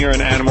Begley Jr.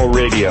 on Animal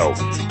Radio.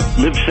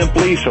 Live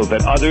simply so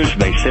that others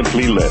may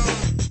simply live.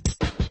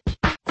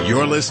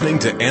 You're listening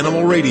to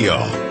Animal Radio.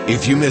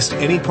 If you missed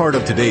any part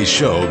of today's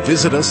show,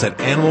 visit us at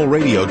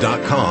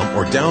animalradio.com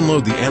or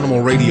download the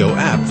Animal Radio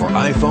app for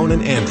iPhone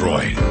and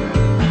Android.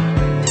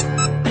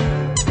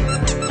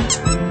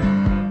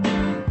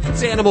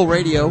 It's Animal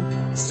Radio,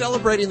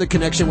 celebrating the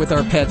connection with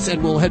our pets,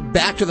 and we'll head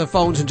back to the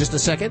phones in just a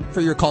second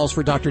for your calls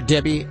for Dr.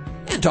 Debbie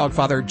and dog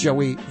father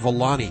Joey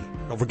Villani.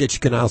 Don't forget you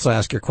can also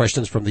ask your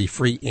questions from the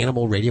free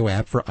Animal Radio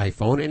app for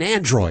iPhone and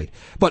Android.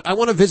 But I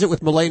want to visit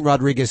with Melaine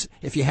Rodriguez.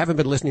 If you haven't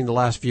been listening the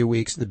last few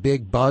weeks, the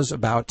big buzz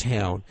about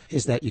town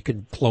is that you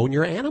can clone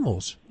your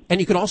animals.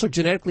 And you can also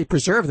genetically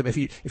preserve them. If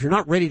you're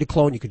not ready to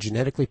clone, you can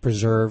genetically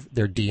preserve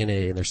their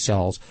DNA and their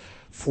cells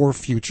for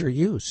future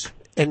use.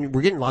 And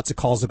we're getting lots of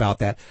calls about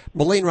that.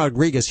 Melaine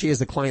Rodriguez, she is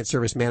the client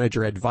service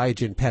manager at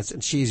Viagen Pets,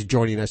 and she's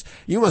joining us.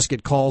 You must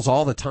get calls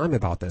all the time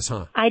about this,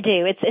 huh? I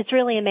do. It's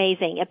really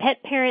amazing.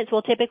 Pet parents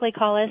will typically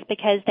call us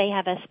because they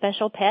have a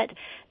special pet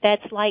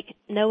that's like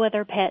no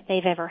other pet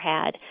they've ever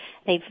had.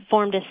 They've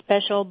formed a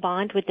special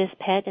bond with this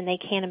pet, and they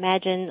can't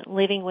imagine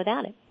living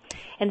without it.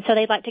 And so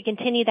they'd like to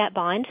continue that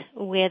bond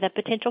with a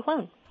potential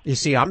clone. You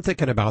see, I'm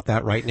thinking about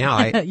that right now.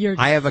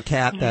 I have a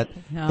cat that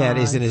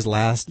is in his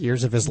last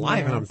years of his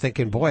life, and I'm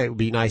thinking, boy, it would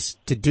be nice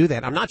to do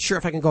that. I'm not sure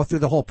if I can go through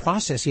the whole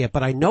process yet,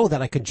 but I know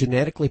that I can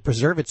genetically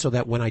preserve it so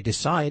that when I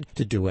decide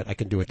to do it, I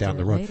can do it down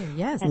the road. Later.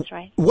 Yes, that's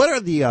right. What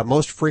are the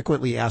most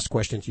frequently asked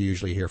questions you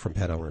usually hear from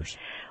pet owners?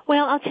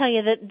 Well, I'll tell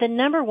you that the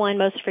number one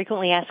most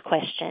frequently asked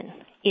question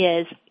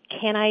is,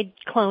 can I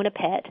clone a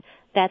pet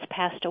that's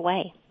passed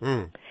away?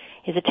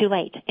 Is it too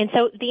late? And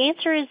so the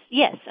answer is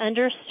yes,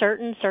 under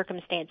certain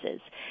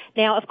circumstances.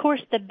 Now, of course,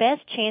 the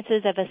best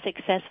chances of a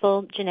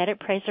successful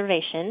genetic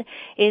preservation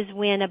is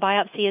when a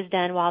biopsy is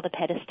done while the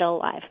pet is still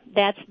alive.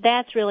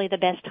 That's really the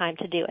best time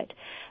to do it.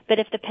 But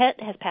if the pet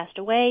has passed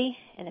away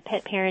and the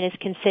pet parent is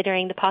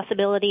considering the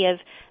possibility of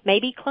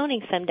maybe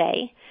cloning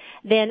someday,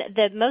 then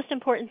the most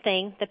important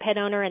thing the pet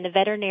owner and the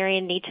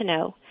veterinarian need to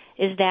know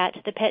is that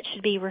the pet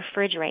should be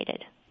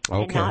refrigerated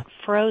and not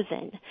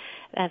frozen.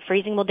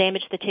 Freezing will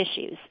damage the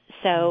tissues.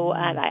 So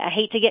I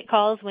hate to get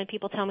calls when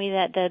people tell me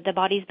that the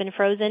body's been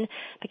frozen,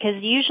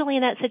 because usually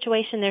in that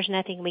situation there's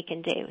nothing we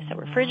can do. So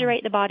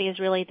refrigerate the body is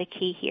really the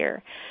key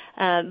here.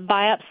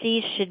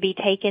 Biopsies should be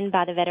taken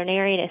by the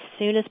veterinarian as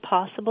soon as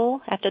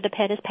possible after the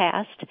pet has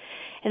passed,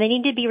 and they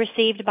need to be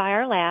received by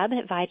our lab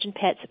at Viagen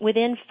Pets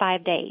within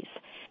 5 days.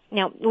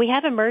 Now, we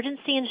have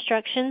emergency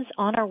instructions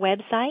on our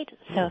website,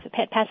 so if a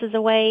pet passes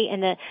away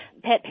and the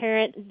pet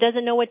parent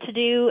doesn't know what to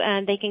do,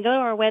 they can go to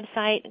our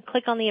website and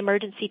click on the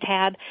emergency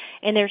tab,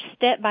 and there's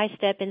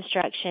step-by-step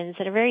instructions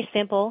that are very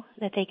simple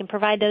that they can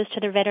provide those to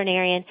their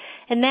veterinarian,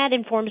 and that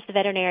informs the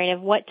veterinarian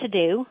of what to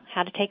do,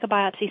 how to take a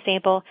biopsy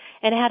sample,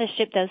 and how to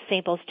ship those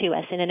samples to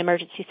us in an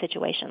emergency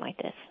situation like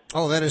this.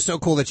 Oh, that is so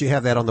cool that you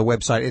have that on the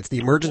website. It's the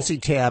emergency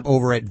tab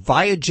over at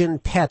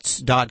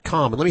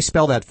ViagenPets.com. And let me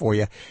spell that for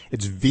you.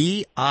 It's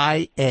VIAGEN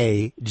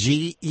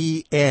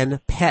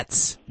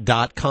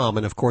Pets.com.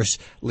 And of course,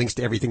 links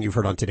to everything you've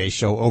heard on today's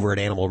show over at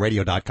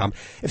AnimalRadio.com.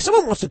 If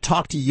someone wants to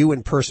talk to you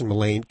in person,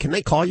 Melaine, can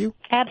they call you?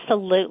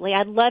 Absolutely.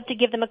 I'd love to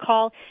give them a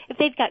call. If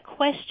they've got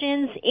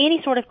questions,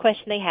 any sort of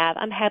question they have,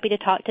 I'm happy to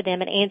talk to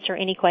them and answer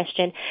any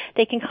question.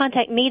 They can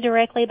contact me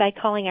directly by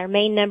calling our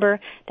main number.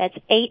 That's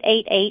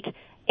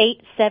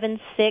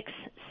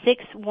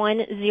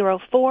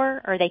 888-876-6104,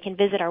 or they can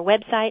visit our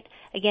website,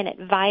 again, at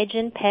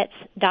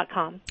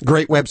ViagenPets.com.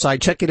 Great website.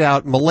 Check it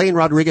out. Melaine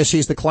Rodriguez,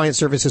 she's the Client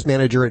Services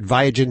Manager at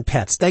Viagen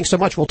Pets. Thanks so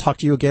much. We'll talk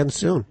to you again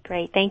soon.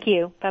 Great. Thank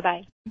you.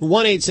 Bye-bye.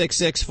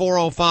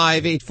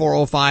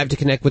 1-866-405-8405 to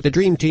connect with the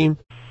Dream Team.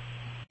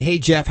 Hey,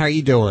 Jeff, how are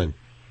you doing?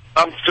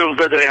 I'm doing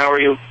good today. How are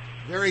you?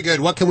 Very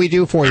good. What can we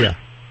do for you?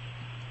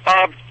 I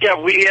have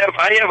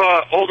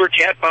an older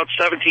cat, about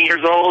 17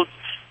 years old,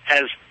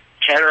 has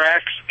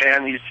cataracts,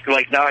 and he's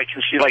like, now I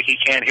can see like he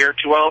can't hear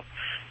too well.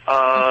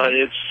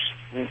 It's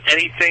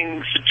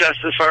anything suggest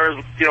as far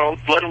as,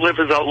 let him live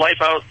his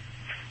life out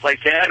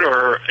like that,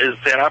 or is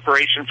that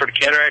operation for the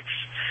cataracts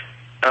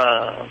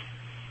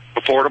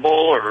affordable?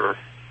 Or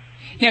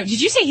now,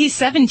 did you say he's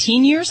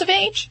 17 years of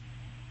age?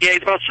 Yeah,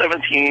 he's about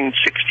 17,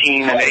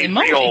 16, and he's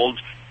pretty old,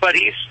 but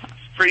he's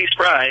pretty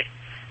spry.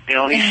 You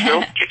know, he's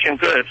still kicking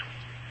good.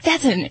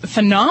 That's a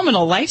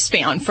phenomenal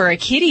lifespan for a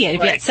kitty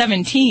at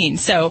 17.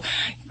 So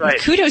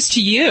kudos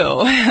to you. You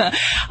know,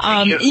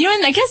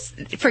 and I guess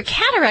for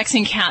cataracts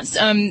in cats,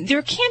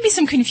 there can be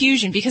some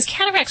confusion because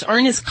cataracts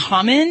aren't as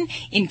common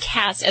in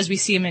cats as we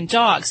see them in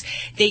dogs.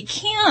 They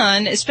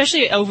can,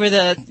 especially over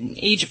the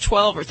age of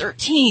 12 or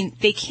 13,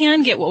 they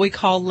can get what we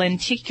call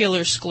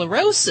lenticular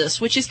sclerosis,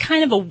 which is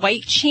kind of a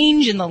white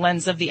change in the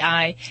lens of the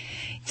eye.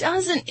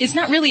 It's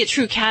not really a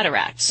true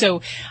cataract.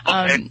 So,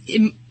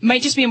 it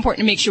might just be important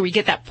to make sure we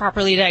get that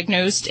properly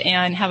diagnosed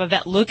and have a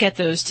vet look at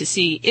those to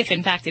see if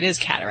in fact it is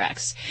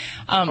cataracts.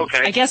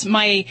 I guess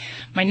my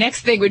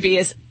next thing would be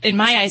is, in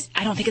my eyes,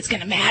 I don't think it's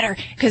going to matter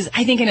because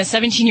I think in a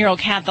 17-year-old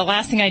cat, the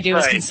last thing I do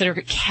is consider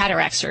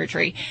cataract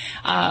surgery.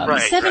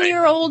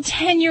 7-year-old,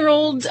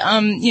 10-year-old,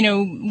 you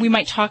know, we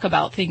might talk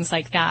about things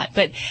like that.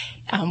 But,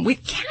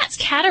 with cats,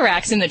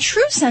 cataracts in the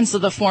true sense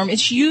of the form,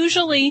 it's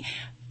usually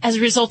as a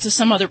result of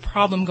some other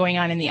problem going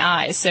on in the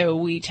eye. So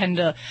we tend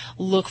to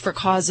look for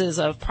causes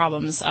of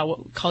problems,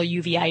 what we call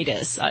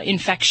uveitis,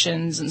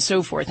 infections and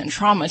so forth, and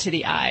trauma to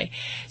the eye.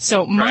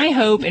 So my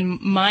hope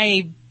and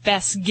my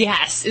best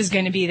guess is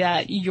going to be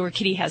that your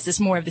kitty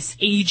has more of this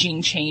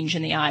aging change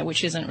in the eye,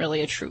 which isn't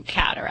really a true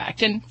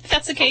cataract. And if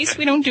that's the case,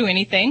 we don't do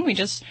anything. We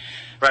just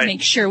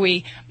make sure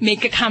we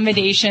make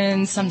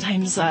accommodations.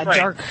 Sometimes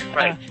dark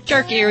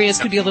areas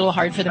could be a little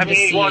hard for them to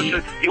see.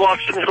 He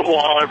walks into the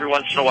wall every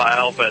once in a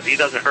while, but he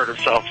doesn't hurt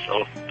himself,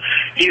 so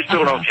he's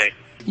doing okay.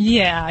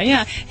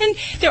 Yeah. And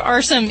there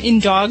are some,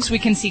 in dogs, we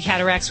can see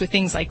cataracts with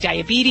things like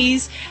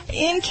diabetes.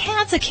 In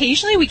cats,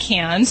 occasionally we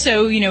can.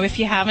 So, you know, if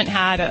you haven't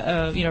had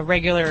a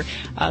regular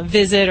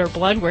visit or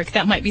blood work,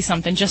 that might be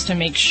something just to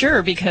make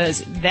sure,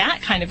 because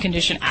that kind of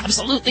condition,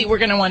 absolutely, we're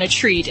going to want to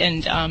treat.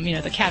 And, you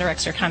know, the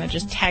cataracts are kind of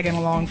just tagging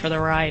along for the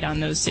ride on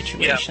those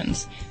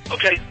situations. Yeah.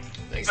 Okay.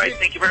 All right.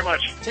 Thank you very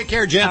much. Take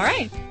care, Jeff. All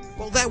right.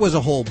 Well, that was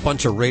a whole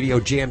bunch of radio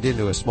jammed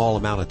into a small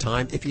amount of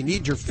time. If you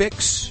need your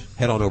fix,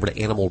 head on over to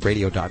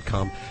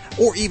animalradio.com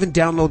or even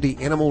download the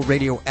Animal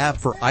Radio app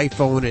for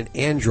iPhone and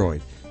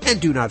Android. And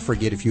do not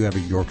forget, if you have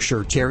a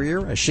Yorkshire Terrier,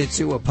 a Shih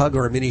Tzu, a Pug,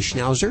 or a Mini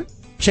Schnauzer,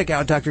 check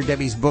out Dr.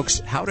 Debbie's books,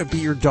 How to Be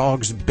Your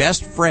Dog's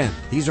Best Friend.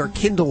 These are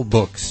Kindle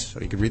books,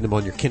 so you can read them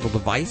on your Kindle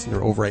device, and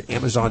they're over at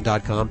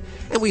Amazon.com.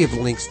 And we have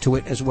links to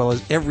it, as well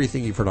as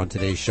everything you've heard on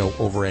today's show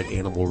over at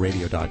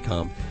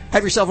AnimalRadio.com.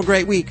 Have yourself a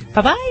great week.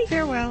 Bye-bye.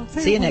 Farewell.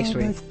 See you next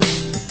week.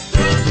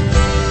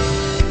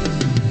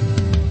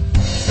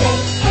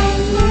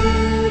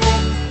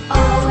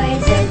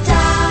 Always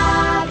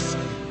adopt,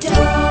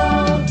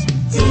 don't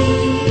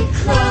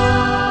declaw.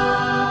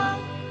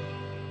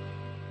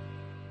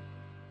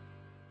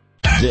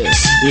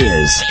 This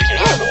is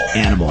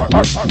Animal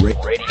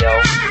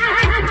Radio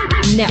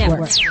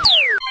Network.